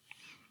amazing.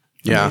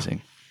 Yeah.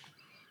 Amazing.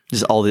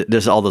 Just all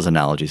those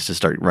analogies just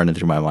start running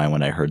through my mind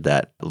when I heard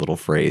that little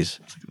phrase.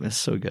 It's like, that's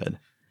so good.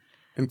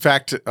 in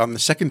fact, on the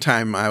second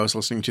time I was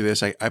listening to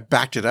this, I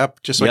backed it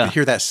up just so I Yeah. could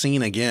hear that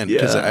scene again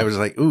because Yeah. I was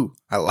like, ooh,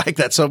 I like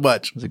that so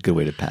much. It's a good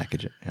way to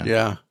package it.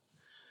 Yeah.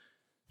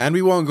 And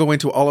we won't go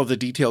into all of the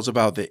details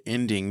about the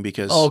ending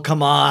because Oh,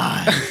 come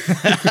on.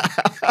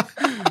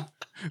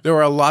 there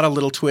were a lot of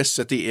little twists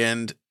at the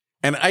end.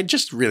 And I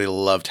just really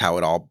loved how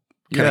it all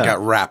kind of Yeah.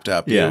 got wrapped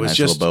up. Yeah, it was nice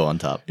just little bow on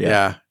top.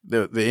 yeah.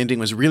 The ending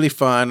was really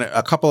fun.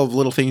 A couple of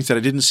little things that I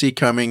didn't see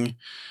coming,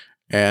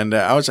 and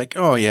I was like,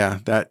 oh yeah,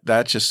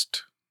 that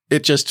just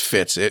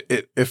fits.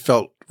 It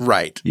felt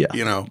right.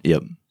 Yeah.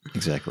 Yep,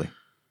 exactly.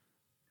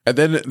 And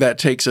then that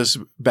takes us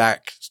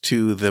back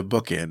to the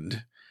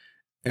bookend,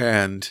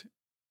 and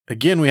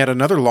again we had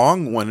another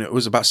long one. It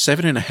was about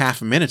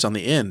 7.5 minutes on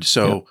the end,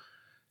 so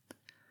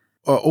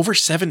over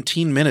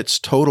 17 minutes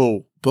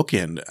total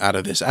bookend out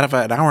of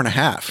an hour and a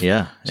half.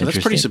 Yeah, so that's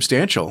pretty interesting.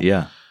 substantial.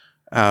 Yeah,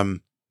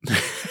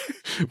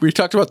 We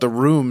talked about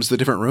the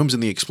different rooms in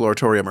the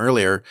Exploratorium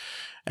earlier,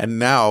 and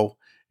now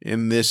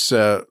in this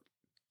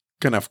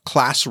kind of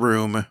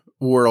classroom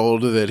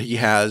world that he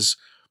has,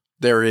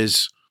 there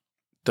is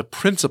the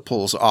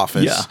principal's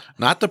office. Yeah.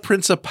 Not the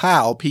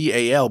principal,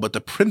 P-A-L, but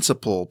the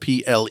principal,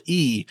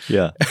 P-L-E.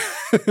 Yeah.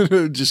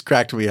 It just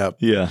cracked me up.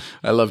 Yeah.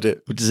 I loved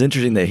it. Which is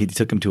interesting that he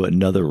took him to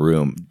another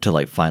room to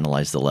like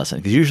finalize the lesson.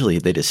 Because usually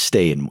they just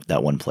stay in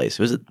that one place.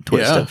 It was a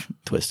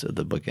twist of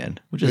the bookend,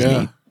 which is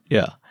neat.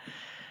 Yeah.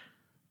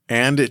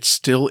 And it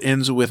still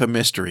ends with a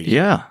mystery.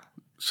 Yeah.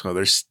 So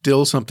there's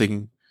still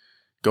something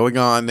going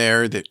on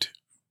there that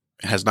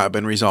has not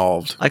been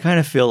resolved. I kind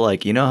of feel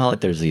like, you know how like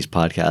there's these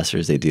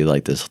podcasters, they do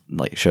like this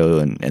like show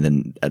and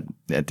then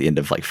at the end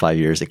of like 5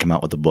 years they come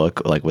out with a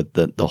book like with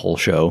the whole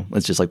show.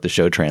 It's just like the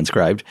show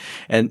transcribed.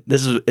 And they're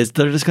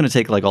just going to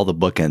take like all the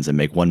bookends and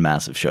make one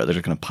massive show. They're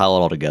just going to pile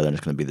it all together and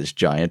it's going to be this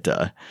giant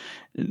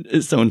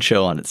its own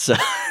show on its own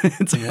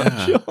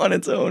show on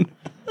its own.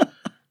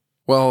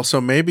 Well,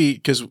 so maybe,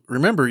 because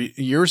remember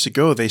years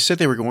ago they said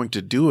they were going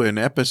to do an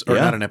episode, or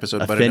not an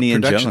episode, but a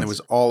production that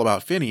was all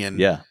about Finian.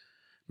 Yeah.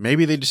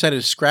 Maybe they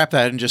decided to scrap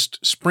that and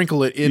just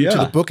sprinkle it into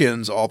the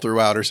bookends all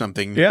throughout or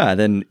something. Yeah, and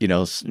then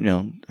a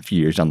few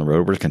years down the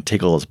road, we're just going to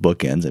take all those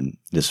bookends and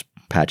just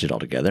patch it all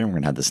together, and we're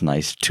going to have this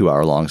nice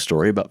 2-hour-long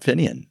story about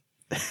Finian.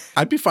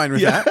 I'd be fine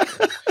with that.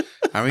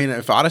 I mean,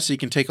 if Odyssey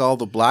can take all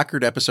the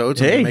Blackguard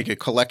episodes and make a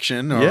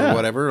collection or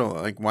whatever,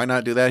 like why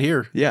not do that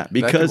here? Yeah,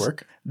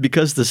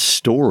 because the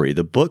story,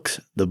 the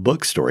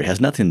book story has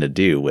nothing to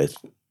do with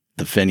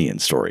the Finian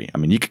story. I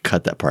mean, you could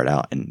cut that part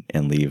out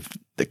and leave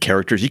the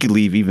characters. You could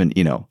leave even,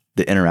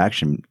 the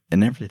interaction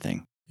and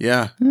everything.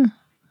 Yeah.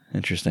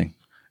 Interesting.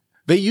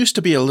 They used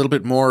to be a little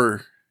bit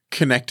more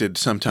connected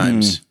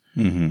sometimes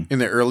in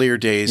the earlier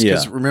days.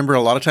 Because remember,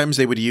 a lot of times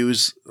they would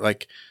use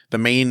like the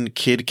main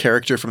kid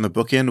character from the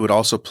bookend would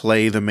also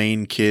play the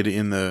main kid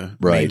in the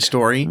main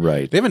story.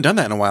 Right. They haven't done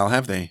that in a while,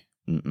 have they?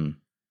 Mm-mm.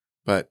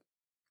 But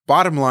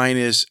bottom line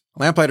is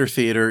Lamplighter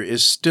Theater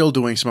is still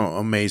doing some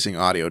amazing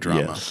audio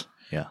drama. Yes.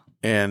 Yeah.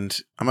 And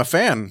I'm a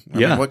fan. I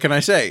mean, what can I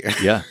say?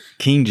 Yeah.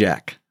 King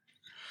Jack.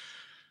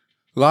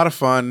 A lot of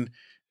fun.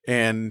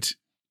 And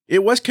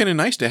it was kind of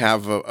nice to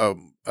have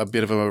a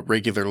bit of a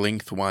regular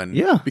length one.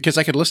 Yeah. Because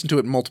I could listen to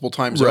it multiple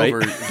times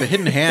over. The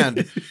Hidden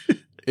Hand,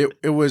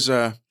 it was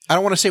I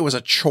don't want to say it was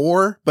a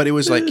chore, but it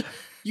was like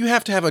you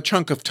have to have a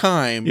chunk of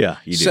time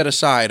set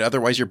aside.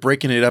 Otherwise, you're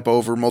breaking it up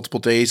over multiple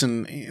days,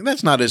 and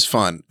that's not as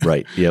fun.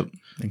 Right. Yep.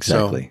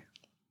 Exactly. So,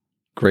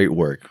 great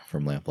work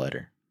from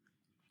Lamplighter.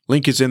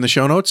 Link is in the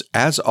show notes.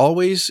 As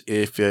always,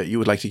 if you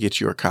would like to get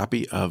your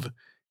copy of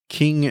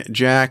King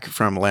Jack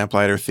from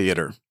Lamplighter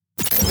Theater.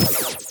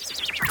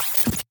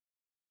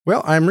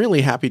 Well, I'm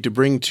really happy to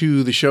bring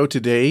to the show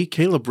today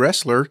Caleb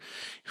Ressler,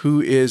 who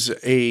is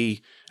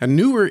a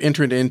newer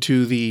entrant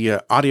into the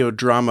audio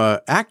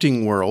drama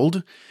acting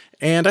world.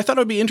 And I thought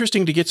it would be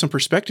interesting to get some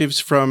perspectives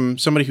from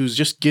somebody who's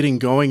just getting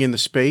going in the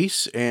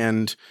space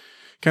and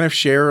kind of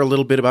share a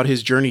little bit about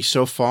his journey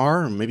so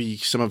far, maybe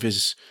some of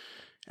his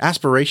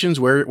aspirations,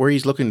 where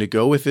he's looking to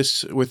go with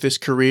this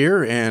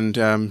career, and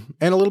a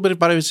little bit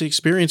about his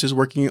experiences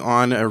working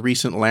on a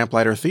recent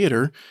Lamplighter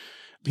Theater.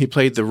 He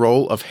played the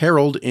role of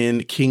Harold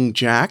in King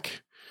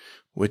Jack,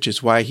 which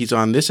is why he's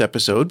on this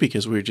episode,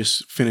 because we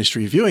just finished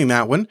reviewing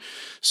that one.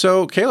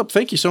 So, Caleb,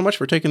 thank you so much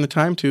for taking the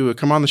time to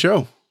come on the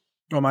show.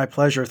 Well, my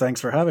pleasure. Thanks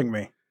for having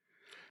me.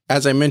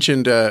 As I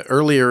mentioned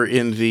earlier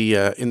in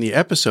the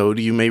episode,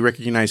 you may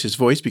recognize his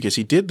voice because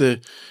he did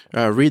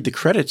read the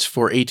credits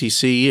for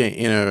ATC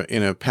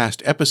in a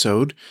past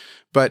episode.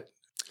 But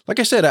like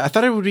I said, I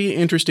thought it would be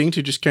interesting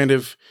to just kind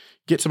of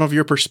get some of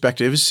your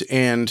perspectives.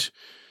 And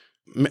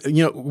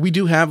we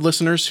do have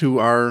listeners who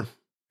are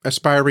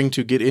aspiring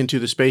to get into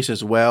the space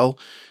as well,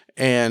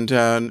 and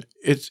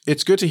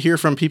it's good to hear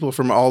from people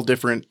from all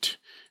different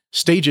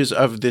stages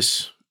of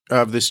this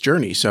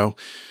journey. So,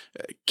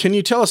 can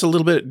you tell us a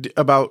little bit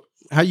about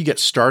how you got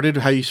started,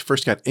 how you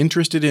first got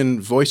interested in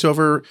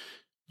voiceover?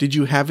 Did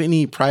you have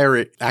any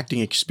prior acting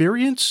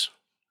experience?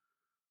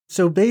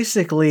 So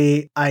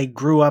basically, I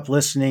grew up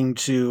listening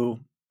to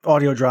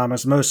audio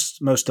dramas,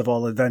 most of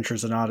all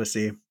Adventures in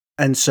Odyssey.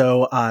 And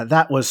so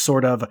that was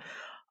sort of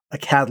a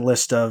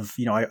catalyst of,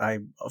 I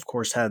of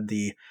course had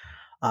the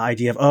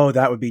idea of,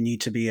 that would be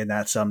neat to be in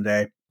that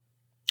someday.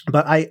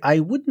 But I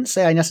wouldn't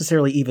say I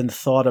necessarily even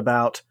thought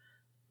about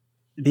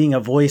being a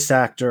voice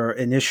actor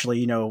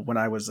initially, when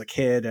I was a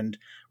kid, and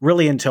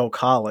really until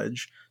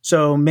college.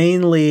 So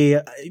mainly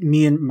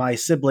me and my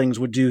siblings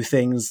would do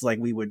things like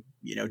we would,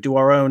 do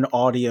our own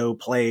audio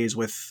plays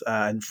with,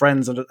 and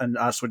friends and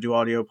us would do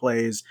audio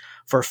plays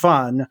for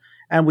fun.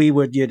 And we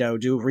would,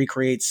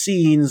 recreate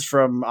scenes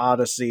from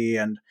Odyssey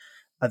and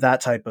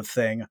that type of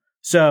thing.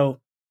 So,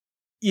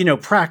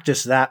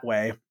 practice that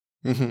way.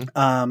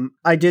 Mm-hmm.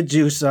 I did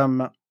do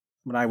some,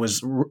 when I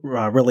was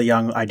really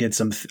young, I did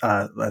some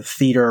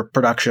theater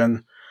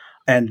production,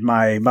 and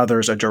my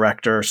mother's a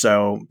director.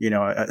 So,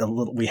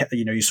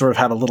 you sort of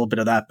have a little bit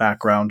of that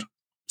background.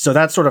 So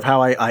that's sort of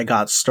how I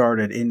got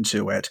started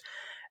into it.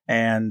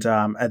 And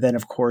then,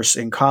 of course,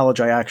 in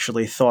college, I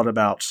actually thought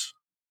about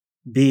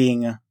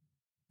being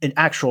an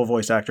actual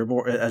voice actor,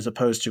 more as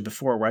opposed to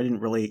before, where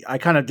I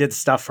kind of did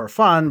stuff for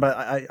fun, but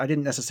I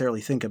didn't necessarily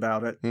think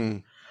about it.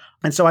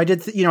 And so I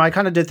did, I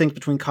kind of did things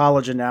between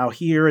college and now.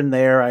 Here and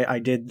there, I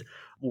did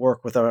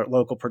work with a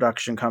local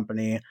production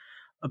company,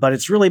 but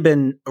it's really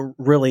been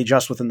really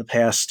just within the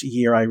past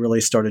year I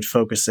really started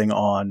focusing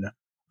on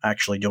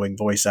actually doing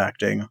voice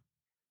acting.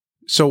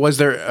 So was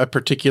there a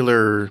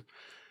particular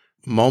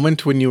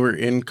moment when you were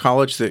in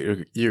college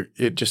that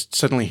it just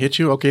suddenly hit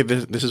you? Okay,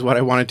 this is what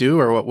I want to do,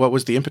 or what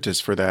was the impetus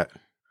for that?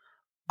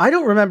 I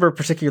don't remember a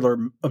particular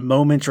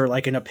moment or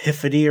like an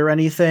epiphany or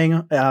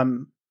anything.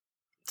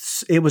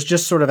 It was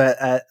just sort of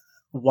at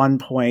one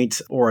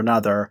point or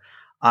another,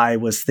 I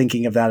was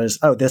thinking of that as,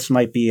 oh, this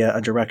might be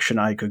a direction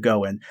I could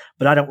go in,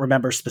 but I don't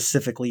remember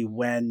specifically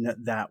when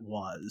that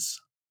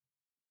was.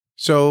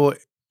 So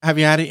have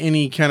you had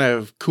any kind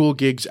of cool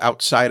gigs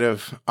outside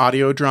of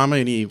audio drama?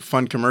 Any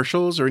fun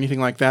commercials or anything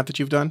like that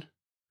you've done?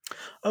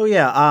 Oh,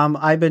 yeah.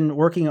 I've been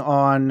working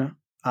on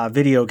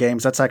video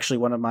games. That's actually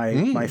one of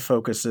my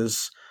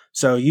focuses.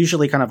 So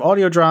usually kind of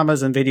audio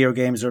dramas and video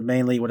games are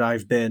mainly what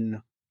I've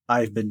been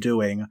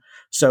doing.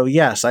 So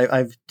yes,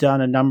 I've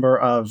done a number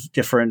of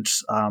different,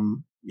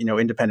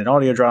 independent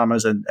audio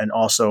dramas and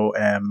also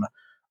am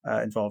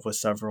involved with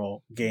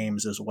several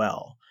games as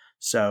well.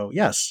 So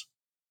yes.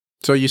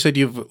 So you said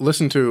you've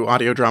listened to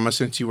audio drama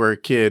since you were a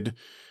kid.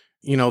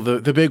 You know,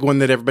 the big one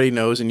that everybody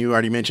knows, and you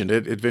already mentioned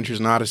it, Adventures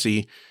in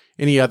Odyssey.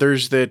 Any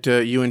others that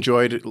you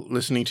enjoyed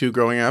listening to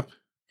growing up?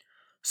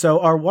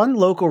 So our one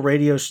local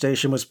radio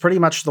station was pretty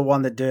much the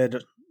one that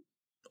did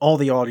all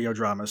the audio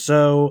dramas.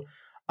 So,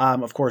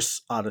 of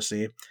course,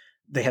 Odyssey.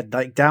 They had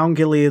like Down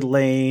Gilead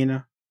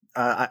Lane.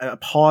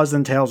 Paws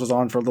and Tales was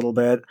on for a little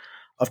bit.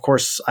 Of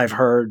course, I've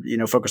heard,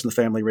 Focus on the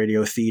Family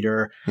Radio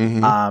Theater.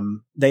 Mm-hmm.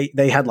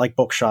 They had like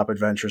Bookshop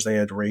Adventures. They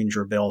had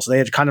Ranger Bills. They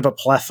had kind of a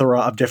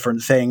plethora of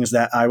different things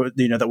that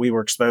that we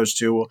were exposed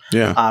to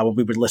when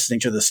we were listening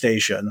to the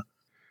station.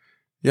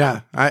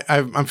 Yeah,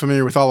 I'm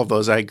familiar with all of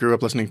those. I grew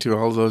up listening to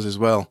all of those as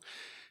well.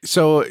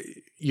 So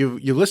you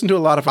listened to a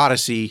lot of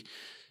Odyssey.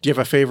 Do you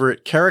have a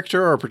favorite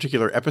character or a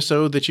particular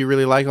episode that you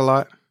really like a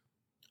lot?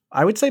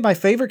 I would say my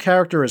favorite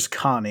character is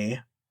Connie.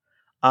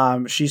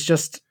 She's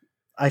just,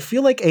 I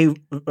feel like a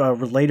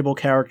relatable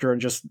character and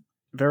just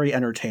very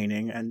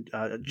entertaining, and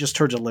just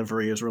her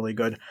delivery is really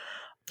good.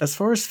 As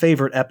far as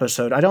favorite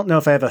episode, I don't know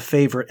if I have a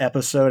favorite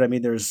episode. I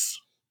mean, there's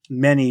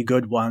many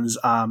good ones.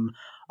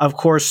 Of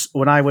course,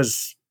 when I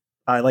was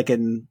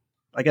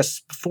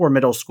before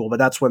middle school, but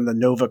that's when the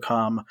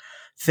Novacom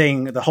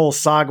thing, the whole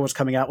saga was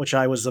coming out, which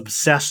I was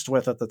obsessed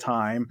with at the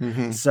time.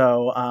 Mm-hmm.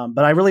 So,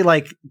 but I really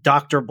like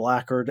Dr.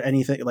 Blackguard,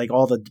 anything like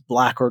all the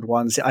Blackguard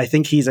ones. I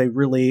think he's a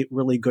really,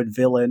 really good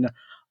villain.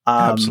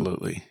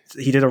 Absolutely.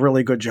 He did a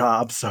really good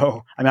job.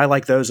 So, I mean, I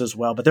like those as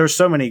well, but there's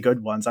so many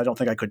good ones. I don't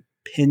think I could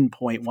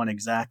pinpoint one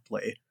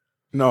exactly.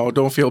 No,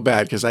 don't feel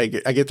bad, because I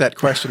get that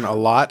question a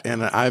lot,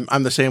 and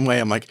I'm the same way.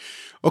 I'm like,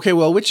 okay,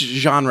 well, which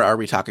genre are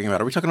we talking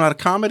about? Are we talking about a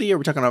comedy? Are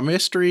we talking about a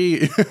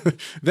mystery?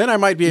 Then I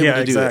might be able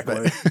to do it.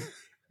 But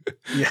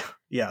yeah.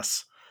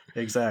 Yes.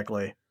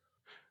 Exactly.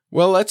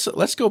 Well,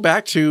 let's go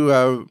back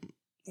to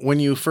when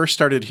you first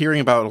started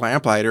hearing about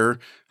Lamplighter.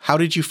 How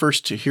did you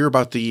first hear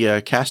about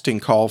the casting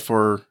call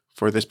for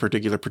this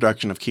particular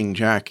production of King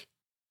Jack?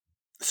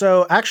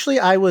 So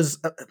actually, I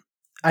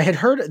had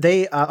heard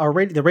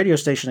the radio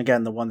station,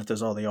 again, the one that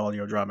does all the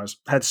audio dramas,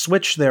 had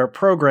switched their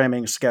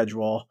programming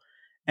schedule.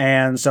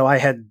 And so I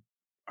had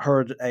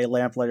heard a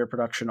Lamplighter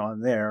production on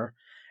there.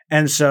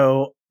 And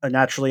so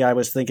naturally I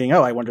was thinking,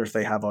 oh, I wonder if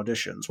they have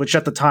auditions, which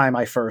at the time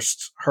I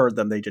first heard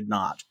them, they did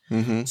not.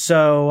 Mm-hmm.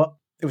 So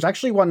it was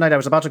actually one night I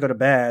was about to go to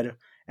bed,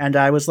 and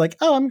I was like,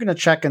 oh, I'm going to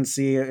check and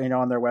see,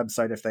 on their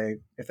website if they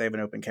have an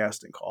open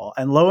casting call.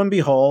 And lo and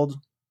behold,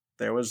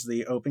 there was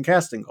the open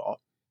casting call.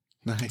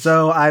 Nice.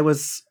 So I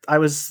was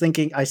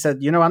thinking, I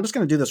said, I'm just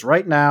going to do this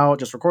right now.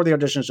 Just record the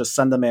auditions, just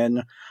send them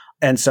in.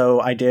 And so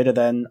I did, and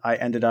then I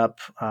ended up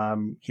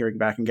hearing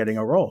back and getting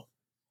a role.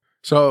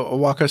 So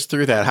walk us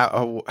through that.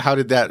 How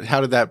did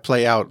that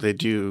play out?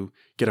 Did you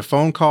get a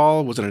phone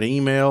call? Was it an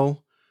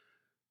email?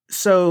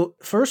 So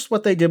first,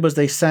 what they did was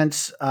they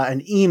sent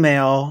an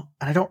email,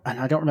 and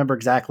I don't remember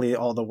exactly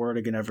all the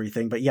wording and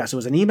everything, but yes, it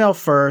was an email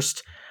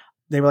first.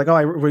 They were like,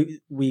 "Oh,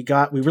 we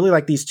really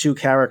like these two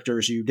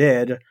characters you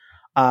did.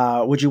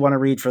 Would you want to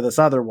read for this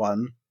other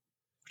one?"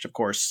 Which, of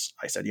course,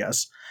 I said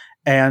yes.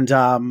 And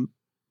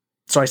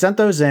so I sent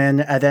those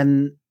in, and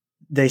then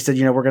they said,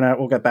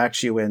 we'll get back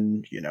to you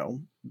in,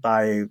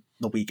 by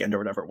the weekend or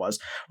whatever it was.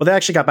 Well, they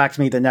actually got back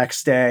to me the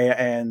next day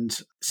and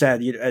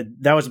said,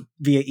 that was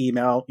via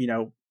email,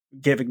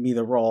 giving me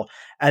the role.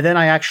 And then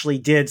I actually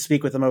did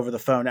speak with them over the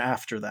phone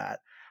after that.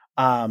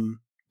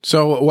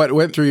 So what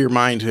went through your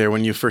mind there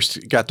when you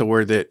first got the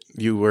word that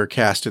you were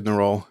cast in the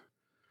role?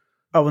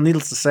 Oh, well,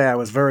 needless to say, I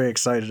was very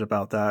excited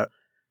about that,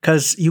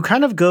 because you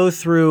kind of go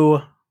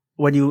through,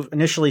 when you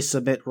initially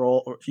submit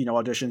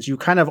auditions, you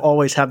kind of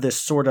always have this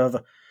sort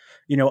of,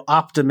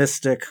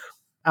 optimistic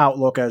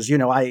outlook as,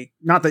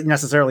 not that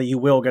necessarily you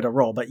will get a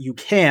role, but you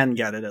can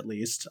get it at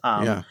least.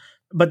 Yeah.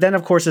 But then,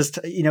 of course,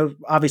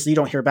 obviously you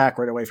don't hear back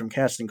right away from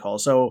casting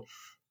calls. So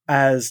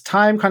as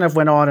time kind of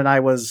went on and I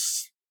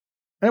was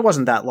And it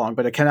wasn't that long,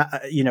 but it kind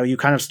of, you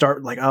kind of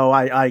start like, oh,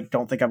 I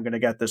don't think I'm going to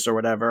get this or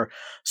whatever.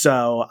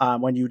 So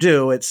when you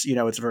do, it's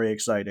very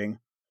exciting.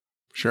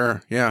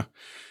 Sure. Yeah.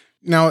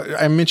 Now,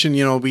 I mentioned,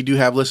 we do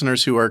have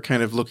listeners who are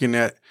kind of looking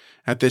at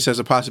this as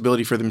a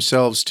possibility for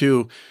themselves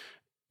too.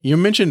 You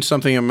mentioned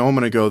something a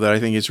moment ago that I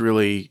think is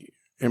really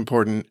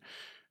important,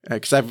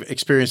 because I've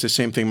experienced the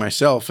same thing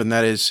myself. And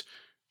that is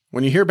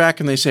when you hear back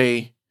and they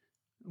say,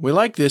 we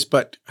like this,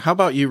 but how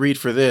about you read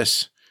for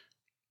this?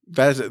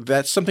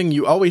 That's something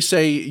you always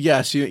say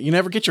yes. You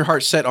never get your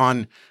heart set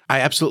on, I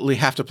absolutely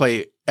have to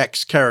play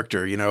X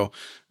character,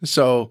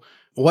 So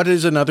what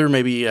is another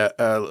maybe a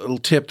little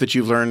tip that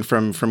you've learned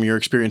from your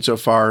experience so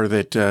far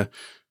that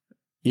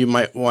you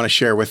might want to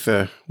share with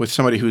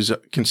somebody who's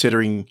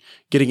considering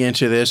getting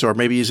into this, or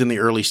maybe is in the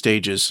early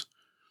stages?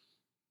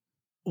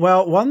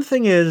 Well, one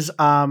thing is,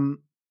 and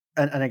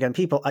again,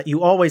 people,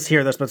 you always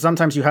hear this, but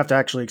sometimes you have to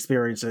actually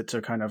experience it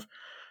to kind of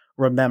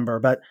remember.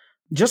 But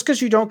just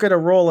because you don't get a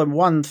role in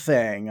one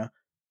thing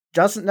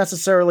doesn't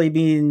necessarily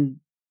mean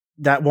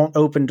that won't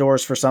open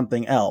doors for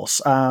something else.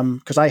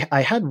 Because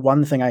I had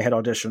one thing I had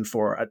auditioned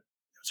for, it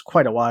was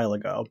quite a while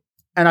ago,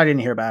 and I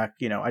didn't hear back.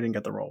 I didn't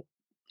get the role,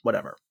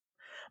 whatever.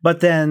 But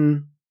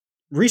then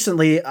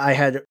recently I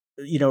had,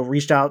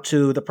 reached out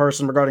to the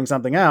person regarding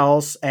something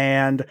else,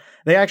 and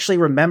they actually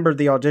remembered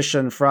the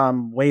audition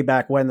from way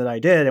back when that I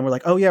did. And we're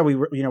like, oh yeah, we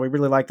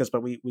really like this,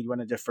 but we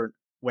went a different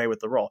way with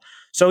the role.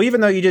 So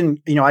even though I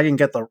didn't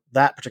get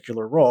that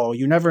particular role,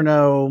 you never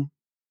know,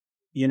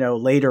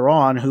 later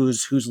on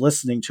who's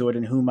listening to it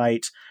and who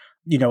might,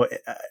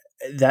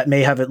 that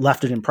may have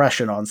left an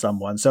impression on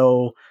someone.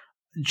 So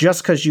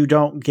just because you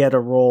don't get a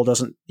role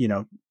doesn't,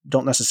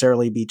 don't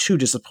necessarily be too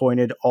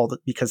disappointed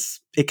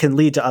because it can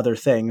lead to other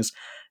things.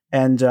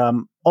 And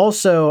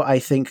also, I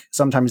think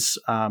sometimes,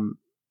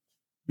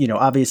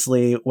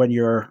 obviously when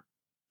you're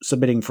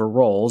submitting for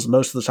roles,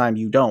 most of the time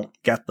you don't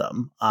get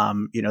them.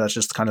 That's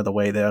just kind of the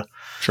way the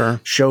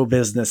show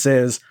business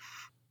is.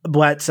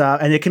 But,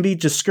 and it can be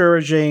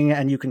discouraging,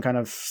 and you can kind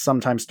of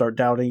sometimes start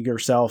doubting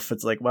yourself.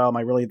 It's like, well, am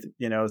I really,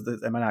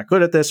 am I not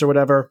good at this or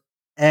whatever?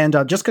 And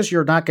just because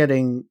you're not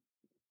getting,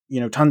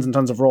 tons and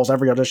tons of roles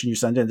every audition you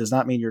send in does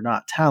not mean you're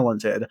not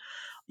talented.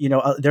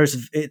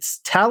 It's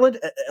talent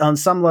on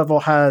some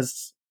level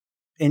has,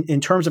 in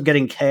terms of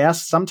getting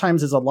cast,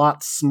 sometimes is a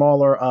lot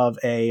smaller of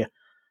a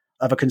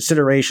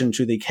consideration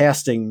to the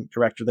casting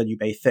director than you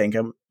may think.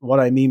 And what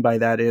I mean by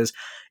that is,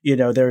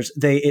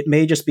 it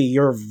may just be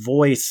your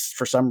voice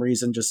for some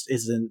reason just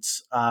isn't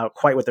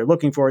quite what they're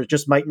looking for. It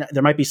just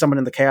there might be someone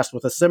in the cast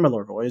with a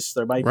similar voice.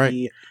 There might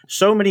be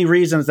so many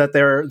reasons that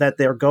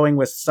they're going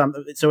with some.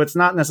 So it's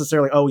not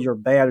necessarily, oh, you're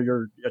bad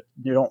or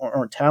you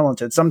aren't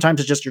talented.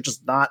 Sometimes it's just you're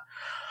just not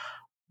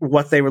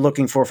what they were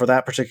looking for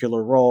that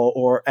particular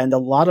role. And a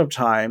lot of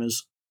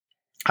times,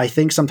 I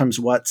think sometimes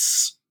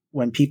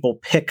when people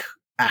pick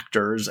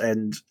actors,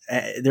 and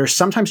there's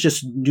sometimes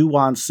just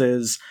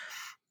nuances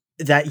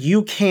that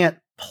you can't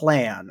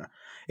plan.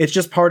 It's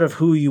just part of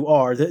who you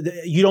are.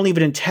 You don't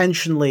even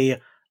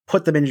intentionally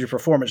put them into your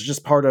performance. It's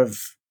just part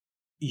of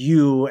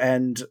you,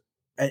 and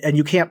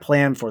you can't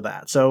plan for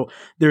that. So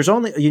there's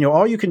only,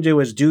 all you can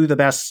do is do the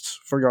best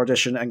for your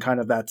audition, and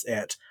kind of that's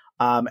it.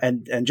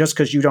 And just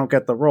because you don't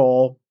get the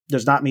role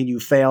does not mean you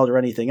failed or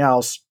anything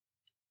else.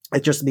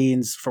 It just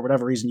means for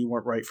whatever reason you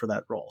weren't right for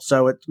that role.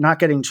 So it's not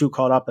getting too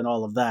caught up in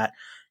all of that.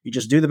 You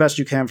just do the best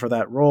you can for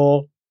that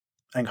role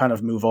and kind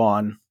of move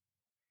on.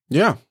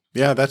 Yeah,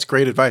 that's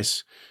great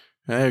advice.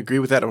 I agree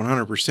with that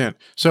 100%.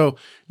 So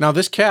now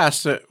this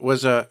cast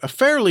was a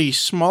fairly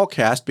small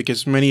cast,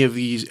 because many of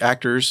these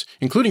actors,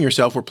 including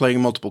yourself, were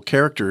playing multiple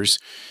characters.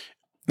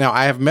 Now,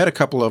 I have met a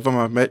couple of them.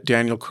 I've met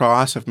Daniel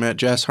Cross. I've met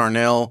Jess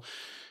Harnell.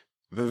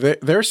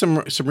 There are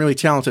some really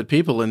talented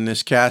people in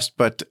this cast,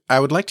 but I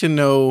would like to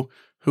know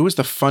who was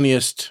the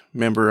funniest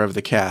member of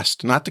the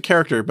cast? Not the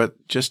character,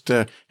 but just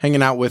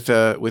hanging out with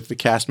the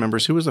cast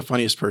members. Who was the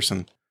funniest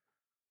person?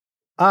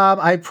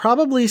 I'd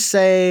probably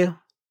say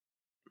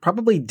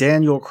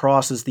Daniel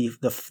Cross is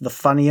the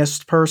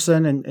funniest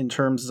person in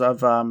terms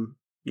of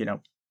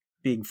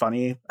being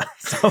funny.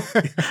 So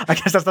I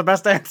guess that's the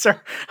best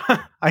answer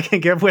I can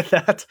give with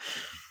that.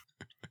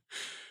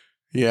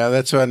 Yeah,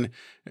 that's one.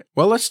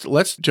 Well,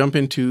 let's jump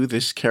into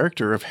this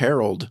character of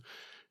Harold.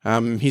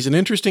 He's an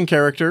interesting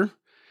character,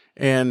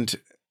 and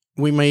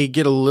we may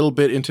get a little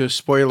bit into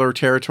spoiler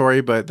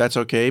territory, but that's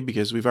okay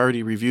because we've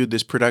already reviewed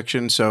this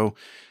production, so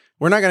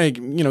we're not going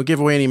to, give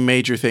away any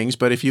major things.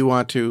 But if you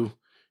want to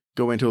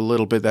go into a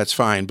little bit, that's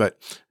fine. But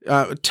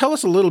tell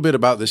us a little bit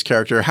about this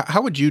character.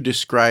 How would you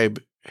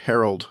describe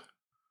Harold?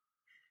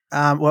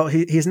 Well,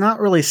 he's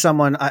not really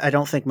someone I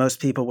don't think most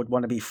people would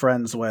want to be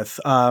friends with.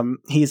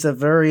 He's a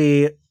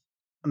very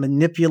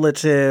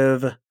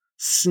manipulative,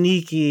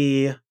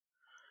 sneaky,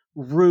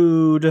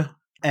 rude,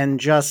 and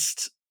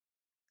just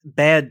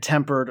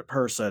bad-tempered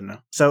person.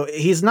 So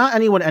he's not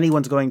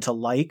anyone's going to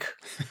like.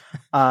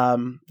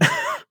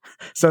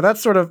 So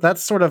that's sort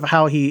of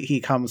how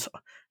he comes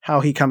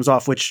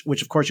off, which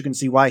of course you can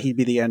see why he'd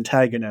be the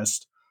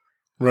antagonist.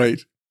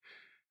 Right.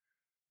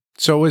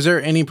 So was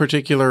there any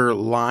particular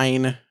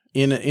line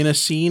in a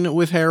scene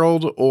with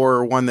Harold,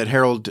 or one that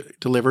Harold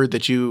delivered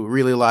that you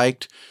really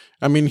liked?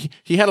 I mean,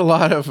 he had a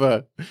lot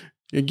of,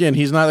 again,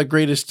 he's not the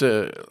greatest,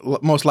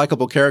 most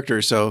likable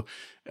character, so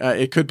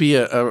it could be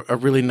a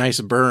really nice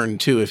burn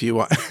too, if you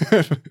want.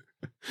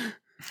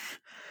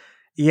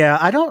 Yeah,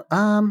 I don't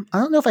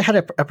know if I had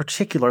a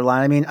particular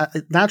line. I mean,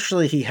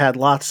 naturally he had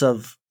lots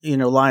of,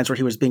 lines where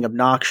he was being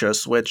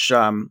obnoxious, which,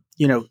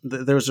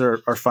 those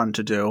are fun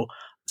to do.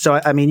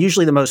 So, I mean,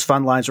 usually the most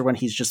fun lines are when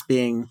he's just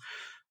being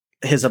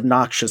his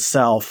obnoxious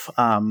self.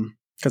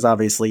 Because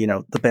obviously,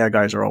 the bad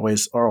guys are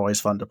always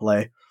fun to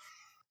play.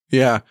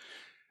 Yeah.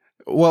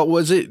 Well,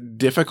 was it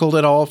difficult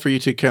at all for you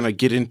to kind of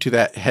get into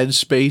that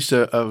headspace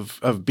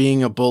of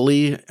being a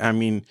bully? I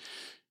mean,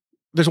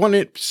 there's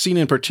one scene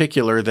in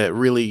particular that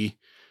really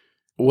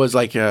was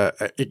like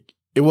it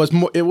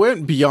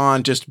went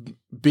beyond just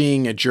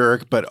being a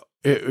jerk, but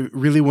it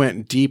really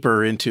went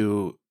deeper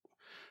into,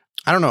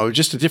 I don't know,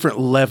 just a different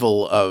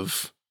level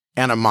of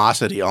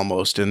animosity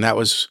almost. And that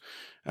was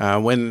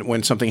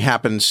when something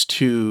happens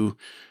to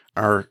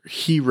our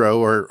hero,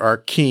 or our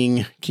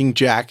King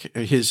Jack,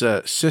 his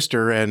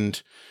sister,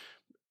 and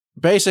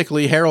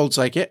basically Harold's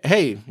like,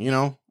 hey,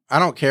 I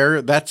don't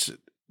care.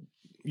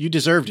 You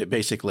deserved it,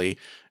 basically.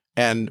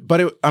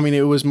 But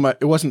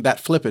it wasn't that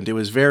flippant. It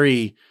was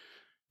very,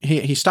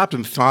 he stopped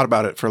and thought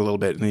about it for a little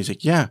bit, and he's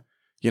like, yeah,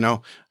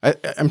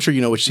 I'm sure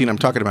you know which scene I'm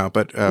talking about,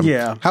 but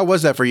yeah. How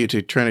was that for you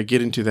to try to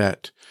get into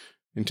that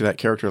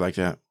character like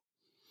that?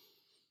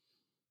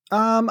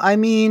 I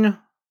mean,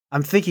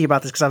 I'm thinking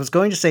about this because I was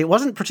going to say it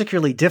wasn't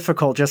particularly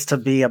difficult just to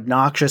be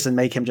obnoxious and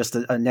make him just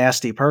a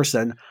nasty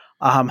person.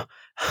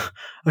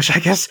 Which I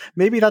guess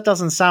maybe that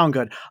doesn't sound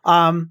good.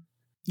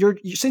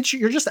 Since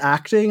you're just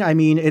acting, I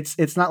mean,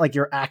 it's not like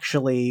you're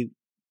actually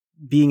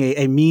being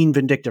a mean,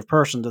 vindictive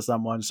person to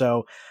someone.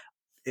 So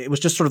it was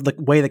just sort of the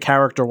way the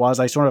character was.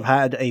 I sort of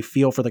had a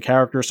feel for the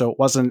character, so it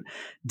wasn't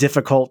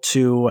difficult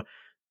to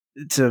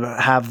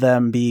have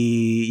them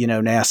be,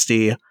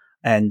 nasty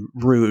and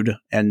rude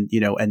and,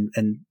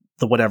 and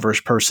the whatever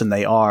person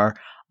they are.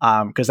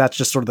 Because that's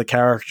just sort of the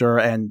character,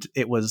 and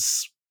it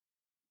was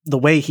the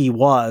way he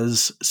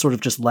was sort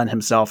of just lent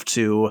himself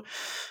to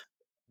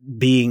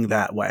being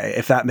that way,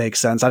 if that makes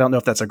sense. I don't know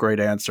if that's a great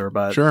answer,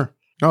 but sure.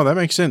 No, that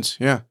makes sense.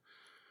 Yeah.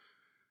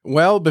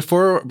 Well,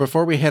 before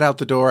we head out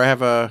the door, I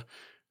have a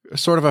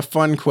sort of a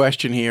fun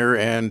question here,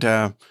 and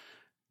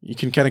you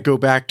can kind of go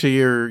back to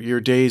your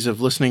days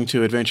of listening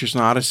to Adventures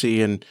in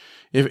Odyssey, and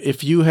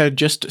if you had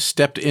just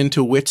stepped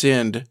into Wits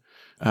End,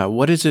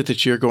 what is it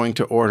that you're going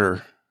to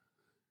order?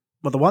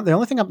 Well, the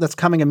only thing that's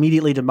coming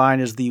immediately to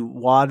mind is the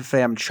Wad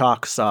Fam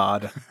Chalk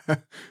Sod.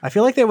 I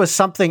feel like there was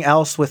something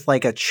else with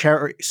like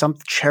some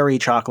cherry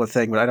chocolate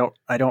thing, but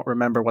I don't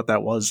remember what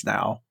that was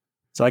now.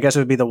 So I guess it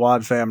would be the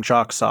Wad Fam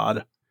Chalk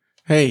Sod.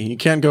 Hey, you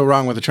can't go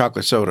wrong with a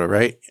chocolate soda,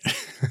 right?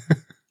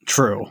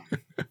 True.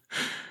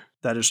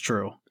 That is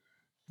true.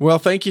 Well,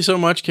 thank you so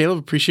much, Caleb.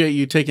 Appreciate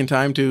you taking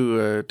time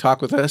to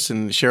talk with us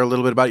and share a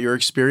little bit about your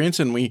experience.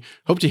 And we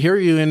hope to hear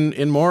you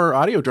in more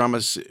audio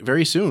dramas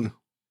very soon.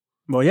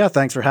 Well, yeah,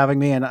 thanks for having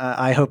me. And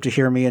I hope to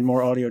hear me in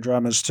more audio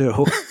dramas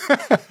too.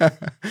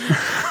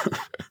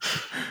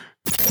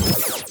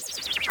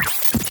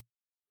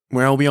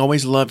 Well, we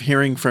always love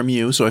hearing from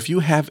you. So if you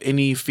have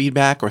any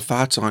feedback or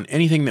thoughts on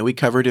anything that we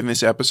covered in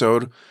this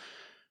episode,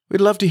 we'd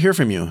love to hear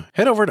from you.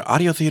 Head over to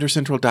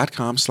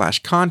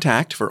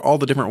audiotheatercentral.com/contact for all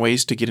the different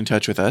ways to get in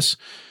touch with us.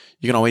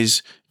 You can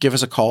always give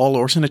us a call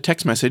or send a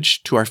text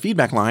message to our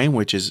feedback line,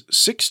 which is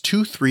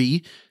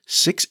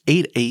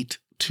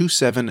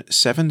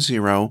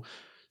 623-688-2770,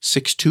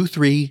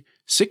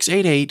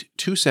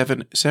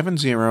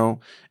 623-688-2770.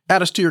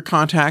 Add us to your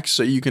contacts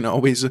so you can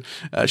always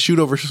shoot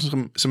over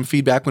some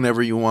feedback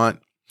whenever you want.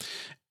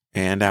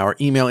 And our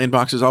email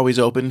inbox is always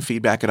open,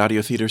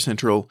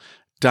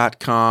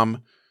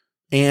 feedback@audiotheatercentral.com.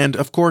 And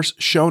of course,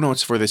 show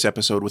notes for this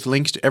episode with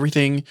links to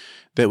everything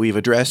that we've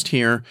addressed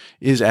here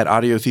is at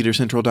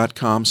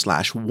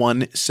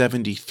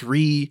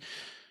audiotheatercentral.com/173.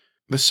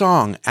 The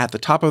song at the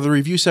top of the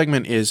review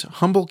segment is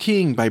Humble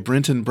King by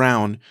Brenton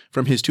Brown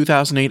from his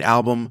 2008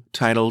 album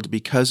titled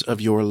Because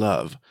of Your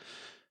Love.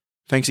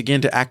 Thanks again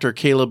to actor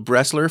Caleb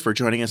Bressler for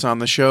joining us on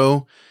the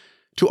show.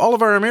 To all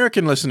of our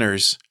American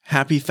listeners,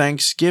 happy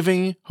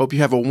Thanksgiving. Hope you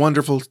have a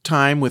wonderful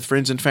time with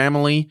friends and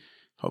family.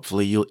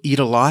 Hopefully you'll eat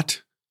a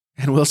lot.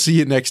 And we'll see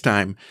you next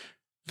time.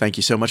 Thank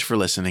you so much for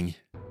listening.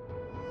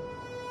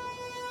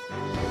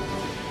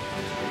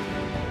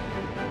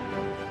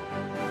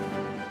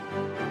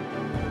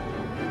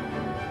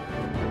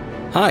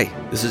 Hi,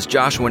 this is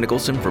Joshua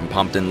Nicholson from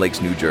Pompton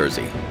Lakes, New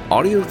Jersey.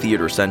 Audio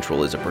Theater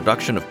Central is a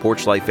production of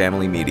Porchlight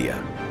Family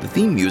Media. The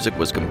theme music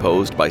was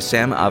composed by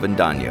Sam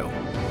Avendano.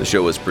 The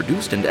show is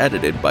produced and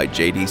edited by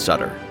J.D.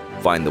 Sutter.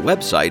 Find the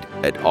website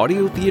at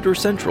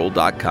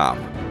audiotheatercentral.com.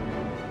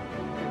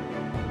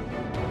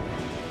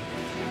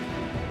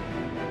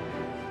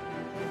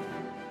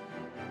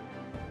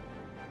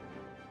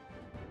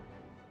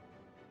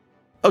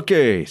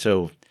 Okay,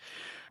 so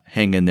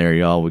Hang in there,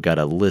 y'all. We got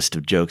a list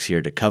of jokes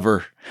here to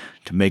cover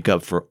to make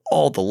up for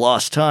all the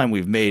lost time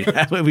we've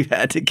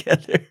had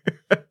together.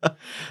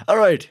 All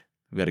right.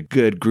 We've got a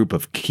good group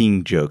of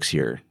king jokes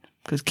here.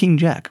 Because King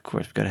Jack, of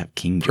course, we've got to have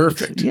king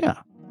jokes. Perfect. Yeah.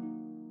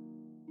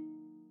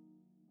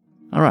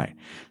 All right.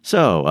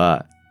 So,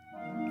 a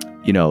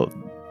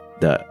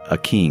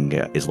king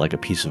is like a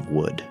piece of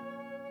wood.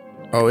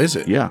 Oh, is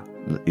it? Yeah.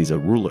 He's a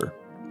ruler.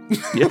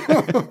 Yeah.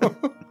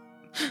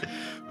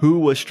 Who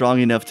was strong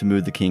enough to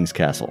move the king's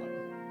castle?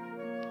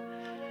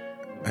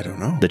 I don't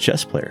know. The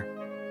chess player.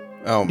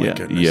 Oh, my Yeah.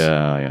 goodness.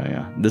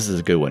 Yeah. This is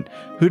a good one.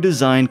 Who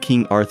designed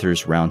King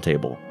Arthur's round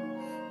table?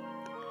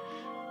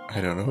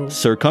 I don't know.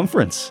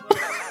 Circumference.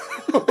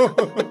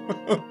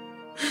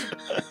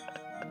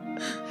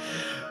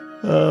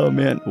 Oh,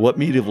 man. What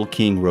medieval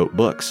king wrote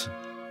books?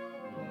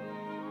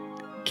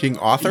 King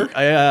Arthur?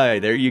 Aye,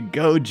 there you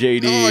go,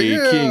 JD. Oh,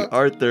 yeah. King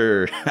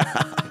Arthur.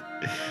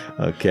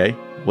 Okay.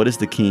 What does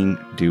the king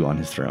do on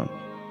his throne?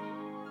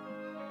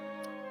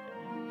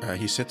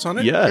 He sits on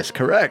it? Yes,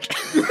 correct.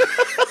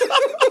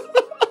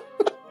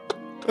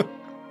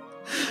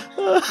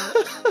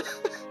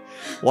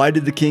 Why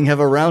did the king have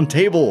a round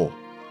table?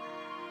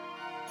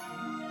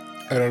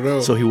 I don't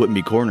know. So he wouldn't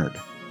be cornered.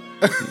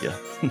 Yeah.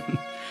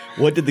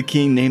 What did the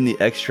king name the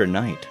extra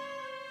night?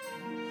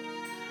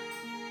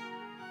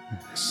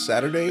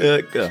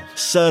 Saturday?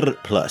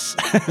 Surplus.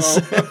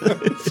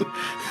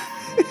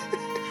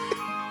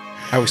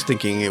 I was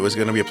thinking it was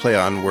going to be a play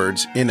on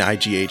words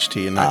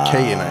N-I-G-H-T and not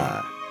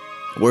K-N-I.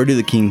 Where do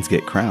the kings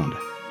get crowned?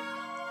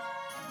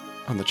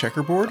 On the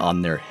checkerboard?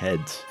 On their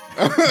heads.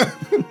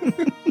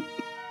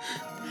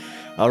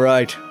 All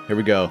right, here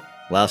we go.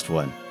 Last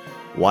one.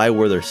 Why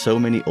were there so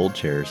many old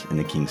chairs in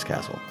the king's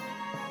castle?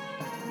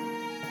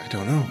 I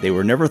don't know. They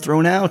were never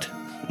thrown out.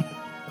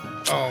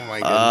 Oh,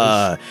 my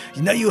goodness.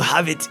 Now you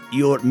have it.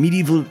 Your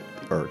medieval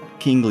or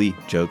kingly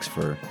jokes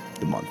for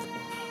the month.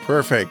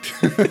 Perfect.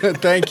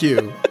 Thank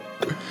you.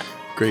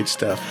 Great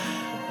stuff.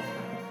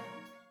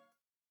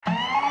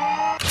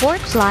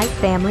 Porchlight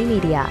Family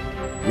Media.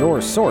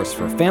 Your source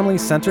for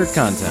family-centered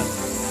content.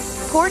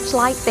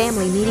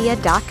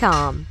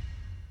 PorchlightFamilyMedia.com.